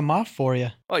turn them off for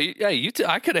you. Oh,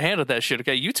 I could have handled that shit.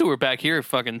 Okay, you 2 were back here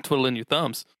fucking twiddling your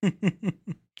thumbs.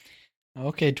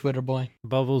 Okay, Twitter boy.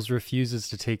 Bubbles refuses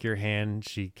to take your hand.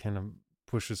 She kind of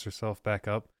pushes herself back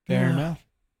up. Fair enough.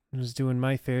 I was doing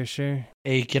my fair share.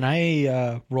 Hey, can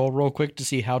I roll real quick to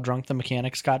see how drunk the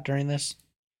mechanics got during this?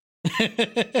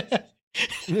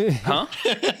 Huh?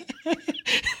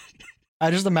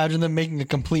 I just imagine them making a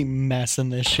complete mess in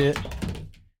this shit.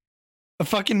 A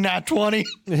fucking nat 20.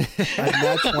 A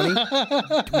nat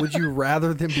 20? Would you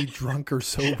rather them be drunk or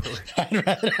sober? I'd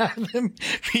rather have them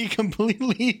be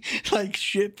completely like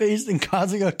shit faced and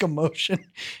causing a commotion.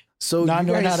 So Not you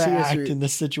knowing how guys to see act in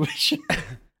this situation.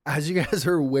 as you guys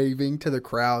are waving to the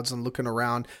crowds and looking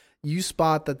around, you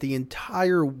spot that the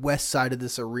entire west side of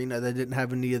this arena that didn't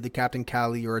have any of the Captain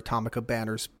Callie or Atomica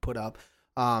banners put up,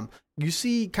 you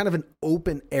see kind of an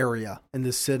open area in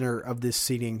the center of this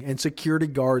seating, and security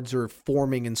guards are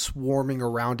forming and swarming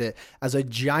around it as a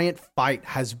giant fight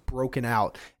has broken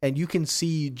out. And you can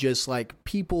see just like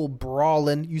people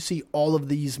brawling. You see all of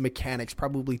these mechanics,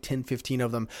 probably 10, 15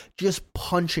 of them, just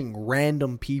punching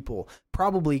random people.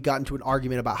 Probably got into an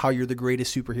argument about how you're the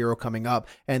greatest superhero coming up,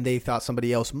 and they thought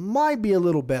somebody else might be a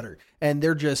little better. And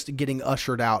they're just getting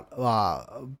ushered out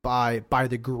by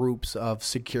the groups of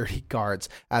security guards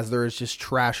as there is just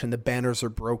trash and the banners are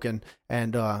broken,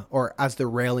 and or as the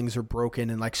railings are broken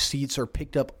and like seats are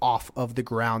picked up off of the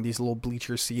ground, these little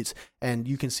bleacher seats, and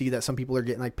you can see that some people are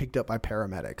getting like picked up by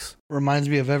paramedics. Reminds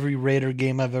me of every Raider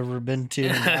game I've ever been to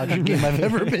and Dodger game I've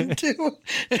ever been to.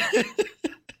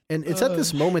 And it's at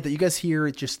this moment that you guys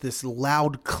hear just this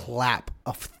loud clap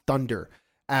of thunder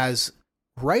as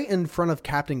right in front of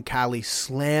Captain Callie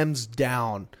slams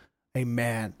down a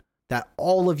man that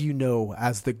all of you know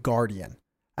as the Guardian,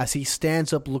 as he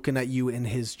stands up looking at you in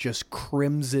his just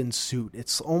crimson suit.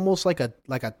 It's almost like a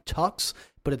tux,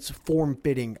 but it's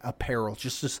form-fitting apparel.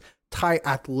 Just this tight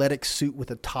athletic suit with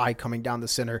a tie coming down the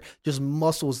center. Just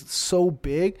muscles so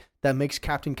big that makes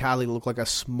Captain Callie look like a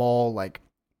small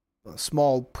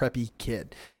preppy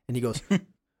kid. And he goes,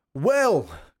 "Well,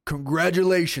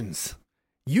 congratulations.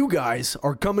 You guys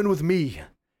are coming with me.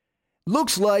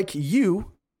 Looks like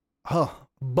you,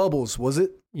 Bubbles, was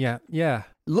it? Yeah.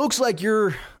 Looks like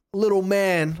your little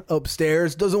man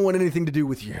upstairs doesn't want anything to do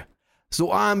with you.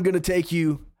 So I'm going to take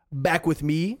you back with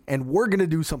me, and we're going to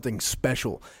do something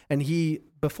special." And he,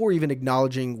 before even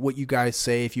acknowledging what you guys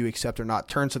say, if you accept or not,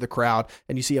 turns to the crowd,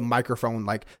 and you see a microphone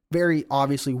like very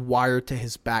obviously wired to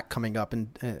his back coming up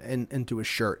and into his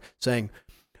shirt saying,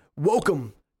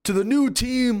 "Welcome to the new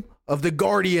team of the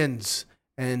Guardians."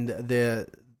 And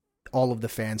all of the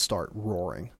fans start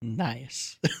roaring.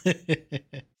 Nice.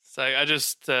 So I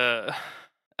just, oh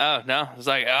no, it's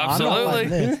like I'm not like absolutely,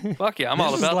 this. fuck yeah, I'm This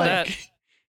all is about like that.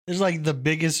 This is like the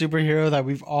biggest superhero that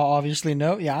we've all obviously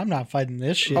know. Yeah, I'm not fighting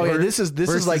this shit. Oh yeah, this is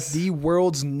like the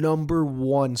world's #1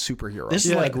 superhero. This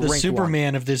is like the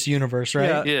Superman of this universe,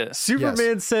 right? Yeah.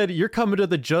 Superman said, "You're coming to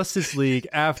the Justice League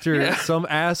after some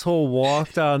asshole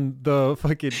walked on the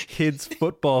fucking kids'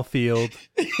 football field,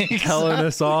 telling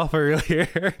us off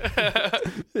earlier."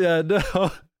 Yeah,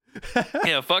 no.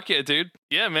 Yeah, fuck yeah, dude.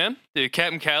 Yeah, man. Dude,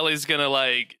 Captain Callie's gonna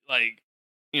walk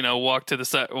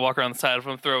around the side of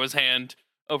him, throw his hand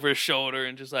over his shoulder,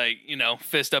 and just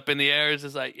fist up in the air. It's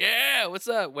just like, yeah, what's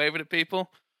up? Waving at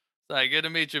people. It's like, good to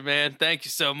meet you, man. Thank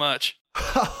you so much.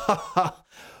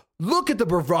 Look at the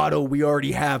bravado we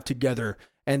already have together.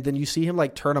 And then you see him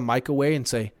like turn a mic away and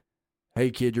say,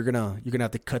 "Hey kid, you're gonna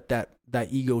have to cut that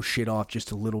ego shit off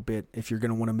just a little bit if you're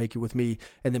gonna want to make it with me."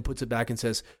 And then puts it back and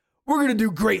says, "We're gonna do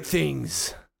great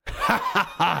things."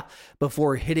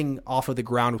 Before hitting off of the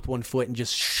ground with one foot and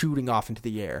just shooting off into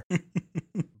the air.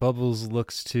 Bubbles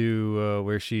looks to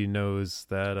where she knows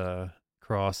that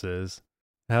Cross is.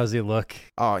 How's he look?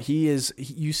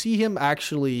 You see him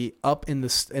actually up in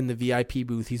the VIP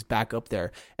booth. He's back up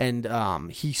there,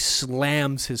 and he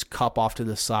slams his cup off to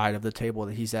the side of the table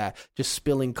that he's at, just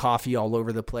spilling coffee all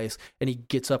over the place. And he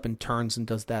gets up and turns and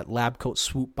does that lab coat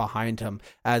swoop behind him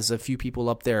as a few people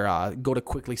up there go to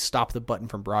quickly stop the button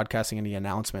from broadcasting any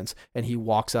announcements. And he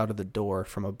walks out of the door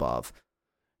from above,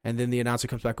 and then the announcer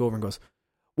comes back over and goes,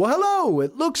 "Well, hello,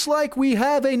 it looks like we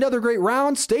have another great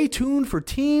round. Stay tuned for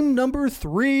team number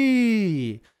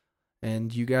 3.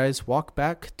 And you guys walk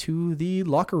back to the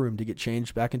locker room to get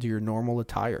changed back into your normal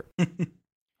attire.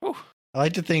 I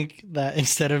like to think that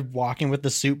instead of walking with the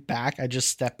suit back, I just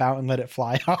step out and let it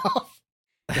fly off.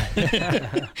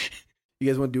 You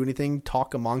guys want to do anything?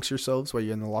 Talk amongst yourselves while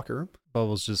you're in the locker room?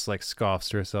 Bubbles just like scoffs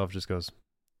to herself, just goes,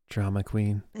 "Drama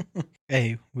queen."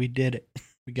 Hey, we did it.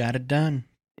 We got it done.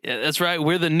 Yeah, that's right.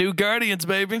 We're the new Guardians,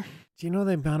 baby. Do you know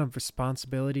the amount of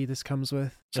responsibility this comes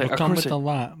with? It'll come with a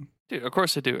lot. Dude, of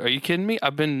course I do. Are you kidding me?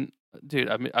 I've been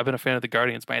a fan of the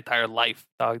Guardians my entire life,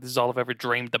 dog. This is all I've ever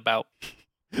dreamed about.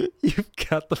 You've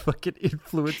got the fucking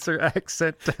influencer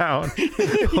accent down.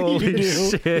 Holy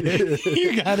shit.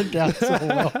 You got it down so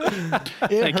well.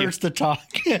 It hurts to talk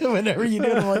whenever you do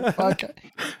it. I'm like, fuck.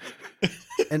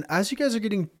 And as you guys are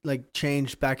getting like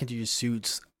changed back into your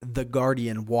suits, the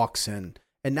Guardian walks in.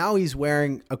 And now he's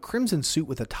wearing a crimson suit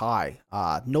with a tie.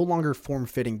 No longer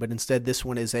form-fitting, but instead this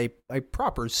one is a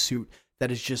proper suit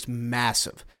that is just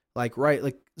massive. Like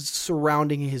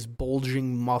surrounding his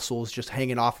bulging muscles, just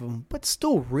hanging off of him, but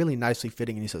still really nicely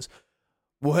fitting. And he says,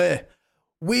 "Well, hey,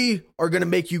 we are going to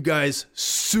make you guys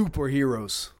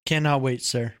superheroes." Cannot wait,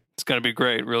 sir. It's going to be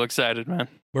great. Real excited, man.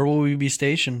 Where will we be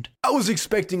stationed? I was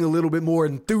expecting a little bit more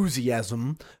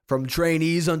enthusiasm from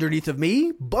trainees underneath of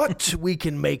me, but we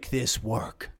can make this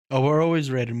work. Oh, we're always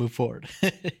ready to move forward.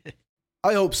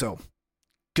 I hope so.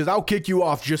 Because I'll kick you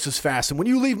off just as fast. And when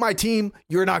you leave my team,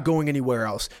 you're not going anywhere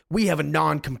else. We have a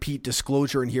non-compete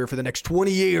disclosure in here for the next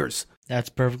 20 years. That's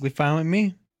perfectly fine with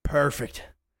me. Perfect.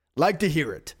 Like to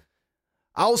hear it.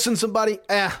 I'll send somebody.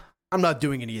 I'm not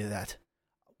doing any of that.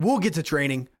 We'll get to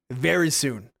training very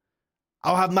soon.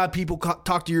 I'll have my people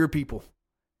talk to your people.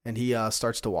 And he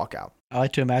starts to walk out. I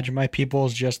like to imagine my people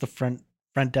is just the front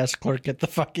desk clerk at the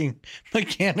fucking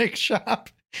mechanic shop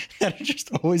that are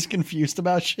just always confused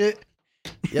about shit.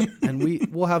 Yep,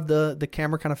 and we'll have the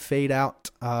camera kind of fade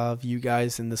out of you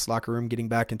guys in this locker room getting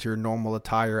back into your normal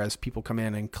attire as people come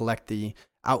in and collect the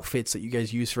outfits that you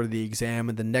guys use for the exam,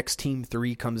 and the next team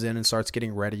 3 comes in and starts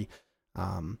getting ready.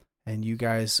 And you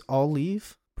guys all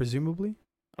leave, presumably.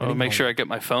 I'll make sure I get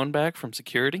my phone back from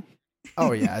security.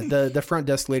 Oh yeah, the front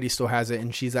desk lady still has it,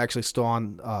 and she's actually still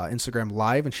on Instagram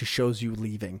Live, and she shows you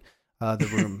leaving the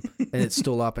room, and it's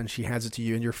still up, and she hands it to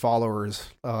you, and your followers,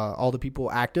 all the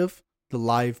people active, the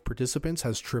live participants,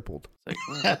 has tripled. Like,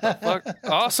 what the fuck?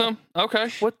 Awesome. Okay.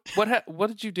 What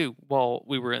did you do while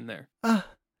we were in there? A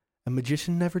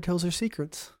magician never tells her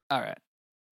secrets. All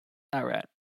right.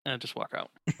 And just walk out.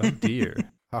 Oh dear.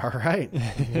 All right.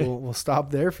 We'll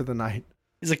stop there for the night.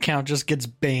 His account just gets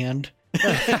banned.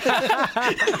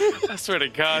 I swear to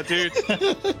God, dude.